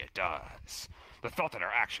 I say it does. The thought that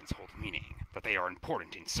our actions hold meaning, that they are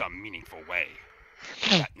important in some meaningful way,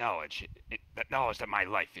 that knowledge that my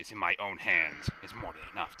life is in my own hands is more than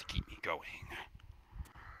enough to keep me going.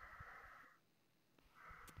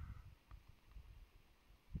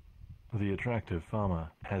 The attractive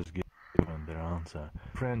farmer has given their answer.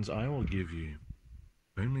 Friends, I will give you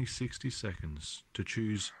only 60 seconds to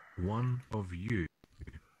choose one of you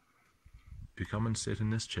to come and sit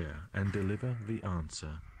in this chair and deliver the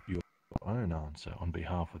answer, your own answer, on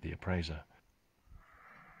behalf of the appraiser.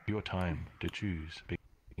 Your time to choose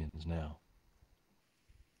begins now.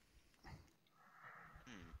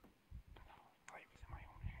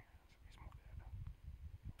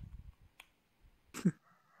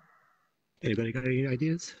 Anybody got any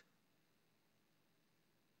ideas?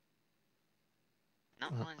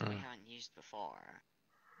 Not ones we haven't used before.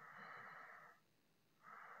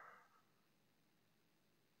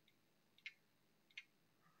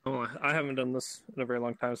 Oh, I haven't done this in a very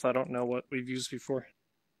long time, so I don't know what we've used before.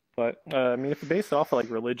 But, I mean, if you base it off of, like,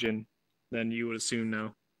 religion, then you would assume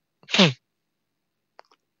no.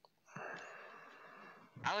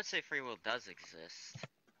 I would say free will does exist.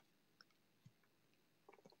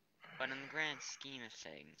 But in the grand scheme of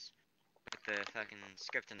things, with the fucking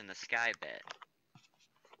script in the sky bit,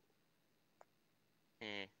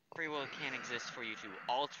 free will can exist for you to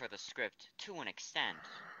alter the script to an extent.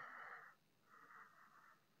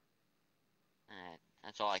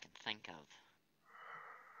 That's all I can think of.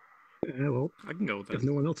 Yeah, well, I can go with that. If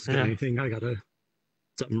no one else has got anything, I got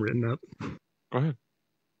something written up. Go ahead.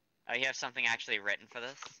 Oh, you have something actually written for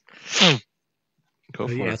this? Go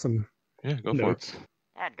for yeah, it. some Yeah, go notes. for it.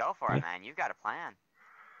 Yeah, go for it, man. You've got a plan.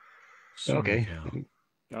 Okay.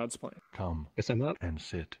 God's plan. Come Guess I'm up. and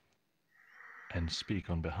sit and speak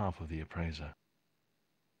on behalf of the appraiser.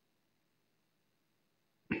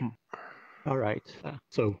 All right.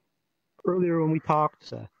 So earlier when we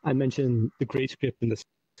talked, I mentioned the great script in the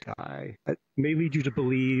sky. That may lead you to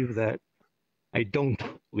believe that I don't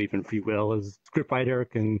believe in free will, as scriptwriter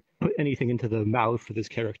can put anything into the mouth of his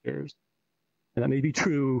characters. And that may be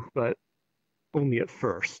true, but only at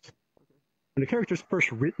first. When the character's first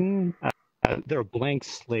written, they're a blank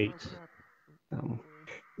slate.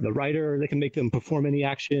 The writer, they can make them perform any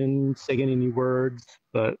action, say any words,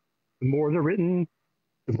 but the more they're written,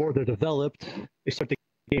 the more they're developed, they start to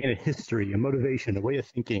gain a history, a motivation, a way of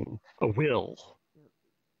thinking, a will.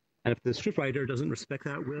 And if the scriptwriter doesn't respect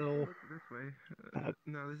that will,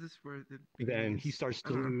 no, this is where then he starts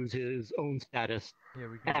to lose his own status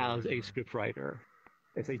as a scriptwriter.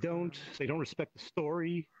 If they don't respect the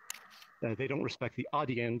story, they don't respect the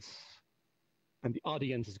audience, and the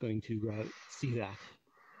audience is going to see that.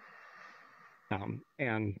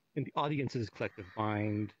 And in the audience's collective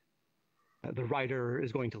mind, the writer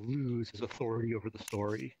is going to lose his authority over the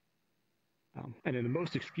story. And in the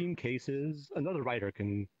most extreme cases, another writer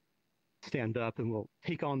can stand up and will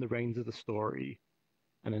take on the reins of the story.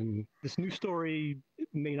 And then this new story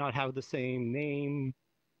may not have the same name,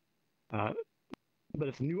 but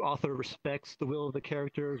if the new author respects the will of the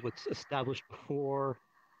characters, what's established before,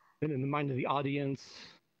 then in the mind of the audience,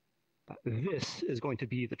 this is going to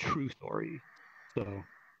be the true story. So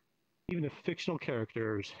even if fictional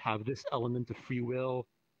characters have this element of free will,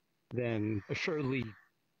 then assuredly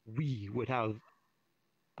we would have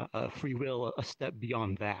a free will a step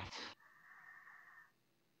beyond that.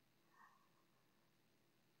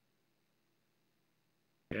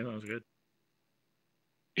 Yeah, that was good.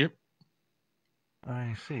 Yep.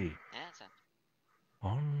 I see. Yeah,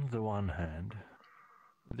 On the one hand,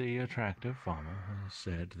 the attractive farmer has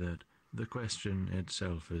said that the question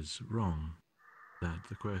itself is wrong, that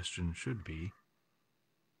the question should be,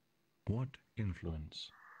 what influence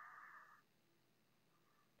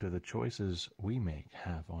do the choices we make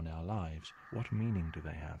have on our lives? What meaning do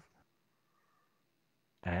they have?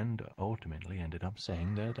 And ultimately ended up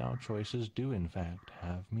saying that our choices do in fact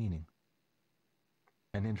have meaning.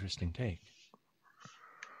 An interesting take.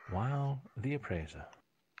 While the appraiser,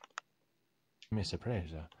 Miss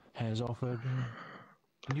Appraiser, has offered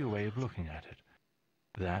a new way of looking at it.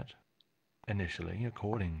 That, initially,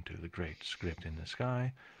 according to the great script in the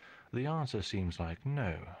sky, the answer seems like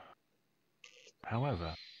no.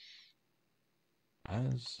 However,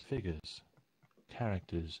 as figures,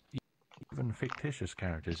 characters, even fictitious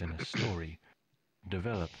characters in a story,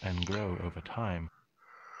 develop and grow over time,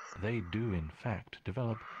 they do in fact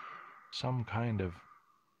develop some kind of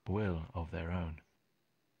will of their own.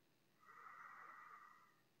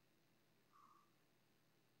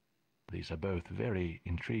 These are both very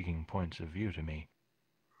intriguing points of view to me.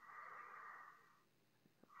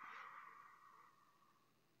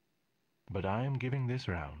 But I am giving this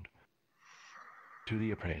round to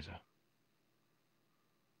the appraiser.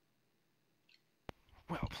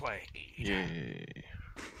 Well played. Yay.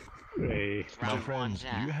 Hey. My friends,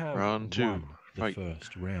 you have Round two. won the Fight.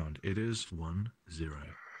 first round. It is 1-0.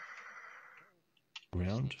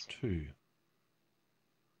 Round 2.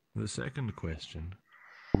 The second question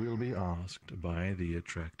will be asked by the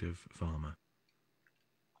attractive farmer.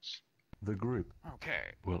 The group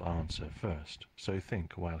will answer first, so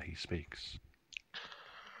think while he speaks.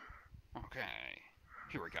 Okay,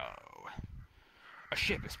 here we go. A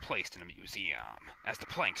ship is placed in a museum. As the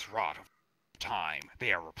planks rot over time,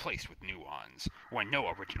 they are replaced with new ones. When no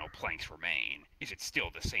original planks remain, is it still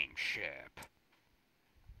the same ship?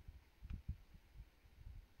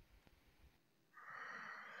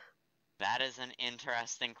 That is an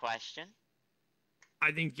interesting question.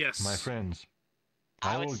 I think yes. My friends,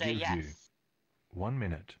 I I would will say give yes. you 1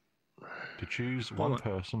 minute to choose one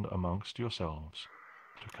person amongst yourselves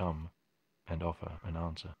to come and offer an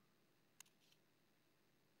answer.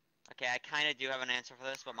 Okay, I kind of do have an answer for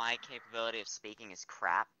this, but my capability of speaking is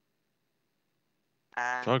crap.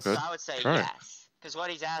 It's all So good. I would say Try it. yes, because what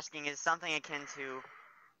he's asking is something akin to,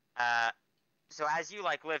 so as you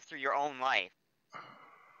like live through your own life,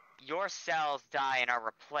 your cells die and are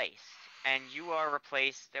replaced, and you are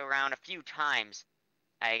replaced around a few times,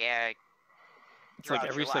 It's like throughout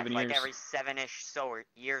every your life, 7 like years. every 7-ish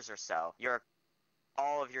years or so.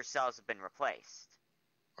 All of your cells have been replaced.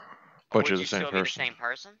 But Would you're you the same still be the person. same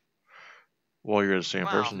person? Well, you're the same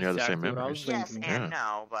Well, person. You have the same exactly what I memories. was Yes thinking. and Yeah.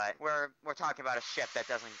 no, but we're talking about a ship that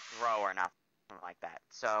doesn't grow or nothing like that.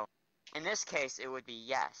 So, in this case, it would be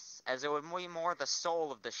yes, as it would be more the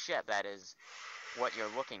soul of the ship that is what you're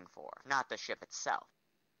looking for, not the ship itself.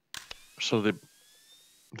 So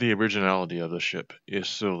the originality of the ship is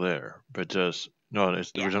still there, but just no,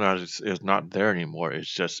 the originality is not there anymore.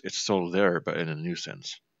 It's just it's still there, but in a new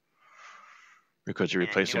sense. Because you're In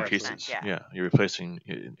a replacing newer pieces. sense, yeah. You're replacing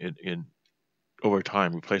it in over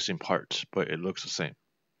time, replacing parts, but it looks the same.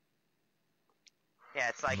 Yeah,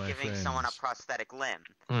 it's like My giving someone a friends. prosthetic limb.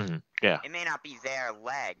 Yeah. It may not be their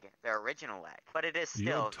leg, their original leg, but it is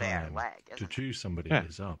Your still their time leg, to isn't it? choose somebody Yeah.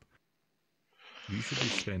 is up. You should be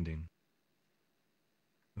spending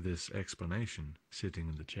this explanation sitting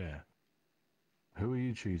in the chair. Who are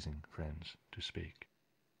you choosing, friends, to speak?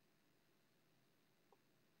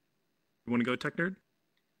 You want to go, Tech Nerd?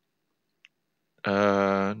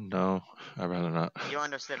 No, I'd rather not. You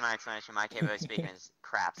understood my explanation. My capability of speaking is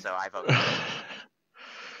crap, so I vote.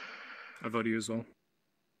 I vote you as well.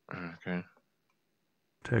 Okay.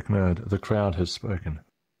 Tech Nerd, the crowd has spoken.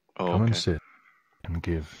 Oh, Come and okay. sit and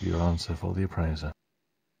give your answer for the appraiser.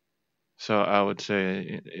 So I would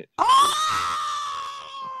say,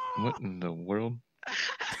 what in the world?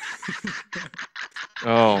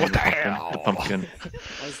 Oh, What the pumpkin, hell? the pumpkin.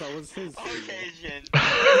 That was his. Okay, Jin.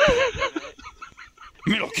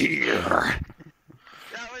 Metal Gear.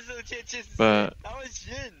 That was legit just But that was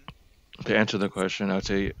Jin. to answer the question, I would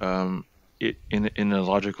say, in a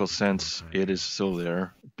logical sense, it is still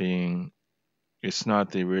there. It's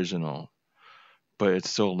not the original, but it's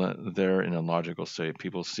still there in a logical state.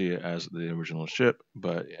 People see it as the original ship,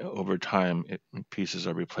 but over time, pieces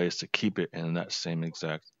are replaced to keep it in that same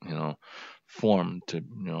exact, form to,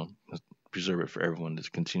 preserve it for everyone to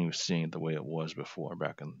continue seeing it the way it was before,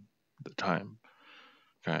 back in the time,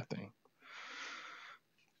 kind of thing.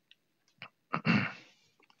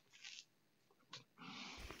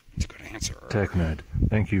 That's a good answer. Tech Nerd,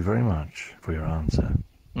 thank you very much for your answer.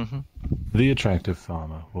 The attractive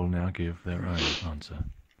farmer will now give their own answer.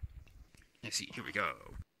 Let's see, here we go.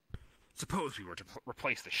 Suppose we were to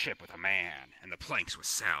replace the ship with a man, and the planks with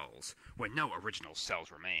cells. When no original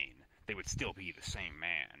cells remain, they would still be the same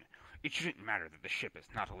man. It shouldn't matter that the ship is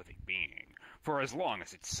not a living being, for as long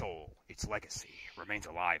as its soul, its legacy, remains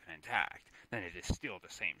alive and intact, then it is still the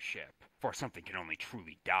same ship, for something can only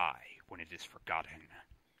truly die when it is forgotten.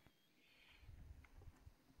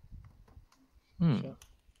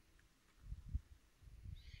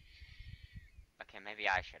 Okay, maybe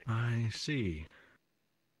I should. I see.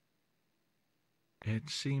 It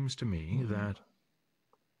seems to me that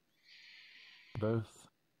both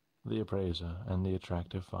the appraiser and the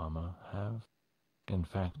attractive farmer have, in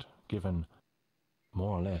fact, given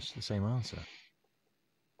more or less the same answer.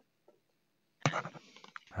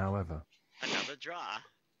 However, Another draw.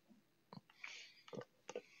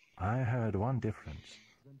 I heard one difference.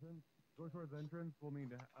 Go towards entrance will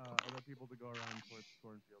mean other people to go around towards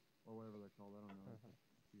cornfield, or whatever they're called, I don't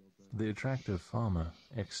know. The attractive farmer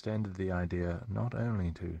extended the idea not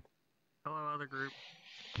only to Hello, other group.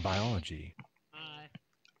 biology, Hi.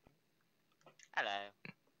 Hello.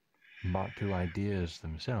 but to ideas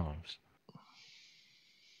themselves.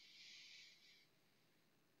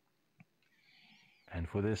 And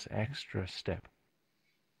for this extra step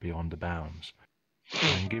beyond the bounds,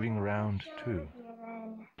 I'm giving round 2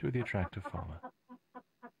 to the attractive farmer.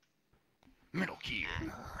 Metal Gear.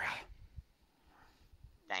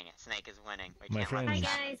 Dang it, Snake is winning. We My can't let friends, this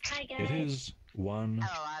happen. Hi guys. it is 1.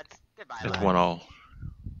 Hello, lads. Goodbye. It's lads. 1-all.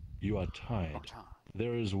 You are tied.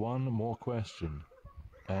 There is one more question,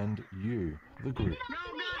 and you, the group,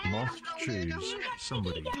 must choose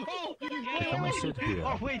somebody to come and sit here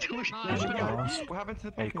and ask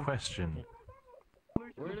a question,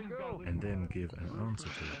 and then give an answer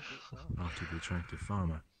to it after the attractive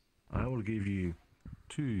farmer. I will give you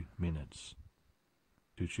 2 minutes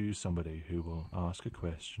to choose somebody who will ask a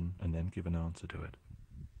question and then give an answer to it.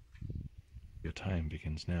 Your time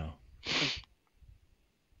begins now.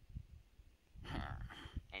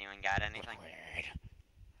 Anyone got anything?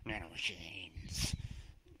 Nanomachines.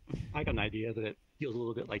 I got an idea that it feels a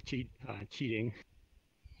little bit like cheating.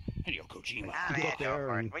 Hideo Kojima. You go up there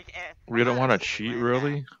and... We don't want to cheat,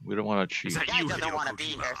 really? We don't want to cheat. The guy doesn't want to be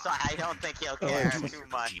here, so I don't think he'll care too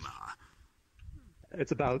much.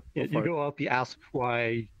 It's about, you go up, you ask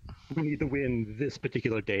why we need to win this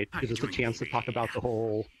particular date, because it's a chance to talk about the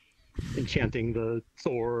whole enchanting the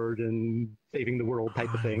sword and saving the world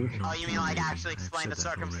type of thing. Oh, you mean like actually explain the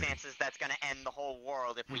circumstances that's gonna end the whole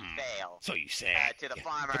world if we fail? So you say. To the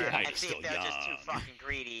farmer, and see if they're just too fucking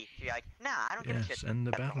greedy to be like, nah, I don't give a shit and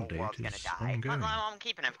the that battle the whole world's date is gonna die. ongoing. I'm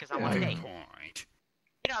keeping him because I want a date.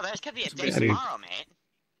 You know, there could be a date I mean- tomorrow,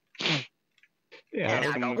 mate. Yeah,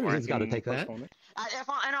 everyone's got to take that.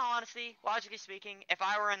 In all honesty, logically speaking, if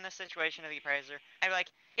I were in the situation of the appraiser, I'd be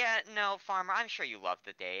like, yeah, no, farmer, I'm sure you love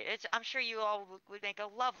the date. I'm sure you all would make a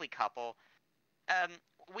lovely couple.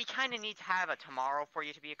 We kind of need to have a tomorrow for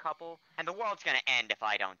you to be a couple, and the world's gonna end if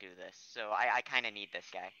I don't do this. So I kind of need this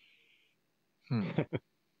guy.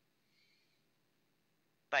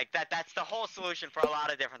 Like that's the whole solution for a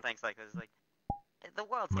lot of different things like this. Like the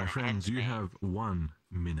world's My gonna friends, end. you have 1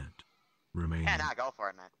 minute remaining. Yeah, nah, go for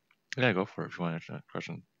it, man. Yeah, go for it if you want to answer that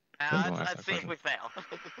question. Let's see if we fail.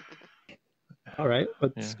 All right,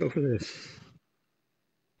 let's go for this.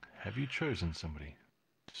 Have you chosen somebody?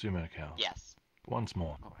 Sumercal. Yes. Once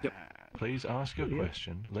more. Please ask your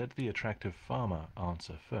question. Let the attractive farmer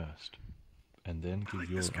answer first, and then give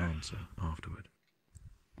your answer afterward.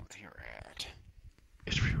 Let's hear it.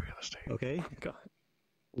 It's free real estate. Okay. God.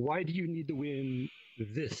 Why do you need to win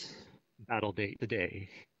this battle date today?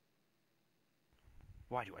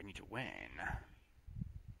 Why do I need to win?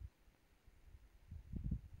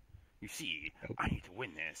 You see, I need to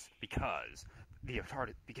win this because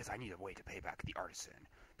I need a way to pay back the artisan.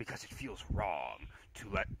 Because it feels wrong to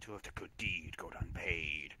let a good deed go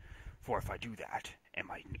unpaid. For if I do that,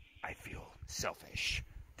 I feel selfish.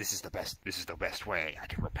 This is the best way I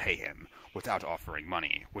can repay him without offering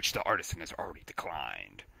money, which the artisan has already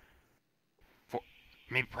declined. For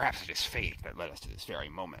maybe perhaps it is fate that led us to this very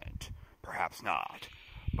moment. Perhaps not.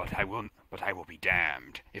 But I will be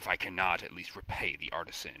damned if I cannot at least repay the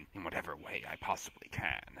artisan in whatever way I possibly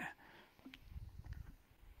can.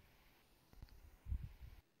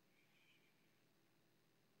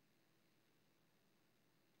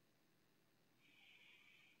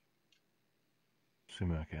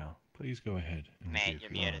 Sumercal, please go ahead and Man, give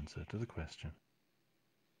you're your muted. answer to the question.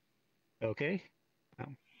 Okay.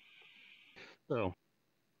 So,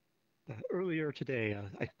 earlier today,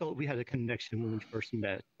 I felt we had a connection when we first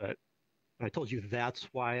met, but if I told you that's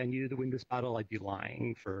why I needed to win this battle, I'd be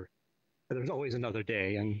lying. There's always another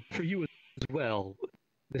day, and for you as well,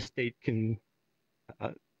 this date can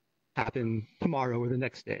happen tomorrow or the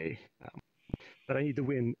next day. But I need to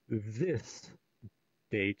win this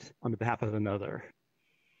date on behalf of another.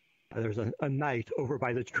 There's a knight over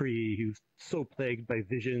by the tree who's so plagued by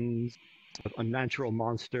visions of unnatural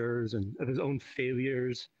monsters and of his own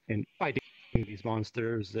failures and fighting these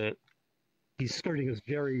monsters that he's skirting his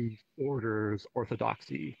very order's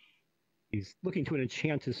orthodoxy. He's looking to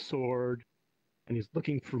enchant his sword, and he's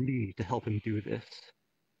looking for me to help him do this.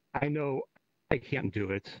 I know I can't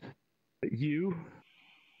do it, but you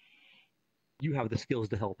have the skills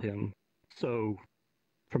to help him. So,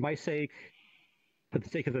 for my sake, for the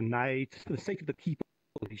sake of the knight, for the sake of the people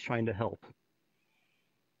he's trying to help,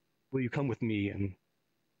 will you come with me and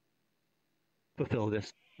fulfill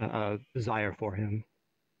this desire for him?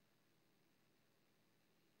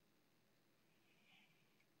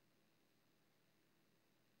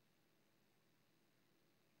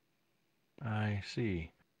 I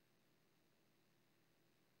see.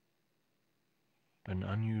 An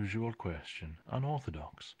unusual question,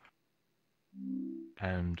 unorthodox,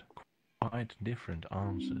 and quite different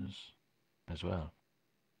answers as well.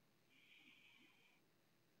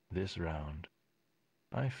 This round,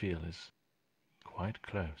 I feel, is quite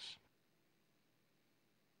close.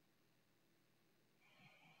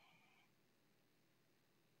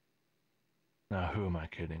 Now, who am I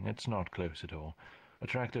kidding? It's not close at all.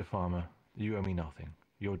 Attractive farmer, you owe me nothing.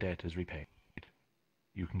 Your debt is repaid.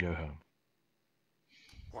 You can go home.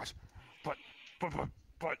 What?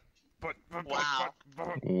 Wow.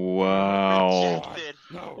 Wow. Rejected.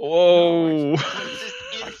 No. Whoa. Just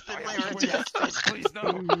instantly rejected. Please, no.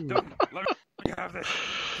 Don't. Let me have this.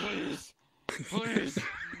 Please. Please.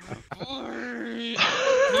 Please.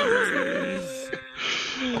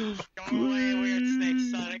 Please. Go away, weird snake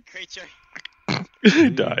sonic creature. He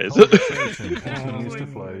dies. Conversation continues to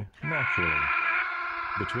flow naturally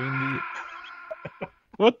between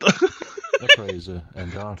What the? the appraiser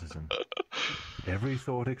and artisan. Every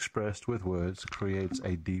thought expressed with words creates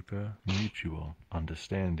a deeper mutual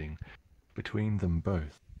understanding between them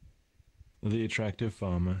both. The attractive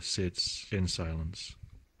farmer sits in silence,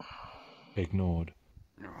 ignored,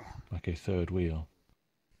 like a third wheel.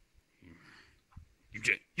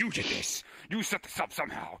 You did this! You set this up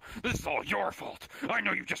somehow! This is all your fault! I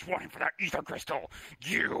know you just want him for that ether crystal!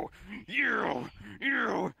 You! He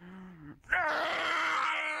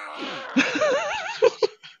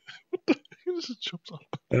just jumps off.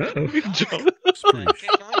 Can we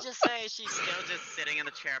just say she's still just sitting in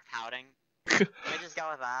the chair pouting? Can we just go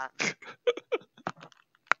with that?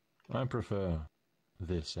 I prefer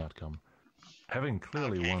this outcome. Having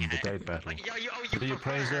clearly won the date battle, the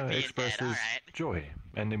appraiser expresses joy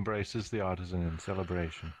and embraces the artisan in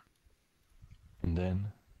celebration. And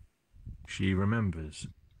then she remembers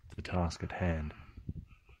the task at hand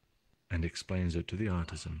and explains it to the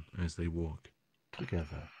artisan as they walk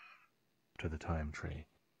together to the time tree.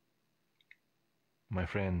 My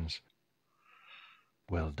friends,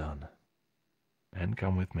 well done, and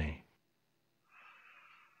come with me.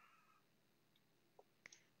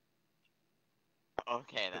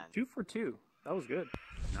 Okay then. 2 for 2. That was good.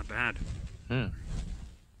 Not bad.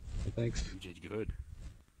 Thanks. You did good.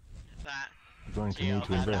 You're going to need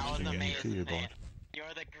to invest in getting to your board.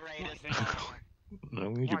 You're the greatest. No,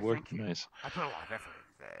 we need your board. Nice. I put a lot of effort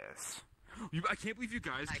into this. I can't believe you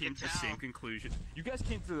guys came to the same conclusion. You guys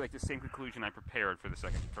came to like the same conclusion I prepared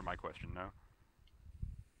for my question. No.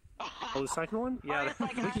 Oh, the second one? Yeah.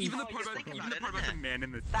 Even the part about the man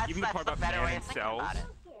in the even the part about man and cells.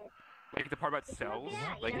 Like the part about cells,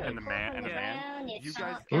 like and the man. You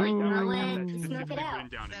guys Smoke it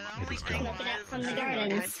out. From the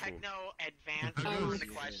gardens. Techno advanced on the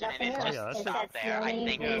question and it just stopped there. I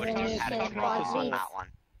think we would have just had a draw on that one.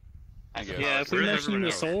 Yeah, if we mentioned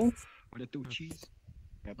the soul.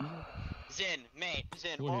 Zin, mate,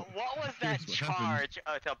 what was that charge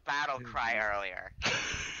of the battle cry earlier?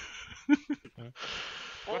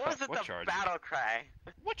 What was it, the charge? battle cry?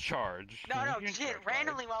 What charge? No,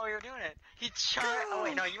 randomly while we were doing it. He charged. Oh,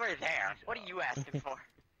 wait, no, you were there. What are you asking for?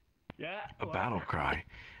 Yeah. A battle cry.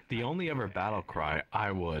 The only ever battle cry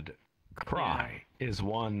I would cry is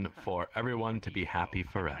one for everyone to be happy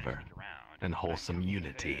forever and wholesome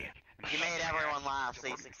unity. You made everyone laugh, so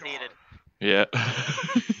you succeeded. Yeah.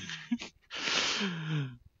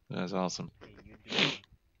 That's awesome.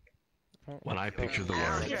 When I picture the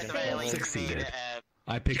word succeeded,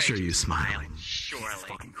 I picture you smiling.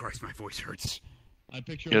 Fucking Christ, my voice hurts. You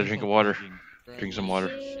gotta drink water. Drink some water.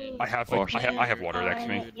 I have water next to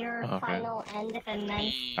me. Okay.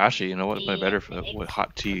 Actually, you know what? It's better with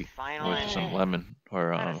hot tea with some lemon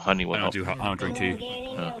or honey. I don't drink tea.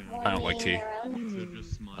 I don't like tea.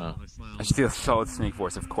 I just feel a solid snake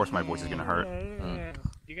voice. Of course, my voice is gonna hurt.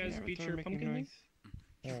 You guys beat your pumpkin?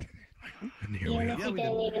 And here we are.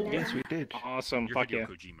 Yes, we did. Awesome. Fuck yeah.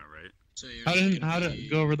 Kojima, right? So How did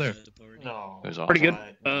it go over there? It was awesome. Pretty good.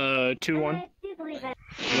 2-1.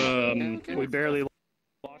 We barely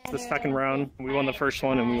lost the second round. We won the first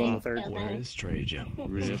one and we won the third. Where is Trajan?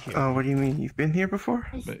 Oh, what do you mean? You've been here before?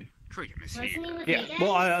 Yeah.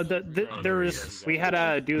 Well, we had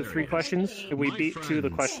to do 3 questions. And we beat 2 of the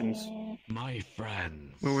questions. My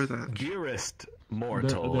friends. What was that? Dearest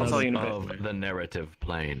mortals of the narrative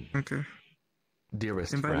plane. Okay.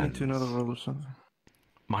 Dearest Invite friends. me to another roll or something.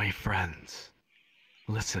 My friends.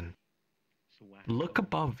 Listen. Look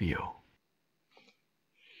above you.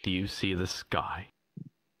 Do you see the sky?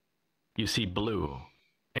 You see blue,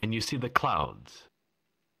 and you see the clouds.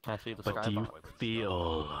 I see the but sky do you above it.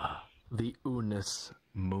 feel the unus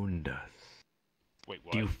mundus? Wait,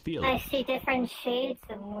 what? Do you feel I it? see different shades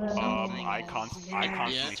of blue. I constantly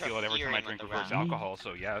feel it every time I drink reverse alcohol,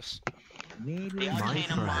 so yes. The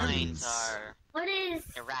arcane minds are What is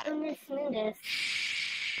unus mundus?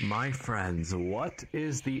 My friends, what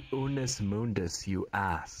is the unus mundus, you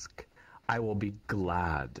ask? I will be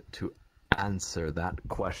glad to answer that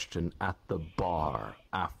question at the bar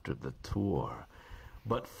after the tour.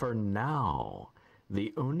 But for now,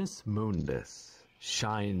 the unus mundus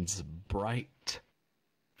shines bright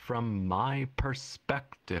from my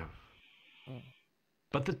perspective.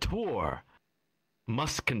 But the tour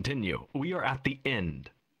must continue. We are at the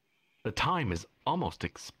end. The time is almost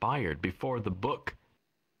expired before the book.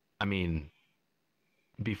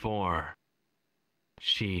 Before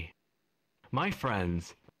she... My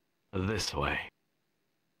friends, this way.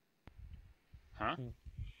 Huh?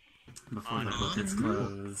 Before the book is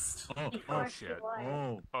closed. Oh shit.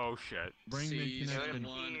 Oh shit. It would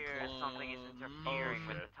appear something is interfering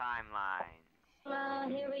with the timeline. Well,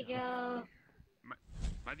 here we go.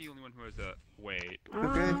 Am I the only one who has a... Wait.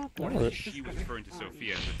 Okay. What if she was referring to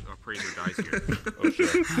Sophia and the appraiser dies here? Oh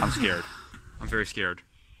shit. I'm scared. I'm very scared.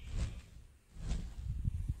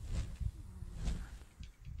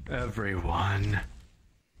 Everyone,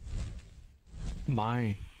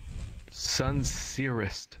 my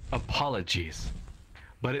sincerest apologies,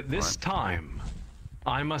 but at this time,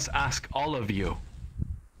 I must ask all of you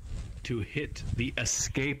to hit the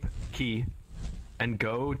escape key and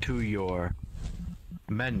go to your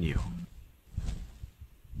menu.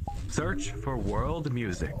 Search for world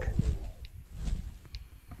music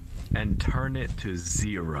and turn it to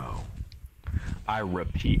 0. I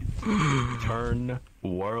repeat, turn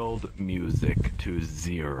world music to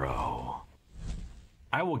 0.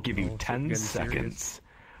 I will give you 10 seconds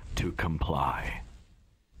to comply.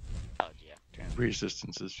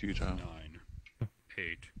 Resistance is futile. 9,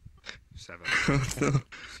 8, 7, No.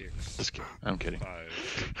 6. Just kidding. I'm kidding. 5,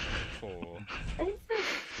 4,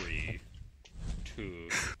 3, 2,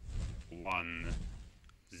 1,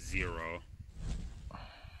 0.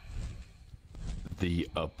 The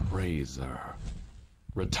Appraiser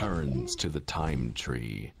returns to the time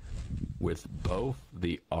tree with both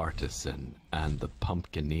the artisan and the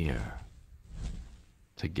pumpkineer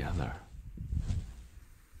together.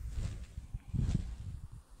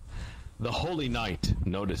 The Holy Knight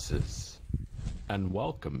notices and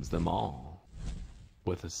welcomes them all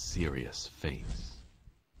with a serious face.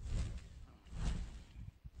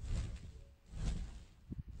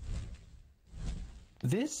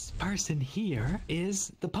 This person here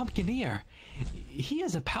is the Pumpkineer. He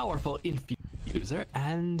is a powerful infuser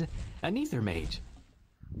and an ether mage.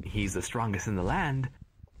 He's the strongest in the land,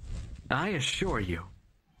 I assure you.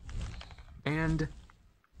 And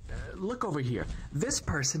look over here. This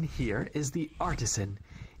person here is the artisan.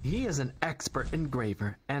 He is an expert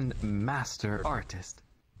engraver and master artist.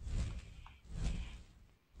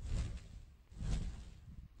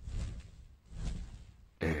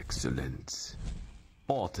 Excellent.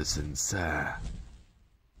 Artisan, sir.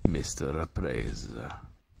 Mr. Appraiser.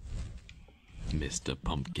 Mr.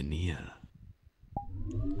 Pumpkineer.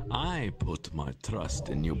 I put my trust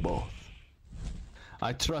in you both.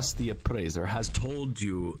 I trust the Appraiser has told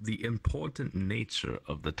you the important nature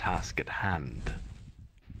of the task at hand.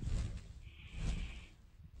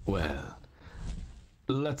 Well,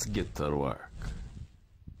 let's get to work.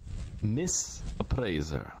 Miss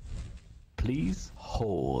Appraiser, please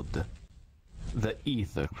hold the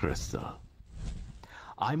ether crystal.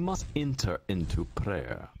 I must enter into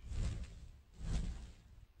prayer.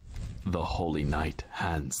 The Holy Knight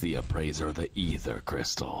hands the Appraiser the ether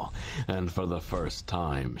crystal, and for the first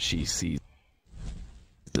time she sees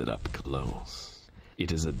it up close.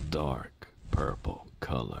 It is a dark purple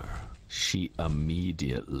color. She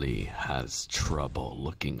immediately has trouble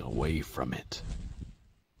looking away from it.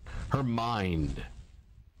 Her mind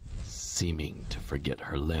seeming to forget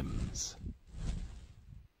her limbs.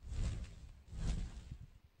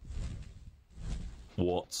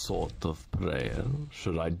 What sort of prayer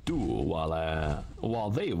should I do while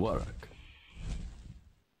they work?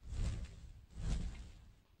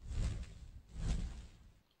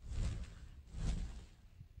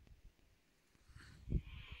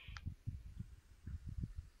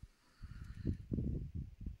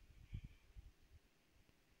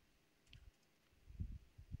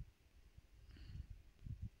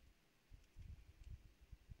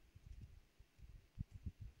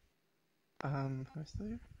 Who's still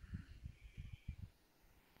here?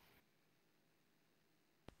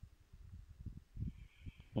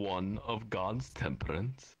 One of God's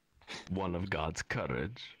temperance, one of God's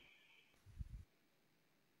courage.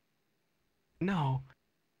 No.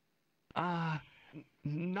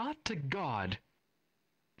 Not to God.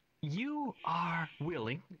 You are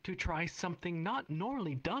willing to try something not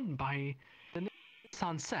normally done by the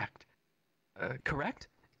Nissan sect, correct?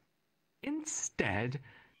 Instead,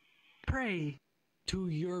 pray to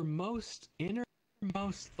your most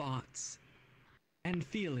innermost thoughts and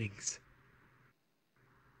feelings.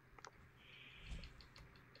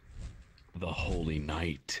 The Holy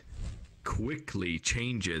Knight quickly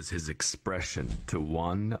changes his expression to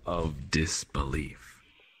one of disbelief.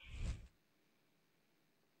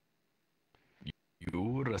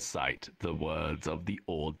 You recite the words of the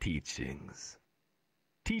old teachings.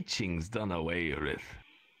 Teachings done away with,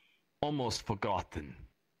 almost forgotten.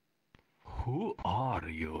 Who are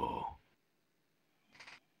you?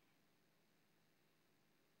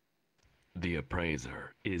 The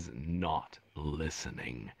Appraiser is not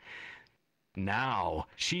listening. Now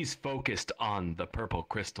she's focused on the purple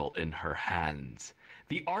crystal in her hands.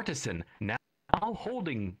 The artisan, now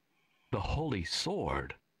holding the holy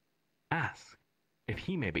sword, asks if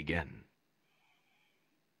he may begin.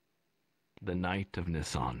 The Knight of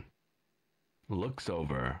Nisan looks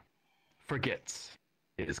over, forgets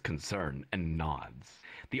his concern, and nods.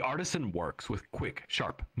 The artisan works with quick,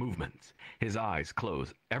 sharp movements. His eyes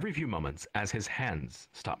close every few moments as his hands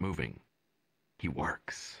stop moving. He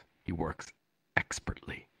works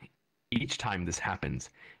expertly. Each time this happens,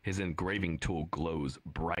 his engraving tool glows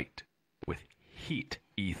bright with heat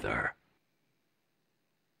ether.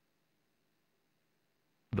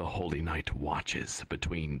 The Holy Knight watches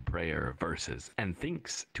between prayer verses and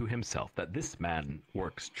thinks to himself that this man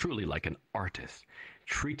works truly like an artist,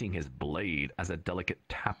 treating his blade as a delicate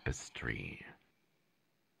tapestry.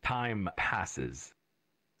 Time passes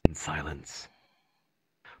in silence.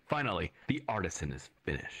 Finally, the artisan is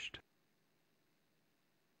finished.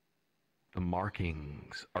 The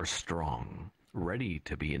markings are strong, ready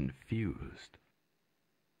to be infused.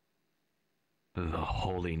 The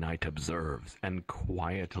Holy Knight observes and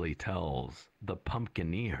quietly tells the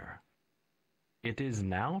pumpkineer, "It is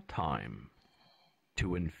now time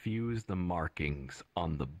to infuse the markings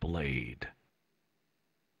on the blade."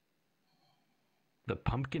 The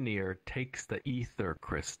pumpkineer takes the ether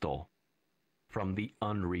crystal from the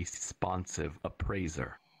unresponsive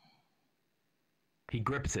appraiser. He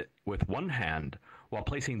grips it with one hand while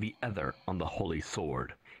placing the other on the holy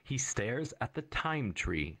sword. He stares at the time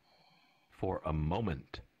tree for a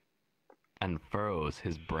moment and furrows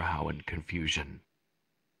his brow in confusion.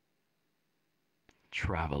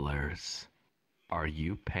 Travelers, are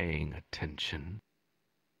you paying attention?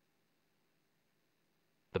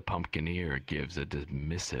 The pumpkineer gives a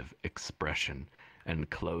dismissive expression and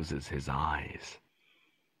closes his eyes.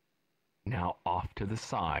 Now off to the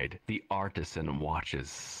side, the artisan watches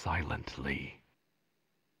silently.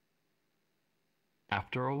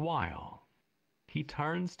 After a while, he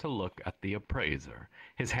turns to look at the appraiser.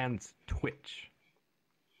 His hands twitch.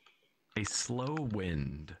 A slow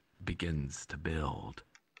wind begins to build.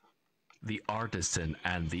 The artisan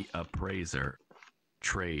and the appraiser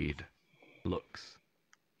trade looks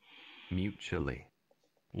mutually,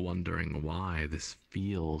 wondering why this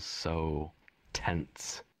feels so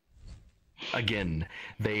tense. Again,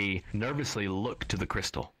 they nervously look to the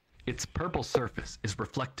crystal. Its purple surface is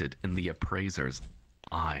reflected in the appraiser's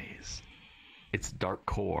eyes, its dark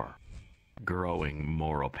core growing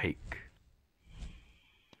more opaque.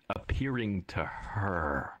 Appearing to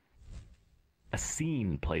her, a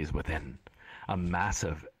scene plays within. A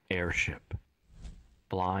massive airship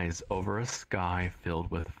flies over a sky filled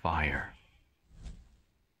with fire.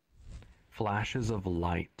 Flashes of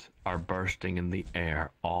light are bursting in the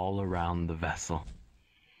air all around the vessel.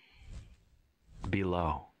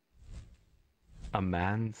 Below, a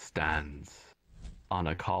man stands on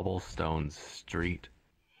a cobblestone street,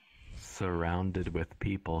 surrounded with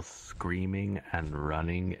people screaming and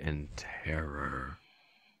running in terror.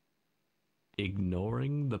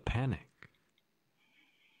 Ignoring the panic,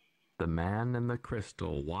 the man in the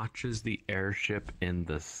crystal watches the airship in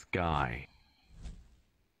the sky.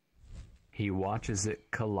 He watches it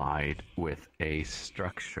collide with a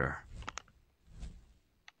structure.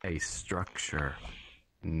 A structure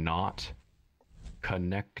not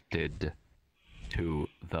connected to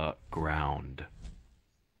the ground,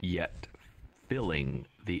 yet filling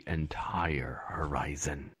the entire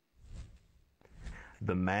horizon.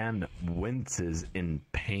 The man winces in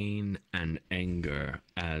pain and anger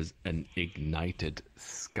as an ignited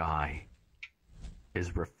sky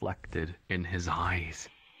is reflected in his eyes.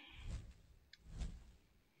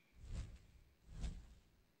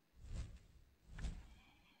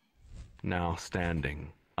 Now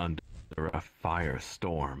standing under a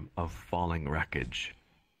firestorm of falling wreckage,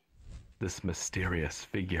 this mysterious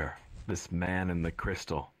figure, this man in the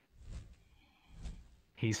crystal,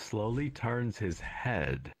 he slowly turns his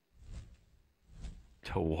head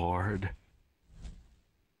toward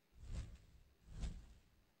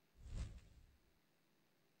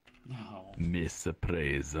Miss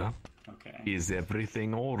Appraiser. Okay. Is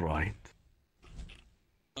everything all right?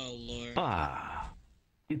 Oh, Lord. Ah,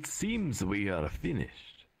 it seems we are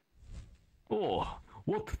finished. Oh,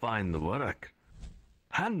 what fine work.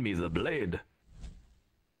 Hand me the blade.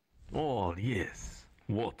 Oh, yes,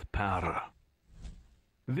 what power.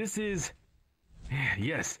 This is...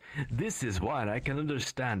 Yes, this is why I can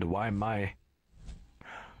understand why my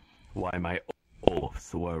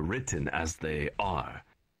oaths were written as they are.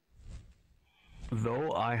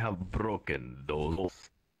 Though I have broken those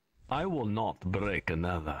oaths, I will not break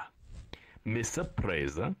another. Miss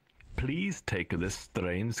Appraiser, please take this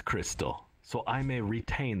strange crystal, so I may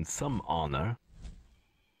retain some honor.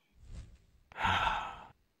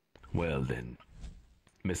 Well then,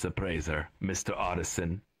 Miss Appraiser, Mr.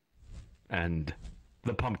 Artisan, and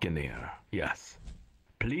the Pumpkineer, yes.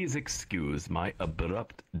 Please excuse my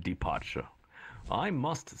abrupt departure. I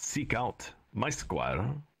must seek out my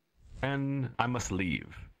squire, and I must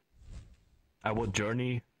leave. I will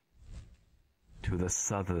journey to the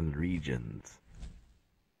southern regions.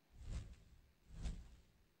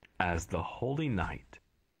 As the Holy Knight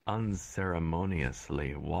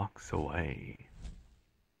unceremoniously walks away,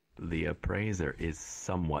 the Appraiser is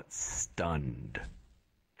somewhat stunned,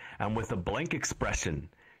 and with a blank expression,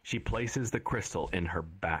 she places the crystal in her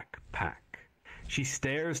backpack. She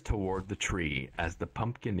stares toward the tree as the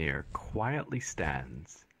Pumpkineer quietly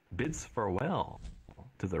stands, bids farewell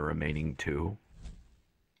to the remaining two,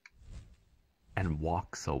 and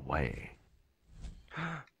walks away.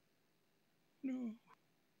 No.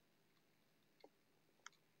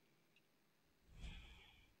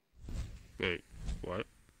 Wait, what?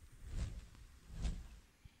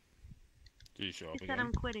 Did you show up He said again?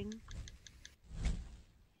 I'm quitting.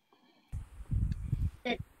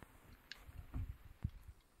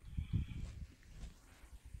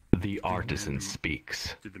 The artisan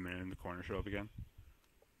speaks. Did the man in the corner show up again?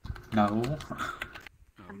 No.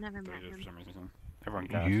 I've never met him. For some reason. Everyone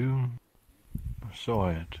gasped. You saw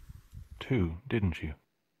it too, didn't you?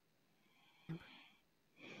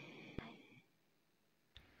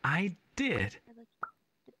 I did.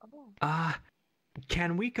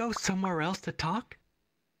 Can we go somewhere else to talk?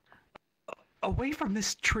 Away from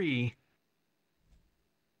this tree.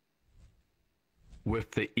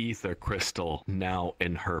 With the ether crystal now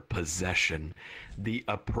in her possession, the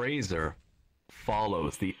Appraiser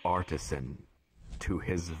follows the artisan to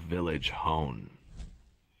his village home.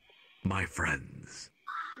 My friends,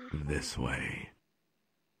 this way.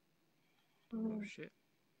 Oh shit.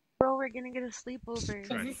 Bro, we're gonna get a sleepover.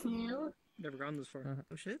 Is this new? Never gone this far.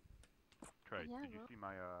 Oh shit. Trey, Yeah, did you see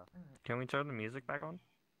my, Can we turn the music back on?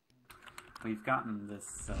 We've gotten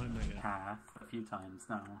this path a few times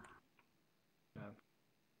now. Yeah.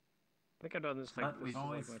 I think I've done this like But this we've is,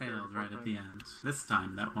 always like, my failed third right at the time. end. This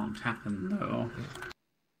time that won't happen though.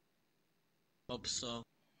 Hope so.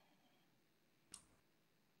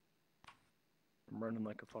 I'm running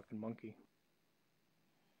like a fucking monkey.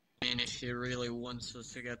 I mean, if he really wants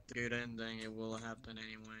us to get the good ending, it will happen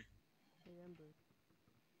anyway.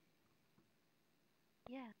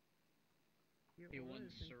 Yeah. If he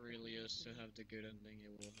wants Aurelius to have the good ending,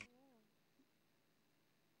 it will happen.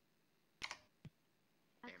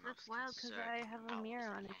 That's wild because I have a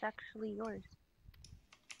mirror on. It's actually yours.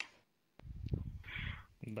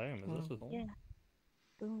 Damn, is this a Yeah.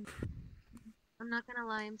 Boom. I'm not gonna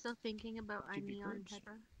lie, I'm still thinking about our neon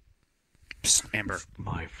pepper. Psst, Amber.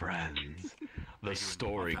 My friends, the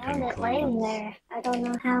story I found it laying concludes. there. I don't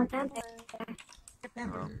know how it got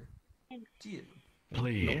there.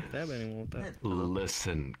 Please,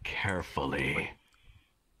 listen carefully.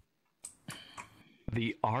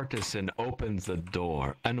 The artisan opens the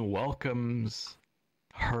door and welcomes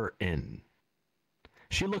her in.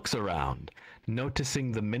 She looks around,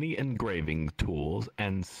 noticing the many engraving tools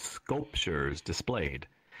and sculptures displayed.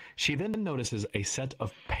 She then notices a set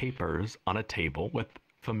of papers on a table with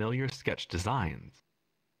familiar sketch designs.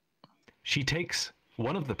 She takes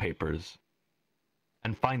one of the papers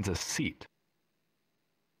and finds a seat.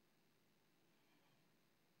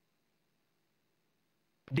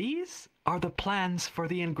 These are the plans for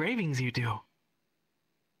the engravings you do.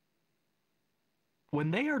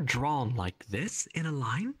 When they are drawn like this in a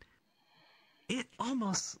line, it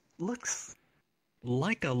almost looks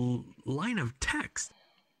like a line of text.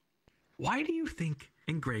 Why do you think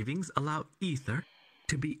engravings allow ether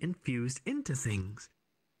to be infused into things?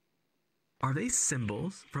 Are they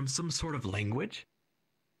symbols from some sort of language?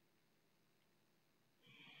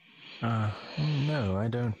 No, I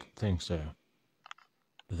don't think so.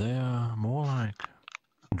 They're more like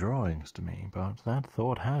drawings to me, but that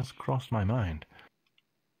thought has crossed my mind.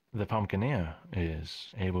 The Pumpkineer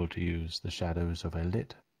is able to use the shadows of a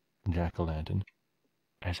lit jack-o'-lantern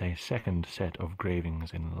as a second set of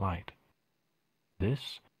gravings in light.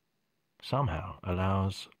 This somehow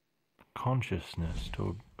allows consciousness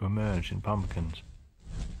to emerge in pumpkins.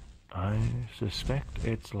 I suspect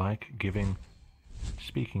it's like giving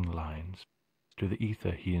speaking lines to the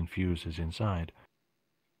ether he infuses inside.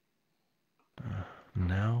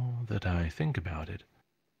 Now that I think about it,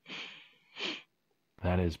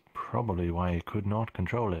 that is probably why he could not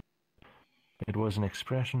control it. It was an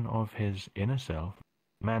expression of his inner self,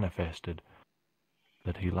 manifested,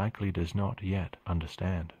 that he likely does not yet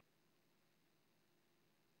understand.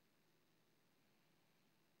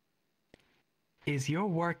 Is your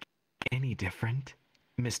work any different?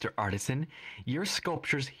 Mr. Artisan, your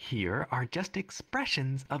sculptures here are just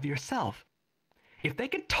expressions of yourself. If they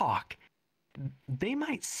could talk, they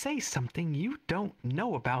might say something you don't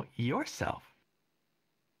know about yourself.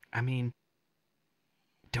 I mean,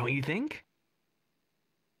 don't you think?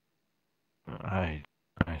 I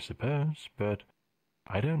suppose, but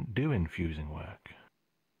I don't do infusing work.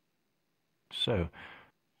 So,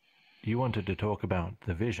 you wanted to talk about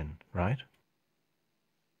the vision, right?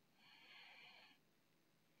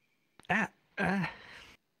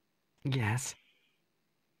 Yes.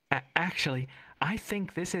 Actually, I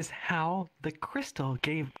think this is how the crystal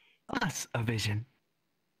gave us a vision.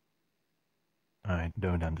 I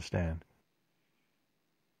don't understand.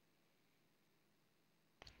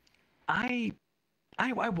 I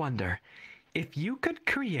wonder if you could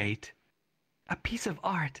create a piece of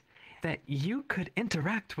art that you could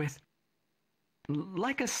interact with,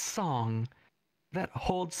 like a song that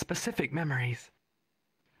holds specific memories.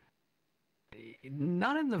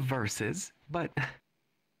 Not in the verses, but...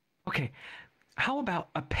 Okay, how about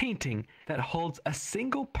a painting that holds a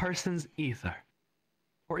single person's ether?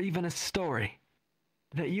 Or even a story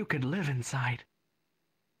that you could live inside?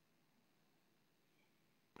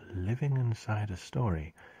 Living inside a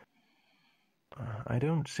story? I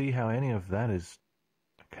don't see how any of that is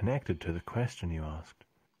connected to the question you asked.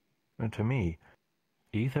 To me,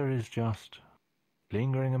 ether is just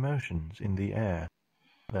lingering emotions in the air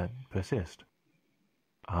that persist.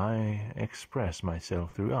 I express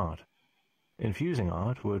myself through art. Infusing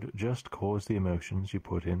art would just cause the emotions you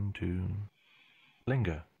put in to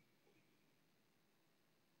linger.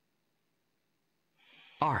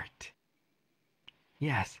 Art.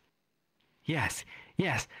 Yes.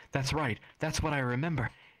 Yes, that's right. That's what I remember.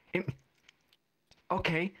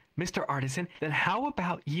 Okay, Mr. Artisan, then how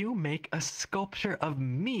about you make a sculpture of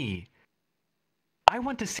me? I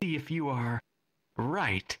want to see if you are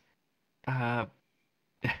right.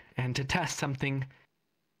 And to test something.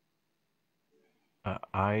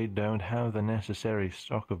 I don't have the necessary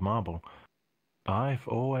stock of marble. I've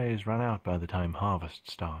always run out by the time harvest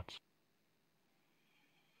starts.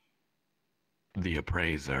 The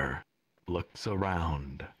appraiser looks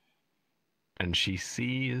around, and she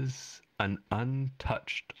sees an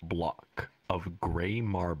untouched block of gray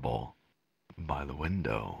marble by the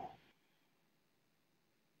window.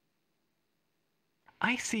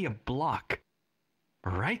 I see a block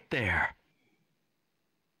right there.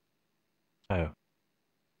 Oh,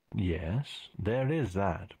 yes, there is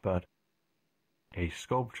that, but a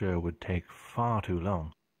sculpture would take far too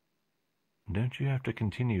long. Don't you have to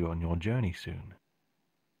continue on your journey soon?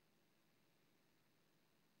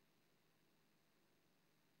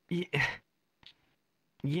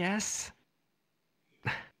 Yes.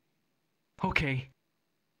 Okay.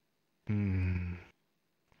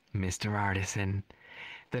 Mr. Artisan,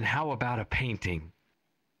 then how about a painting?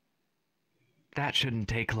 That shouldn't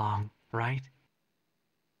take long, right?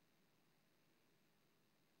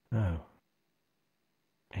 Oh.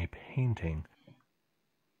 A painting.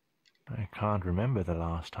 I can't remember the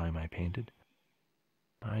last time I painted.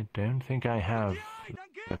 I don't think I have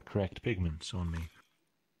the correct pigments on me.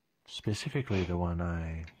 Specifically, the one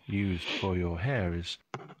I used for your hair is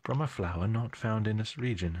from a flower not found in this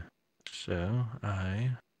region. So,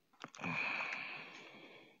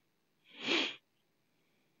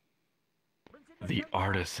 The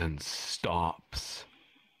artisan stops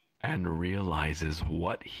and realizes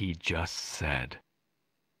what he just said.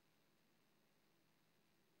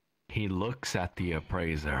 He looks at the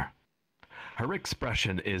appraiser. Her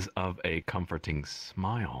expression is of a comforting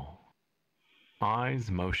smile, eyes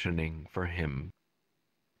motioning for him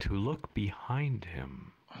to look behind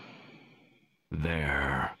him.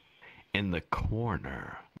 There, in the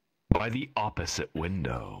corner, by the opposite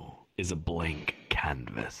window, is a blank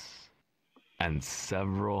canvas and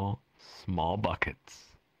several small buckets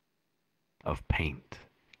of paint.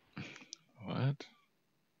 What?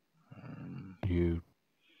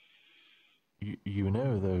 You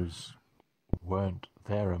know those weren't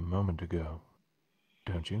there a moment ago,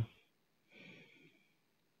 don't you?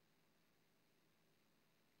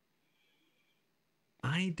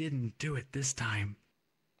 I didn't do it this time.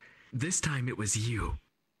 This time it was you.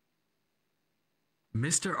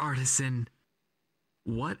 Mr. Artisan,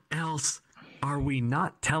 what else are we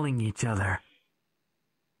not telling each other?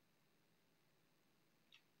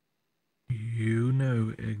 You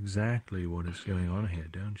know exactly what is going on here,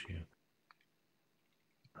 don't you?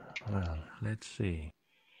 Well, let's see.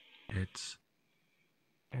 It's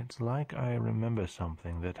like I remember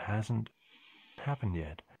something that hasn't happened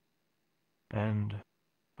yet. And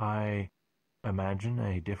I imagine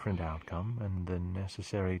a different outcome and the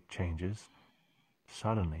necessary changes.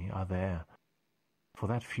 suddenly are there for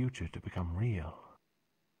that future to become real.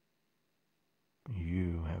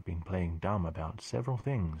 You have been playing dumb about several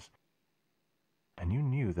things, and you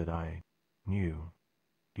knew that I knew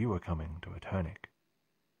you were coming to Eternic,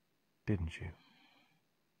 didn't you?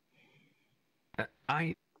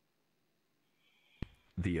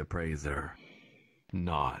 The Appraiser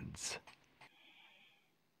nods.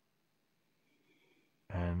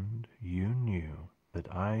 And you knew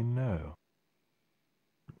that I know.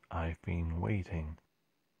 I've been waiting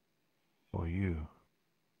for you.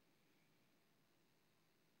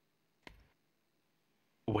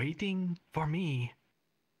 Waiting for me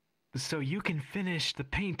so you can finish the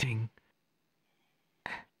painting.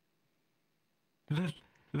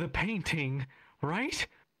 The painting, right?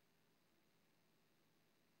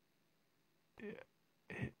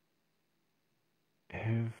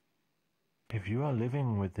 If you are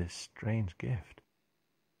living with this strange gift,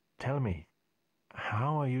 tell me,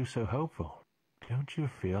 how are you so hopeful? Don't you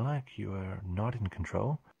feel like you are not in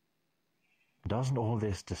control? Doesn't all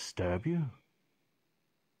this disturb you?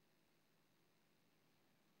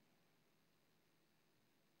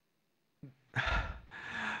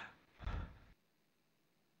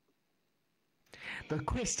 The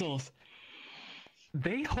crystals.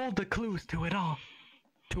 They hold the clues to it all.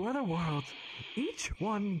 To other worlds. Each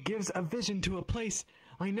one gives a vision to a place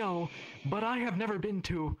I know, but I have never been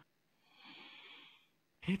to.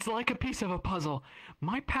 It's like a piece of a puzzle.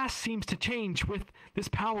 My past seems to change with this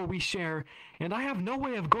power we share, and I have no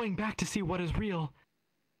way of going back to see what is real.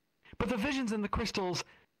 But the visions in the crystals,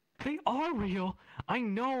 they are real. I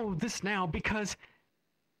know this now because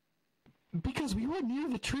we were near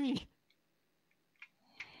the tree.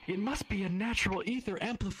 It must be a natural ether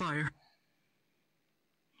amplifier.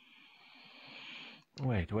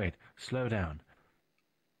 Wait, slow down.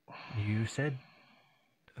 You said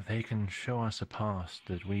they can show us a past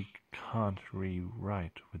that we can't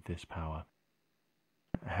rewrite with this power.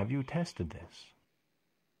 Have you tested this?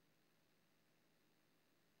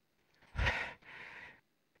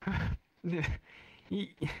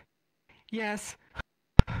 Yes,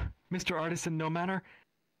 Mr. Artisan, no matter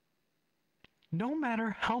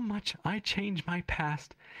how much I change my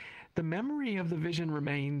past, the memory of the vision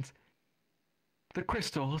remains. The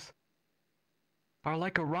crystals are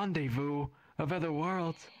like a rendezvous of other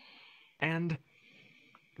worlds, and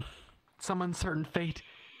some uncertain fate.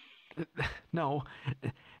 No,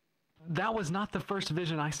 that was not the first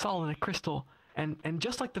vision I saw in a crystal, and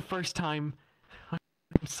just like the first time, I'm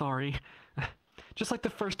sorry, just like the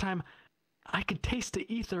first time, I could taste the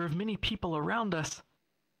ether of many people around us.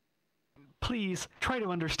 Please, try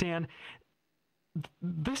to understand.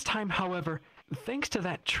 This time, however, thanks to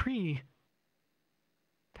that tree,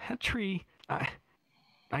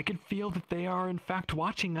 I can feel that they are in fact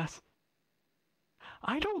watching us.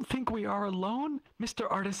 I don't think we are alone, Mr.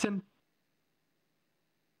 Artisan.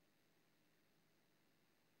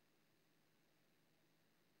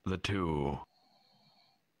 The two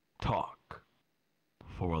talk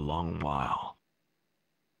for a long while.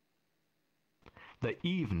 The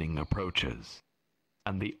evening approaches,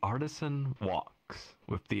 and the artisan walks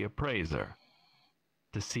with the appraiser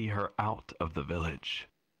to see her out of the village.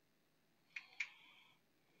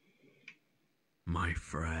 My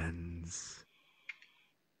friends,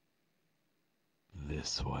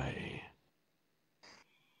 this way.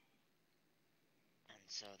 And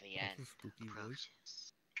so the end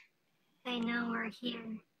approaches. I know we're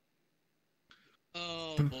here.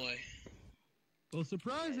 Oh boy. Well,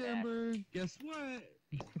 surprise, Amber. Guess what?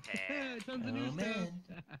 Tons of new stuff.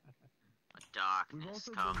 Darkness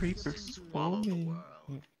comes Creepers. to swallow the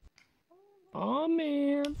world. Oh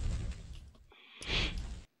man.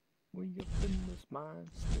 We up in this mine,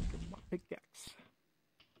 sticking my pickaxe.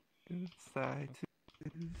 To the side, to the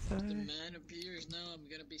The side. man appears now. I'm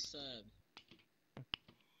gonna be sad.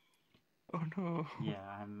 Oh no. Yeah,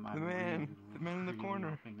 I'm the man in the really corner.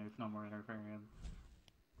 hoping there's no more interference.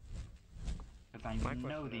 Because I My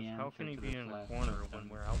know question the is, answer how can he to be this in the last corner when question.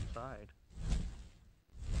 we're outside?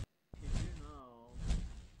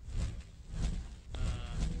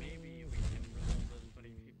 Maybe we can resolve this, but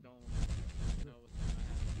if you don't know what's gonna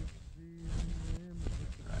happen.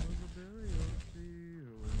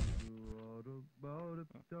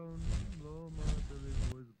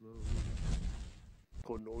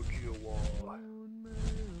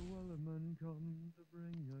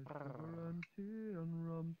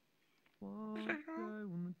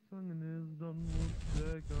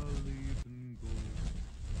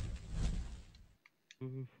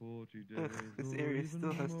 Ugh, this area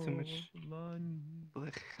still has too much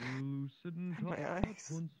blech in my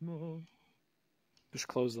eyes. Just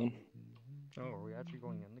close them. Oh, are we actually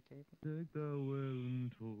going in the cave? Take the will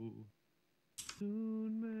and toll.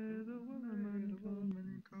 Soon may the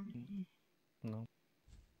woman come. No.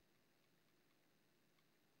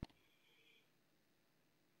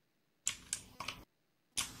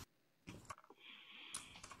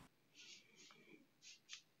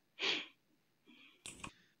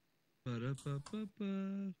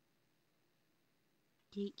 Ba-da-ba-ba-ba.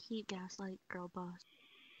 Keep gaslight, girl boss.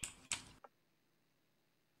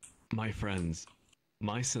 My friends,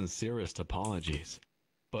 my sincerest apologies,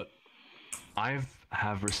 but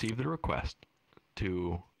have received a request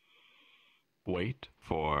to wait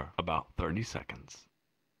for about 30 seconds.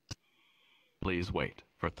 Please wait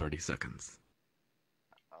for 30 seconds.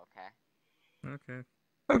 Okay. Okay.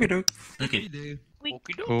 Okay, doke. Okay.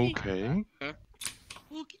 Okay.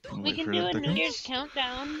 We can do a New Year's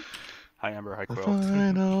countdown. Hi Amber, hi The Quill.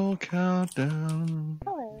 final countdown.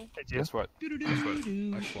 Hello. Guess what?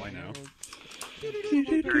 I fly now.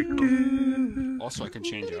 Also, I can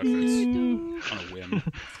change outfits on a whim.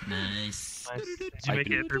 Nice. Did you make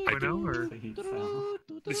it 3.0 or?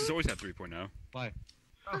 This is always at 3.0. Why?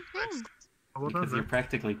 Oh, nice. Well done, Because you're then.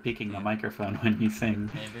 practically picking the microphone when you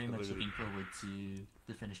sing. I'm very much looking forward to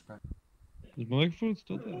the finished product. Is my microphone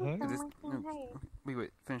still that high?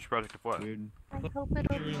 Wait, finished project of what? Weird. I hope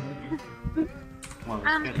it'll be. Well,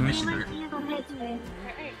 Me it's and good. my evil picture.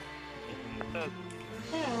 Yeah.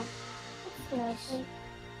 That's nice.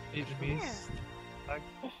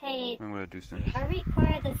 Hey, I'm gonna do some. I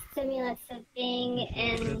require the stimulus of being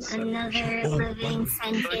in another living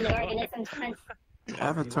sentient organism's country.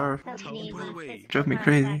 Avatar Company by the with way, this drove me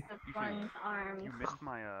crazy. of one's arm. You missed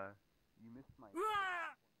my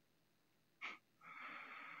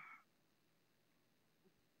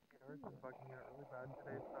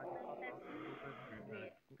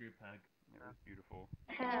Group hug. It was beautiful.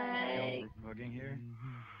 Hugging here.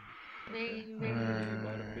 Very, very.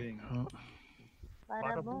 Bada bing.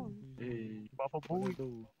 Bada boom. Hey. Baba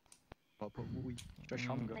Booey. Papa Booey. I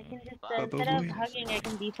can just, Baba instead of Booey. hugging, I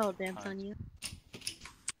can default dance on you.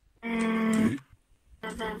 Yeah,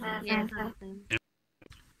 something.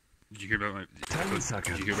 Did you hear about my? 10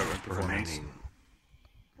 seconds Did you hear about my performance? remaining.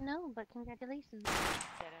 No, but congratulations.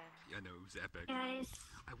 Yeah, no, it was epic. Guys,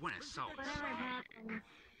 I won a salt. whatever happened.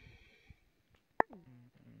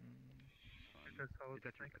 I think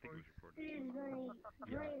it was recorded. It is really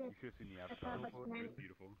Yeah, great you should have seen the after. It was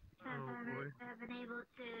beautiful. have been able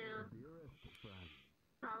to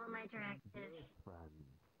follow my directives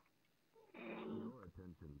and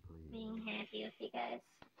being happy with you guys.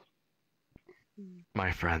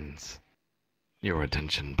 My friends, your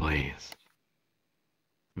attention please.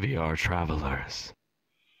 VRTravelers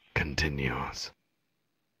continues.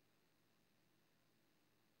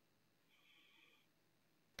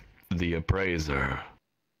 The Appraiser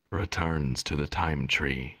returns to the time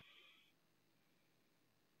tree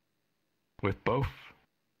with both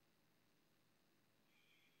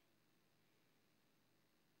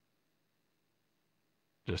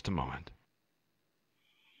just a moment.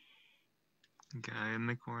 Guy in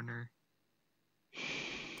the corner.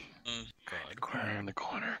 Corner in the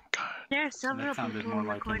corner. God. There are several That sounded people more in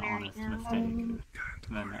the like an corner right honest now. mistake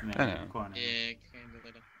than that man in the corner. Yeah, kind of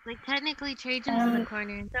like Like, technically, Trajan's in the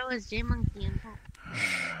corner, and so is J-Monkey and Hulk.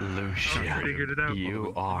 Lucian,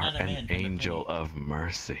 you are an angel of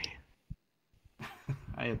mercy. I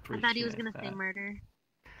I appreciate thought he was gonna say that. murder.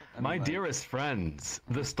 My dearest friends,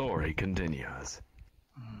 the story continues.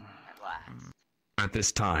 At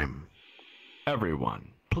this time,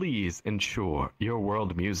 everyone, please ensure your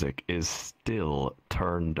world music is still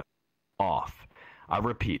turned off. I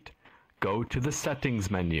repeat, go to the settings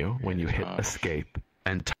menu when you hit escape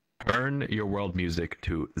and turn your world music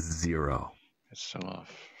to 0. It's still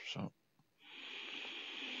off. So.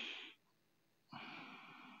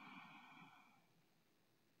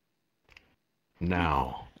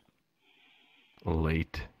 Now,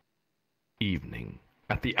 late evening,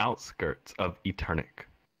 at the outskirts of Eternic,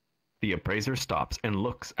 the Appraiser stops and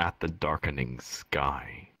looks at the darkening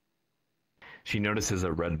sky. She notices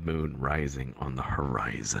a red moon rising on the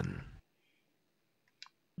horizon.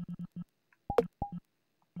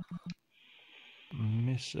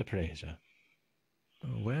 Miss Appraiser,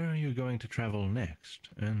 where are you going to travel next?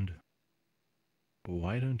 And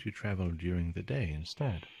why don't you travel during the day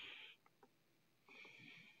instead?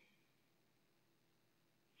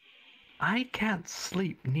 I can't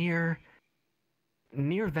sleep near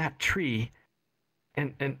that tree.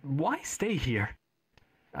 And why stay here?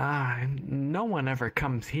 No one ever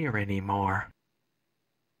comes here anymore.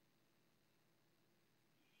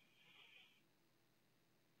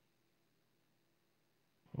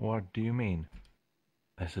 What do you mean?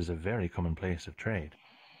 This is a very common place of trade.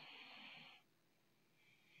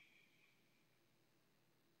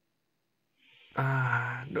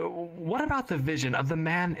 What about the vision of the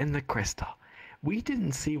man in the crystal? We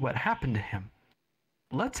didn't see what happened to him.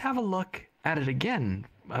 Let's have a look at it again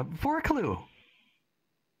for a clue.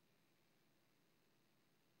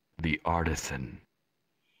 The artisan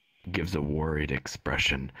gives a worried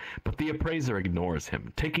expression, but the appraiser ignores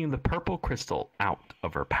him, taking the purple crystal out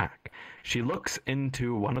of her pack. She looks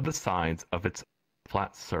into one of the sides of its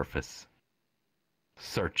flat surface,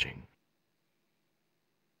 searching.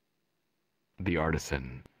 The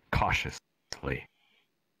artisan cautiously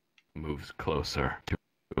moves closer to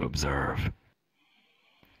observe.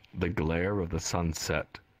 The glare of the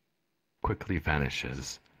sunset quickly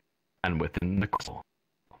vanishes, and within the crystal,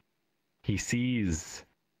 he sees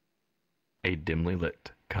a dimly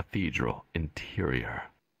lit cathedral interior.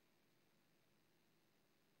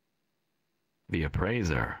 The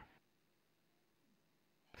appraiser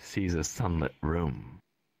sees a sunlit room.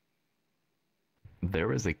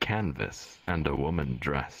 There is a canvas and a woman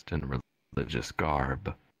dressed in religious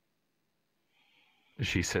garb.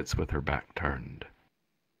 She sits with her back turned.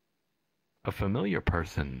 A familiar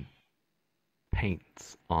person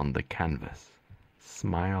paints on the canvas,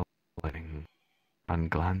 smiling and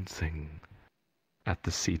glancing at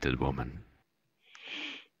the seated woman.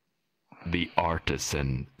 The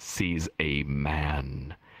artisan sees a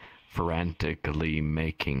man frantically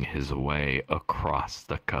making his way across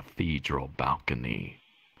the cathedral balcony.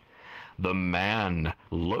 The man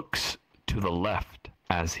looks to the left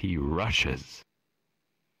as he rushes,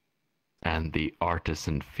 and the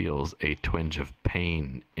artisan feels a twinge of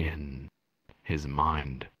pain in his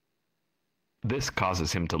mind. This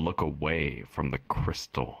causes him to look away from the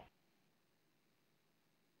crystal.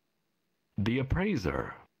 The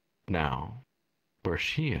appraiser, now, where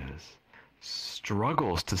she is,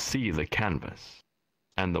 struggles to see the canvas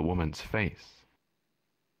and the woman's face.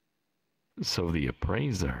 So the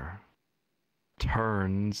appraiser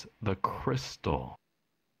turns the crystal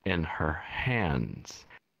in her hands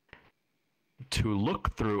to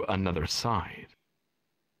look through another side.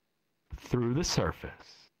 Through the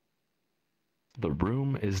surface, the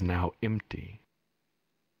room is now empty.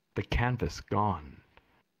 The canvas gone.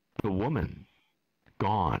 The woman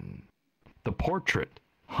gone. The portrait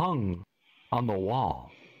hung on the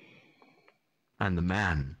wall. And the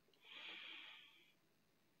man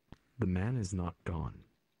is not gone.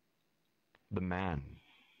 The man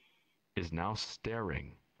is now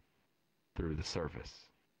staring through the surface,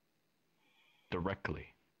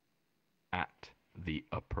 directly at the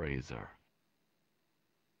appraiser.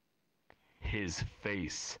 His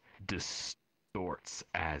face distorts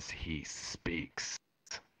as he speaks.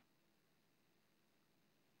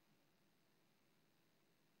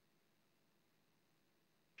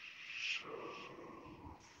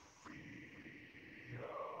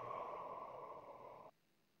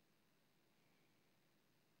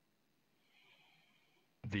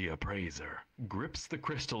 The appraiser grips the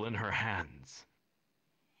crystal in her hands,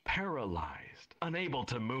 paralyzed, unable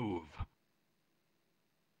to move.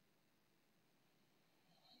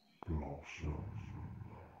 Blossom,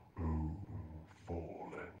 O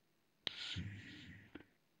fallen seed,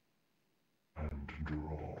 and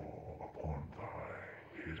draw upon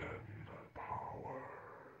thy hidden powers.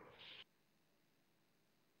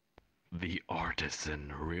 The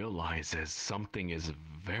artisan realizes something is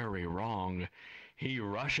very wrong. He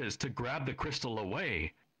rushes to grab the crystal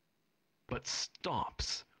away, but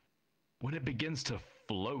stops when it begins to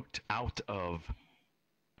float out of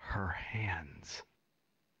her hands.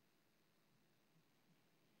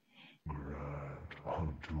 Grant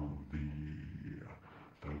unto thee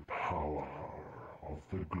the power of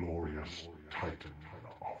the glorious Titan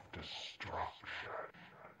of Destruction.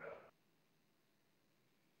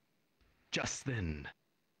 Just then,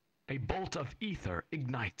 a bolt of ether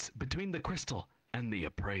ignites between the crystal and the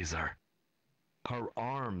appraiser. Her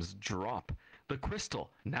arms drop, the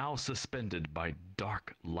crystal now suspended by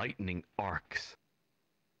dark lightning arcs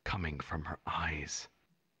coming from her eyes.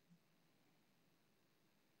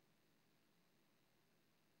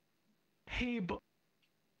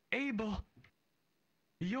 Abel,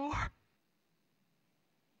 you're...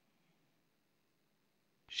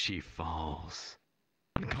 She falls,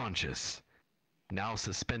 unconscious, now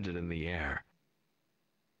suspended in the air.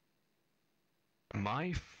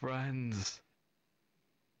 My friends,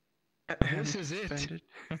 this is it.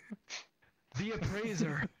 The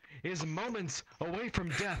appraiser is moments away from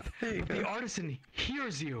death. The artisan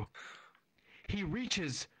hears you. He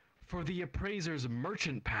reaches for the appraiser's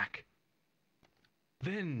merchant pack.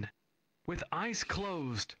 Then, with eyes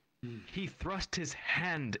closed, He thrust his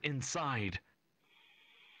hand inside,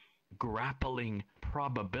 grappling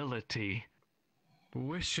probability,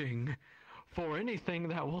 wishing for anything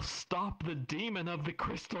that will stop the demon of the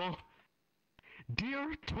crystal.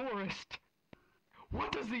 Dear tourist,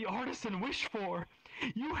 what does the artisan wish for?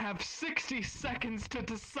 You have 60 seconds to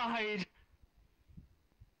decide.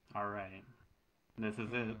 Alright. This is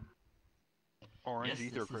it. Orange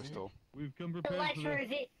ether crystal. We've come The prepared for lecturer's,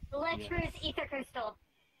 this. lecturer's ether crystal.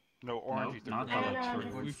 No, orange ether not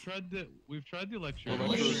crystal. We've tried the lecture. You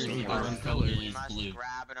must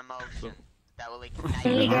grab an emotion that will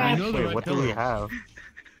ignite Wait, what do we have?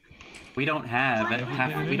 We don't have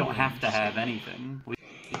to have anything. We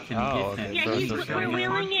can give him. Yeah, we're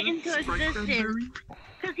willing it into existence.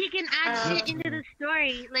 Because he can add shit into the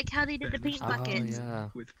story, like how they did the paint buckets. Oh, yeah.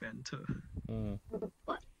 With Fanta.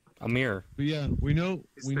 Amir. But yeah, we know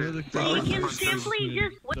the. So he can simply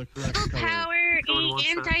just power a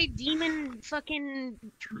anti-demon fucking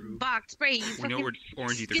box spray. We know we're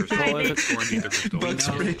orange ether skip crystal. out of it. Orange ether crystal.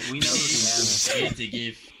 We know he has to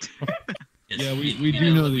give. Yeah, we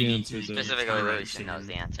do know the answer. Specifically, Lucian knows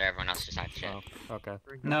the answer. Everyone else just talks shit. Oh, okay.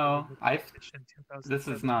 No, this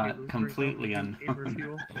is not completely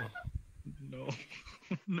unknown. No.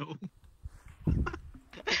 No.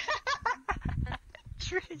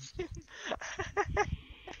 Tristan.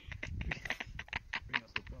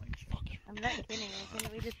 I'm not kidding. I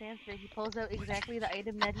can't read this answer. He pulls out exactly the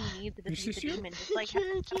item that he needs to defeat the demon. Just like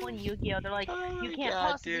how in Yu-Gi-Oh! They're like, you can't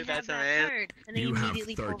possibly have that card. And then You have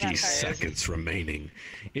immediately pull 30 that card. seconds remaining.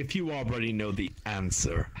 If you already know the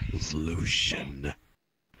answer, Lucian,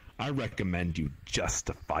 I recommend you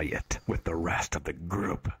justify it with the rest of the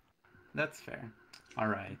group. That's fair.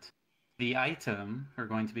 Alright. The item we're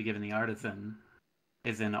going to be giving the artisan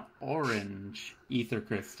is an orange ether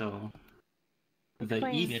crystal. The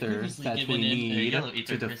ether that we given need a yellow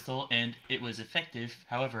ether to crystal, and it was effective.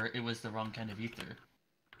 However, it was the wrong kind of ether.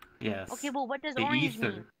 Yes. Okay, well, what does The orange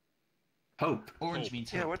ether. mean? Hope. Orange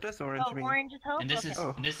means hope. Yeah, what does orange mean? Orange is hope? And this is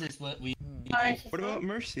Okay. this is what we What about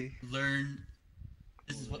mercy? learn.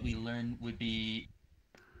 This is what we learn would be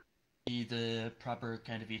the proper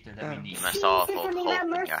kind of ether that we need. You must all Said hold something hope about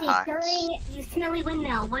in mercy your hearts. during the snowy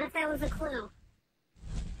windmill. What if that was a clue?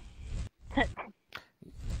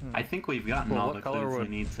 I think we've gotten Well, all what the color clues we would-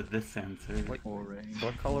 need to this answer. What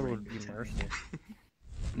color would be mercy?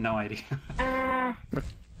 No idea.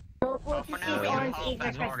 We'll just For use now, we orange hope ether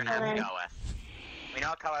that's what we're gonna have to crystal go with. We know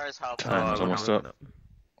what color is hope. Time's almost up.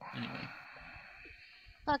 Anyway.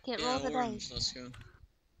 Fuck it, roll the orange, dice. let's go.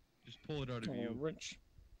 Just pull it out of you. Rich.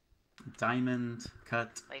 Diamond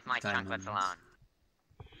cut. Leave my chocolates alone.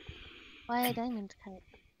 Why a diamond cut?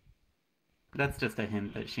 That's just a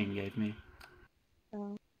hint that Sheen gave me.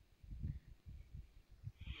 Oh.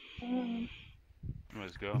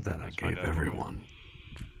 Let's go. That I gave everyone.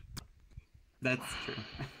 That's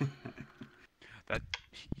true. That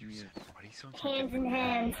you said what he sounds Hands in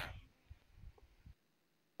hands.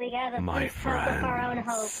 We gotta My please hope of our own hope.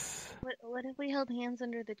 friends. What if we held hands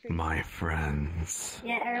under the tree? My friends.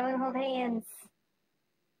 Yeah, everyone hold hands.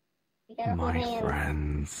 We gotta hold My hands.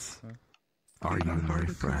 friends. Are you my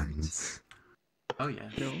friends? Oh yeah.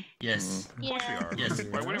 No. Yes. Yeah. Yes.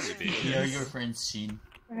 Why wouldn't we be? We are your friends, Sheen.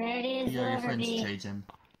 Ready as We we'll are your ever friends, be. Trajan.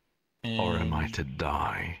 Or am I to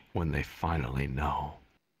die when they finally know?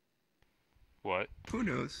 What? Who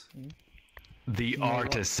knows? The No, what?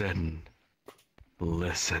 artisan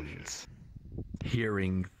listens,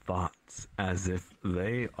 hearing thoughts as if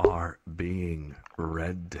they are being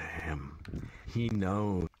read to him. He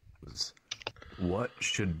knows what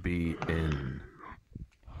should be in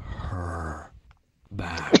her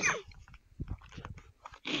bag.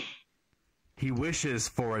 He wishes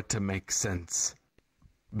for it to make sense,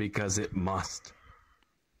 because it must.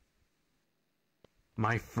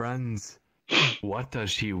 My friends, what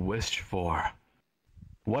does she wish for?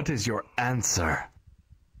 What is your answer?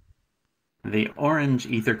 The orange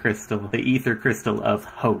ether crystal, the ether crystal of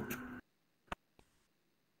hope.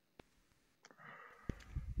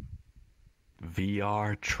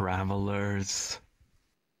 VRTravelers,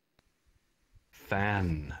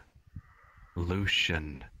 Fan,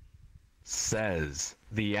 Lucian, says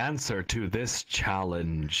the answer to this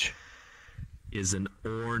challenge is an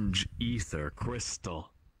orange ether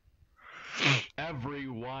crystal.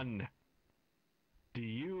 Everyone, do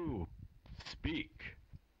you speak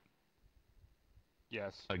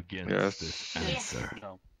Yes. against Yes. this answer?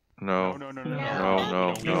 No. No. No.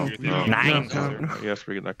 Yes,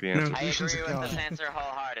 we like the answer. I agree with this answer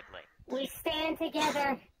wholeheartedly. We stand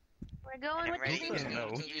together. We're going I'm with ready the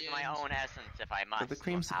to use my own essence if I must. The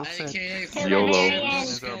creamsicle somehow. set. To the very This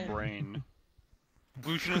is end. our brain.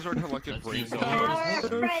 Lucian is our collective brain cell.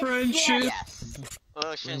 Our friendship. Yes.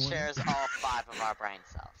 Lucian shares all 5 of our brain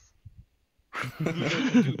cells.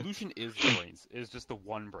 Dude, Lucian is just the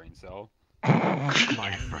one brain cell.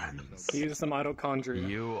 My friends, He's some mitochondria.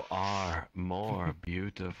 you are more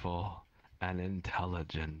beautiful and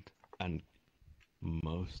intelligent and,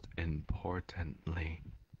 most importantly,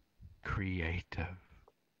 creative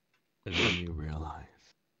than you realize.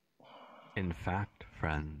 In fact,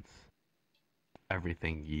 friends,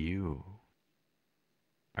 everything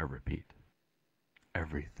I repeat,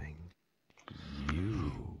 everything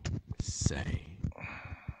you say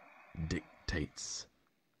dictates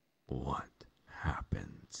what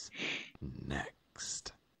happens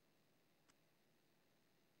next.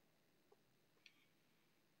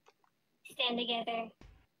 Stand together.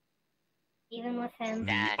 Even with him.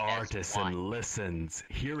 The artisan listens,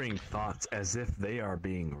 hearing thoughts as if they are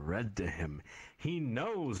being read to him. He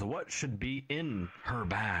knows what should be in her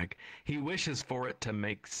bag. He wishes for it to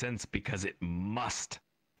make sense because it must.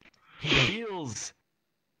 He feels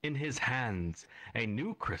in his hands a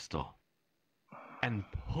new crystal and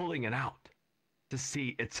pulling it out to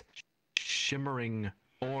see its shimmering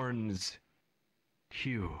orange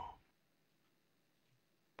hue.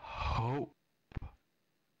 Hope.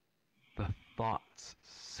 The thoughts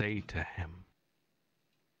say to him.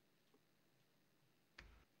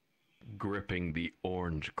 Gripping the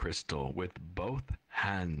orange crystal with both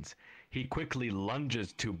hands, he quickly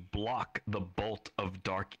lunges to block the bolt of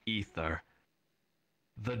dark ether.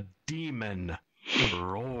 The demon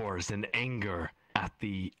roars in anger as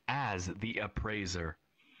the appraiser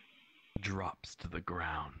drops to the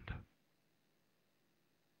ground.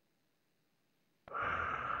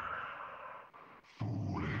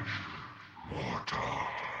 Mortal.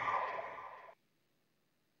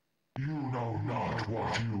 You know not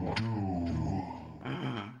what you do.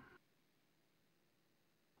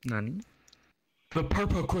 Nani? The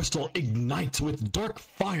purple crystal ignites with dark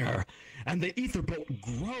fire, and the ether bolt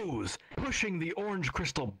grows, pushing the orange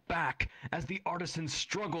crystal back as the artisan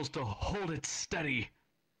struggles to hold it steady.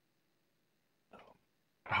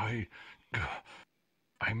 I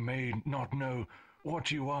may not know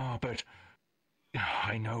what you are, but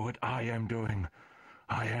I know what I am doing.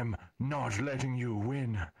 I am not letting you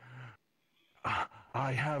win.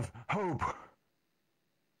 I have hope.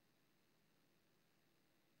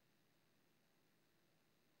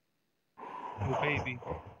 Oh, baby.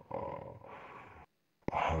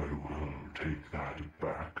 I will take that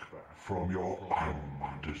back from your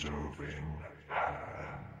undeserving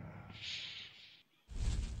hands.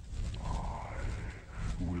 I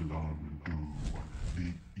will undo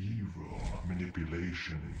the evil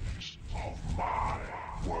manipulations of my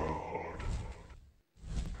world.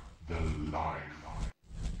 The life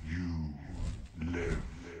you live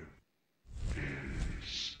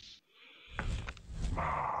is mine.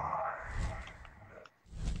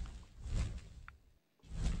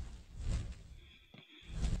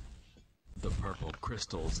 The purple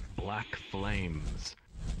crystal's black flames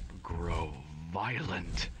grow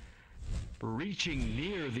violent, reaching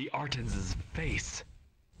near the artisan's face,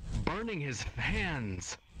 burning his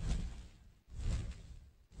hands.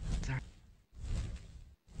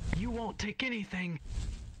 You won't take anything.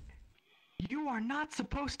 You are not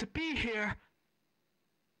supposed to be here.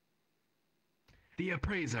 The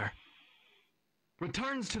appraiser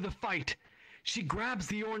returns to the fight. She grabs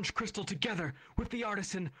the orange crystal together with the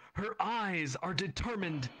artisan. Her eyes are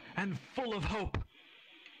determined and full of hope.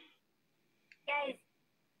 Guys,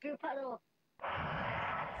 group huddle.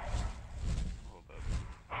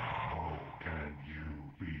 How can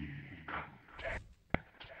you be content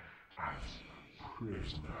as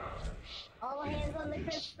prisoners? All hands on the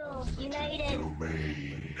crystal. United.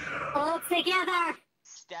 Domain. All together.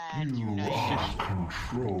 Stand You united. are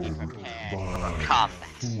controlled by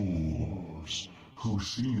fools who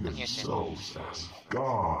see themselves as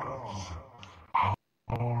gods.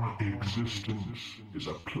 Our existence is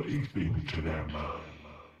a plaything to them.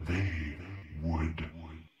 They would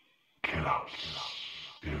kill us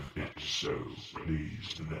if it so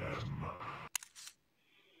pleased them.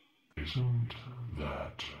 Isn't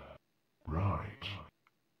that right?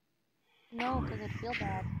 No, because I'd feel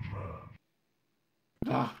bad.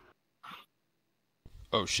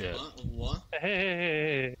 Oh shit. What?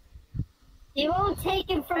 Hey. You won't take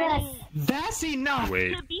him from us. That's enough!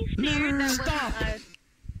 Wait. To be fair, that Stop! wasn't us.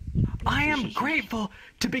 I am grateful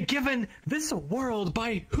to be given this world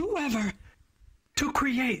by whoever to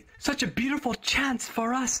create such a beautiful chance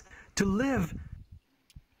for us to live.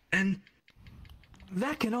 And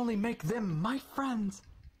that can only make them my friends.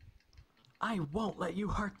 I won't let you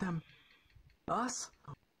hurt them. Us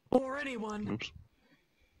or anyone. Oops.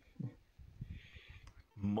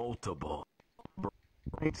 Multiple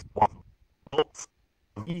bright bolts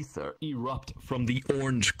of ether erupt from the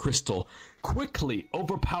orange crystal, quickly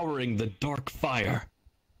overpowering the dark fire.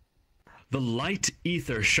 The light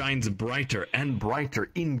ether shines brighter and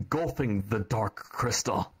brighter, engulfing the dark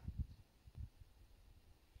crystal.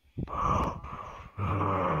 It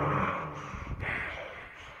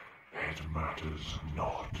matters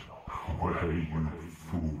not where you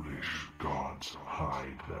foolish gods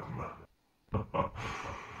hide them.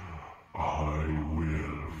 I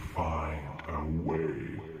will find a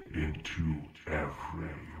way into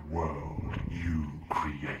every world you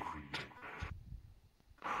create.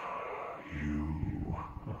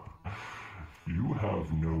 You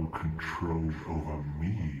have no control over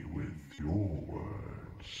me with your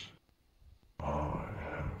words. I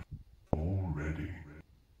have already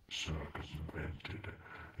circumvented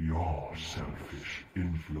your selfish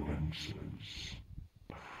influences.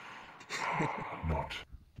 Not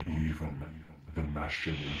even the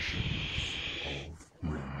machinations of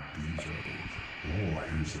Ren Diesel or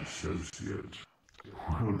his associates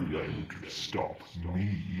will be able to stop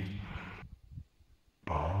me.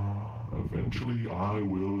 Eventually I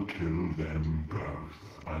will kill them both,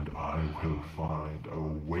 and I will find a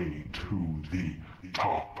way to the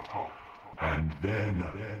top, and then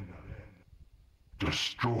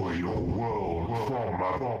destroy your world from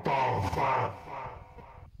above.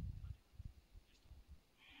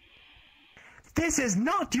 This is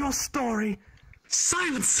not your story!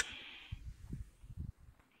 Silence!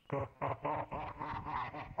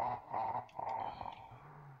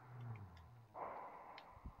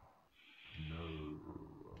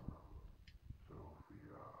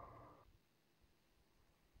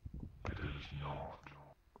 It is not.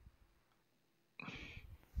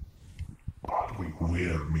 But we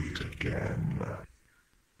will meet again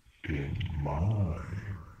in my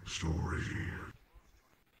story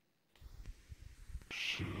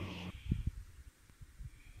soon.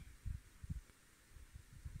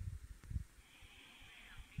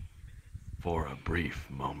 For a brief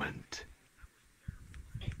moment,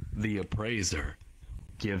 the appraiser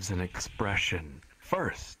gives an expression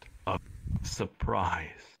first of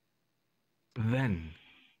surprise, then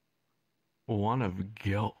one of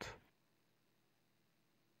guilt.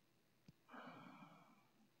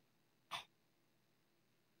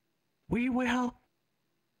 We will.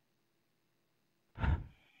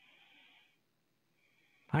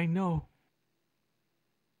 I know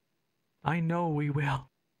we will.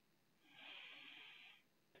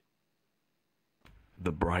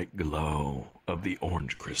 The bright glow of the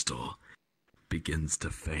orange crystal begins to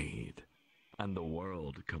fade, and the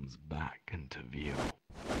world comes back into view.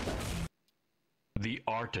 The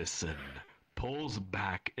artisan pulls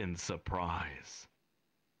back in surprise,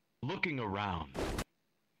 looking around.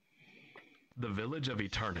 The village of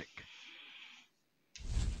Eternic.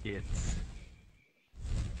 It's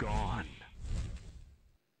gone.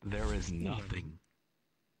 There is nothing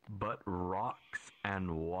but rocks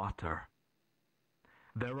and water.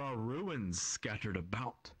 There are ruins scattered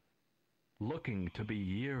about, looking to be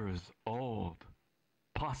years old,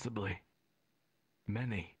 possibly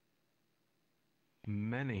many,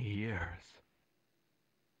 many years.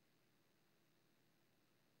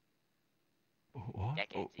 What?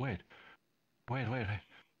 Oh, wait. Where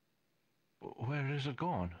is it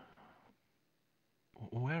gone?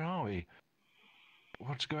 Where are we?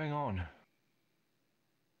 What's going on?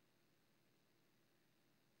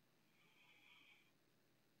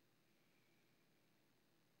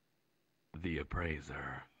 The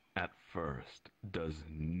appraiser, at first, does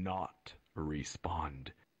not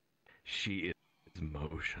respond. She is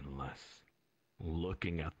motionless,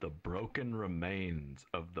 looking at the broken remains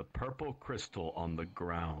of the purple crystal on the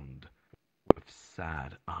ground with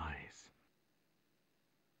sad eyes.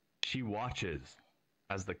 She watches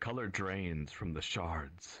as the color drains from the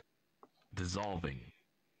shards, dissolving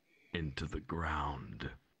into the ground.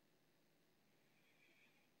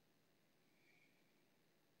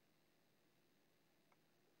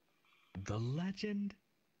 The legend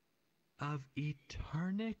of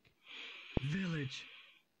Eternic Village.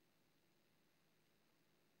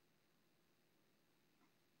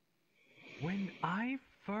 When I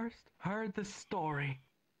first heard the story,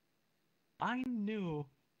 I knew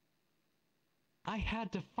I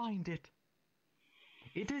had to find it.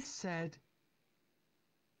 It is said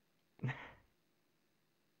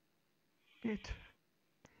it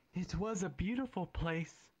was a beautiful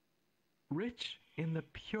place, rich in the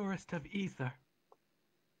purest of ether.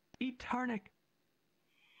 Eternic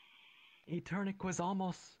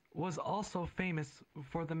was also famous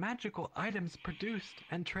for the magical items produced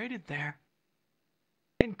and traded there,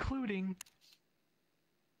 including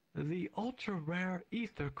The ultra-rare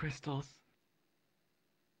ether crystals.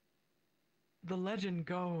 The legend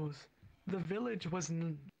goes, the village was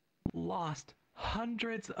lost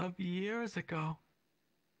hundreds of years ago.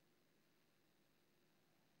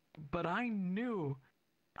 But I knew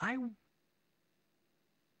I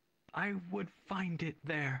would find it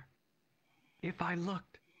there if I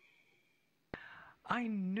looked. I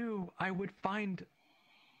knew I would find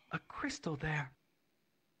a crystal there.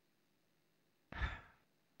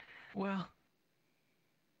 Well,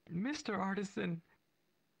 Mr. Artisan,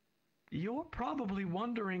 you're probably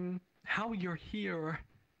wondering how you're here,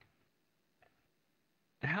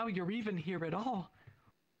 how you're even here at all,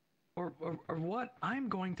 or what I'm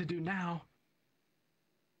going to do now.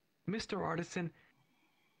 Mr. Artisan,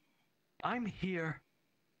 I'm here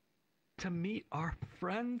to meet our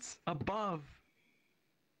friends above.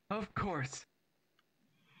 Of course.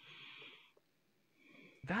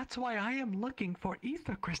 That's why I am looking for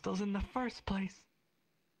ether crystals in the first place.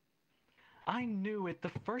 I knew it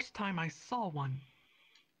the first time I saw one.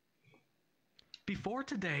 Before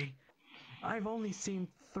today, I've only seen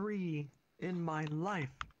 3 in my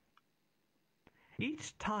life.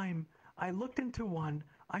 Each time I looked into one,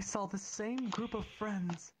 I saw the same group of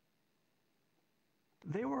friends.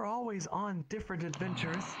 They were always on different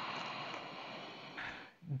adventures.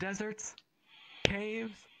 Deserts,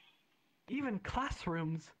 caves, even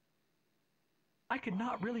classrooms. I could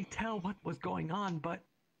not really tell what was going on, but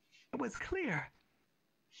it was clear.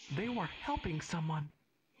 They were helping someone.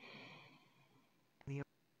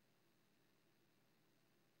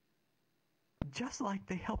 Just like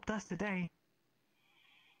they helped us today.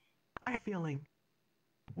 I have a feeling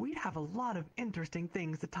we'd have a lot of interesting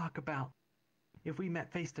things to talk about if we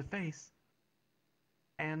met face to face.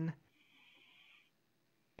 And,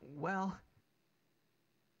 well,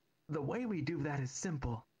 the way we do that is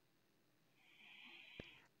simple.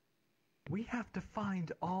 We have to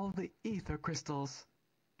find all the ether crystals.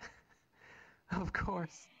 Of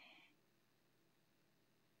course.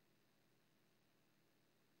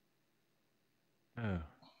 Oh.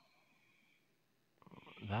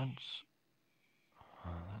 That's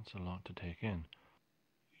a lot to take in.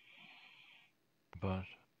 But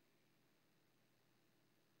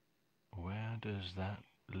where does that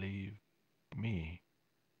leave me?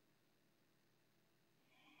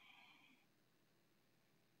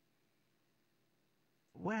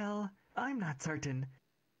 Well, I'm not certain,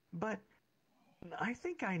 but I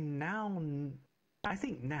think now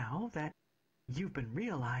that you've been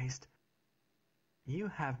realized, you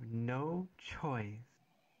have no choice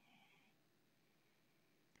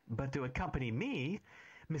but to accompany me,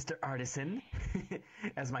 Mr. Artisan,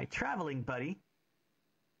 as my traveling buddy.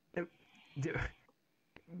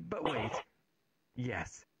 But wait,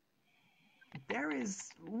 yes, there is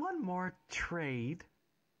one more trade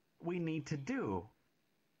we need to do.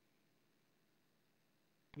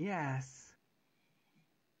 Yes,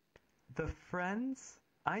 the friends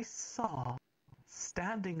I saw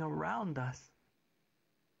standing around us,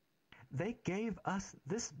 they gave us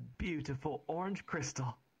this beautiful orange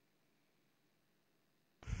crystal.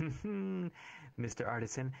 Mr.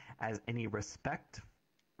 Artisan, as any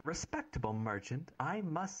respectable merchant, I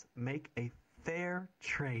must make a fair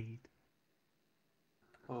trade.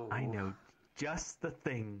 Oh. I know just the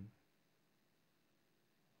thing.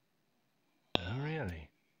 Oh, really?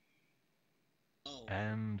 Oh.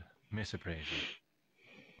 And, Miss Appraiser,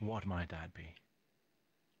 what might that be?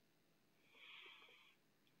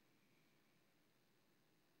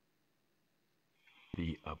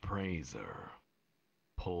 The Appraiser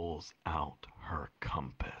pulls out her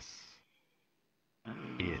compass.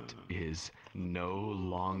 It is no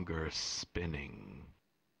longer spinning.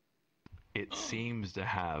 It seems to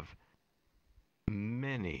have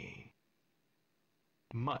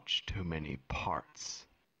much too many parts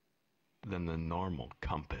than the normal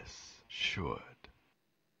compass should.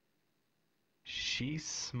 She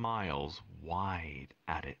smiles wide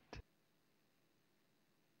at it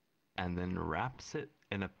and then wraps it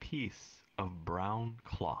in a piece of brown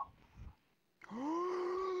cloth.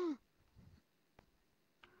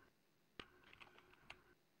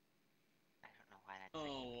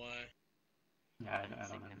 Oh, why? Yeah, I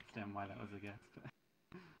don't understand why that was a guess.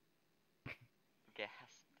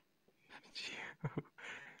 Gasp.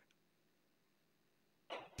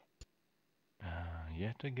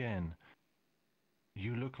 Yet again,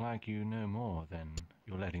 you look like you know more than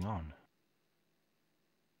you're letting on.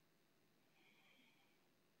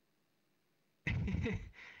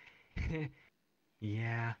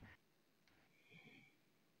 Yeah.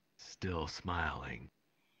 Still smiling.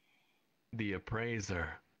 The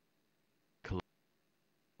Appraiser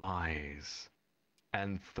eyes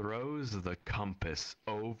and throws the compass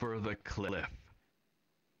over the cliff.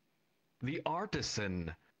 The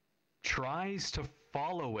artisan tries to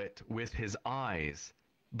follow it with his eyes,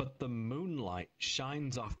 but the moonlight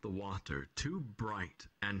shines off the water too bright,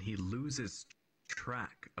 and he loses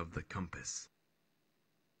track of the compass.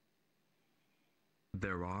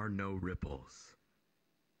 There are no ripples.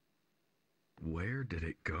 Where did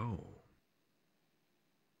it go?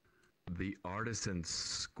 The artisan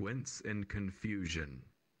squints in confusion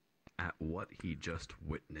at what he just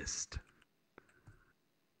witnessed.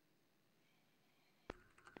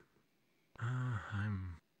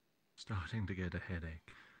 I'm starting to get a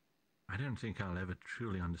headache. I don't think I'll ever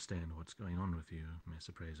truly understand what's going on with you, Miss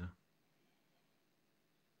Appraiser.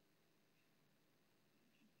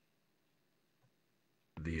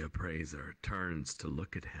 The appraiser turns to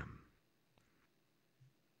look at him.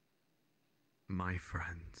 My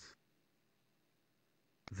friends,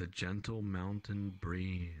 the gentle mountain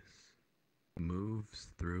breeze moves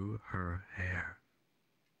through her hair.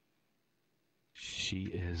 She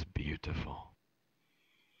is beautiful.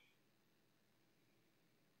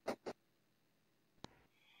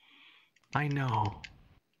 I know.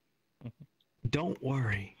 Don't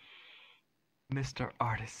worry, Mr.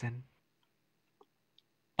 Artisan.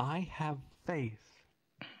 I have faith.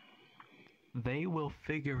 They will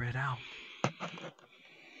figure it out.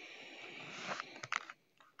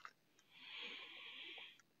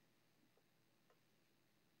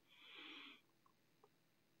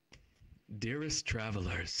 Dearest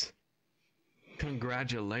travelers,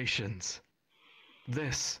 congratulations.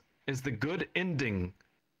 This is the good ending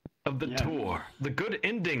of the tour, the good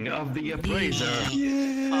ending of the appraiser.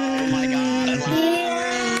 Oh my god.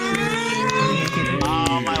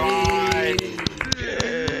 Oh my lord.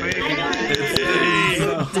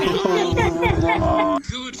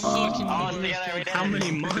 Good fucking all together we did. How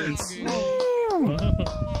many months?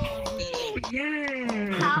 Yay!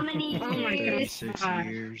 How many years? Oh my god, 36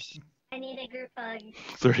 years. I need a group hug.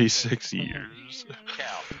 36 years.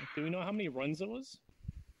 Do we know how many runs it was?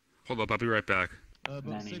 Hold up, I'll be right back.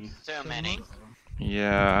 Many. So many.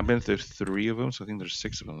 Yeah, I've been through 3 of them, so I think there's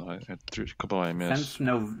 6 of them. I had a couple I missed. Since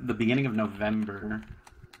the beginning of November.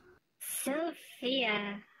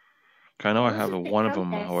 Sophia. I know I Who's have the one of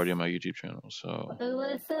them countess? already on my YouTube channel, so... Who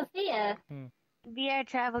was Sophia?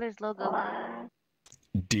 VRTravelers logo.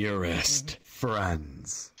 Dearest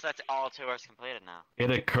friends, So that's all tours completed now.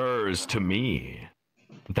 it occurs to me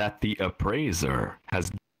that the appraiser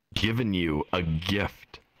has given you a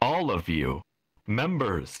gift. All of you,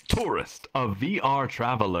 members, tourists of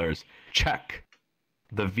VRTravelers, check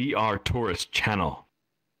the VR Tourist channel.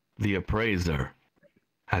 The appraiser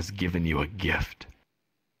has given you a gift.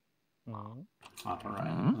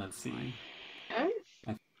 Alright, let's see. I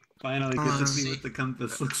finally get to see what the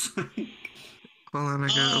compass looks like. Hold on, I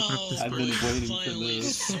gotta open up this I've book. been waiting for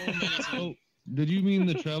this. Oh, did you mean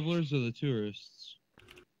the travelers or the tourists?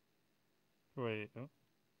 Wait. Oh.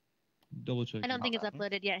 Double check. I don't think it's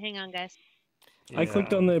uploaded yet. Hang on, guys. I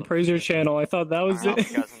clicked on the appraiser channel. I thought that was No, it.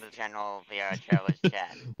 it goes in the general VRTravelers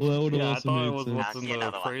chat. Well, that would have Yeah, I also thought it made was sense. what's in See the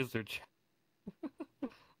another one. appraiser chat.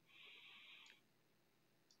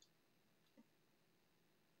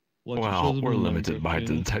 Watch, it shows Well, up we're in the limited by Minecraft the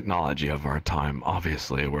channel. technology of our time.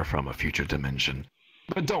 Obviously, we're from a future dimension.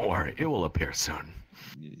 But don't worry, it will appear soon.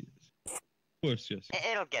 Of course, yes.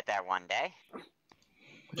 It'll get there one day.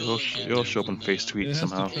 It'll show up in face tweet It has to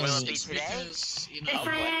somehow. be- Will it be It's today? because, you If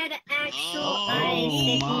know, I had actual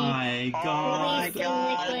Oh eyes, my god.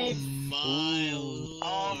 Releasing liquids.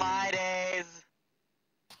 Oh my days.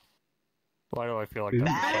 Why do I feel like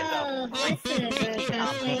That Oh, is the this is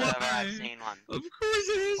dumbest ever I've seen one. Of course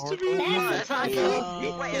it has to be. That's a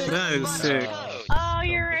puzzle. Wait, is That this is a sick. code? Oh,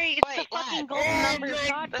 you're right. It's Wait, the fucking lad. golden number.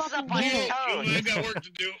 God This is a fucking fucking damn it. code. I got work to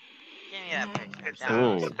do. Give me that picture.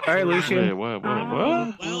 Oh. Alright, Lucian. Wait, what?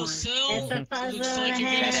 well, so It's a puzzle looks like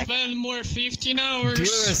you're gonna ahead. spend more 15 hours.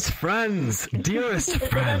 Dearest friends, dearest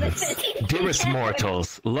friends, dearest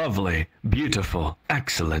mortals, lovely, beautiful,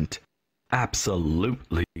 excellent,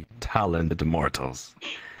 absolutely talented mortals.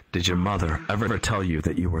 Did your mother ever tell you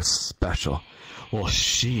that you were special? Well,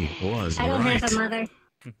 she was I don't right. have a mother.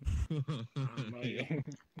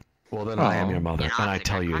 Well, then I am your mother, You're and I honestly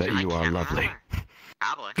tell my you that cousin, you I are can't lovely. remember.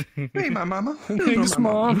 Probably. Hey, my mama. Thanks,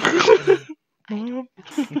 Mom.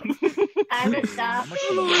 I'm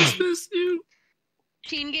adopted.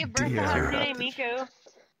 Teen gave birth to Dear. Hatsune Miku.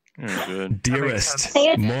 You're good. Dearest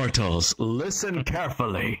mortals, listen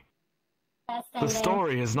carefully. The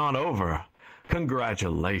story is not over.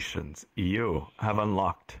 Congratulations, you have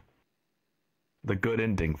unlocked the good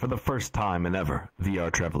ending for the first time in ever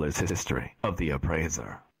VRTravelers history of the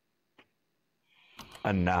Appraiser.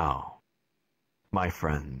 And now, my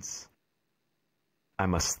friends, I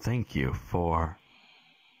must thank you for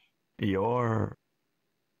your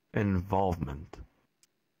involvement.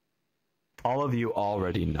 All of you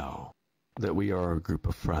already know that we are a group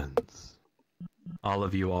of friends. All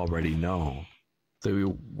of you already know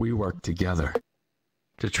that we work together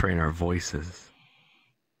to train our voices.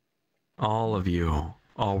 All of you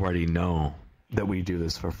already know that we do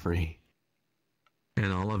this for free.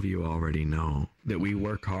 And all of you already know that we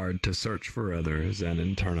work hard to search for others and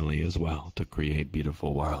internally as well to create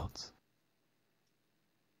beautiful worlds.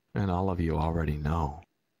 And all of you already know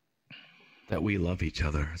that we love each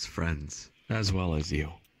other as friends, as well as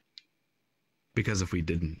you. Because if we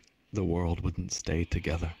didn't, the world wouldn't stay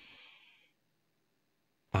together.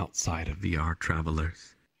 Outside of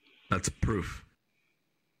VRTravelers. That's proof.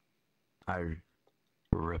 I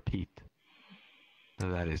repeat,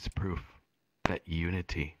 that is proof that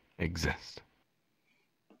unity exists.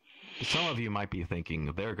 Some of you might be thinking,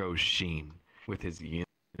 there goes Sheen with his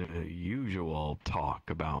usual talk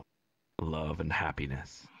about love and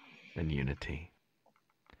happiness and unity.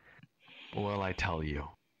 Well, I tell you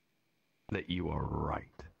that you are right.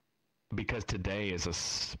 Because today is a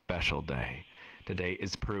special day. Today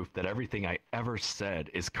is proof that everything I ever said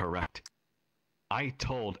is correct. I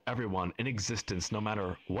told everyone in existence, no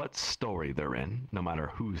matter what story they're in, no matter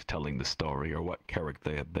who's telling the story or what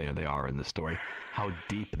character they are in the story, how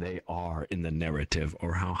deep they are in the narrative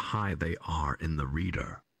or how high they are in the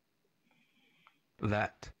reader,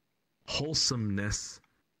 that wholesomeness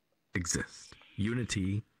exists.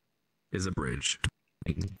 Unity is a bridge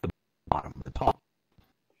between the bottom and the top.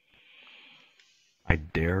 I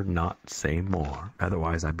dare not say more,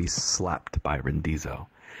 otherwise I'd be slapped by Rendizo.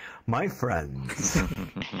 My friends.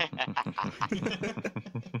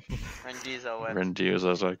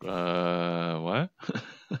 Rendizo's like, what?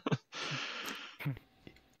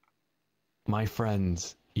 My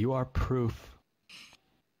friends, you are proof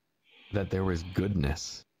that there is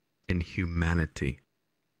goodness in humanity.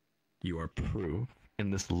 You are proof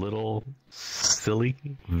in this little silly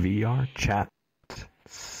VR chat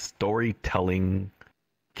storytelling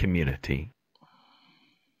community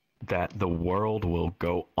that the world will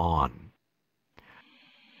go on.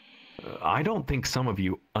 I don't think some of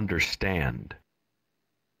you understand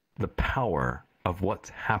the power of what's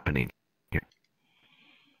happening here.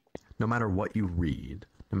 No matter what you read,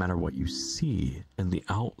 no matter what you see in the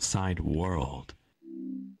outside world,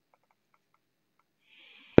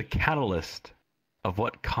 the catalyst of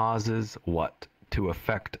what causes what to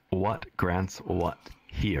affect what grants what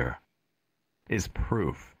here is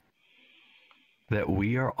proof that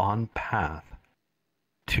we are on path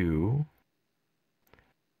to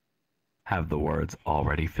have the words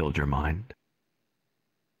already filled your mind.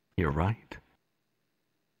 You're right.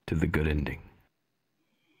 To the good ending.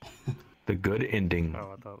 The good ending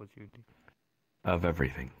Oh, I thought it was you. of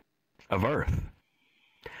everything. Of Earth.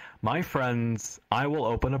 My friends, I will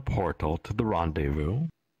open a portal to the rendezvous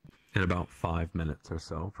in about 5 minutes or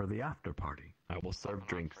so for the after party. I will serve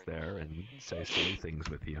drinks there and say silly things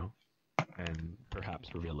with you, and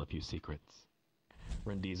perhaps reveal a few secrets.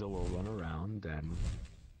 Rendizo will run around, and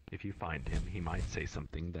if you find him, he might say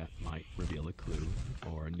something that might reveal a clue,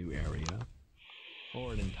 or a new area,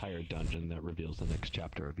 or an entire dungeon that reveals the next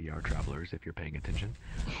chapter of VRTravelers, if you're paying attention.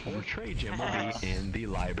 Or Trey Jim will be in the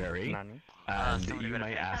library, and you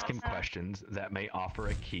may ask him questions that may offer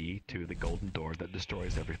a key to the golden door that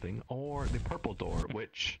destroys everything, or the purple door,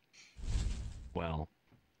 which, well,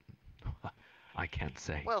 I can't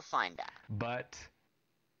say. We'll find out. But,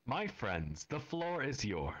 my friends, the floor is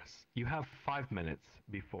yours. You have 5 minutes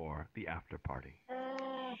before the after party.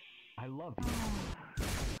 I love you.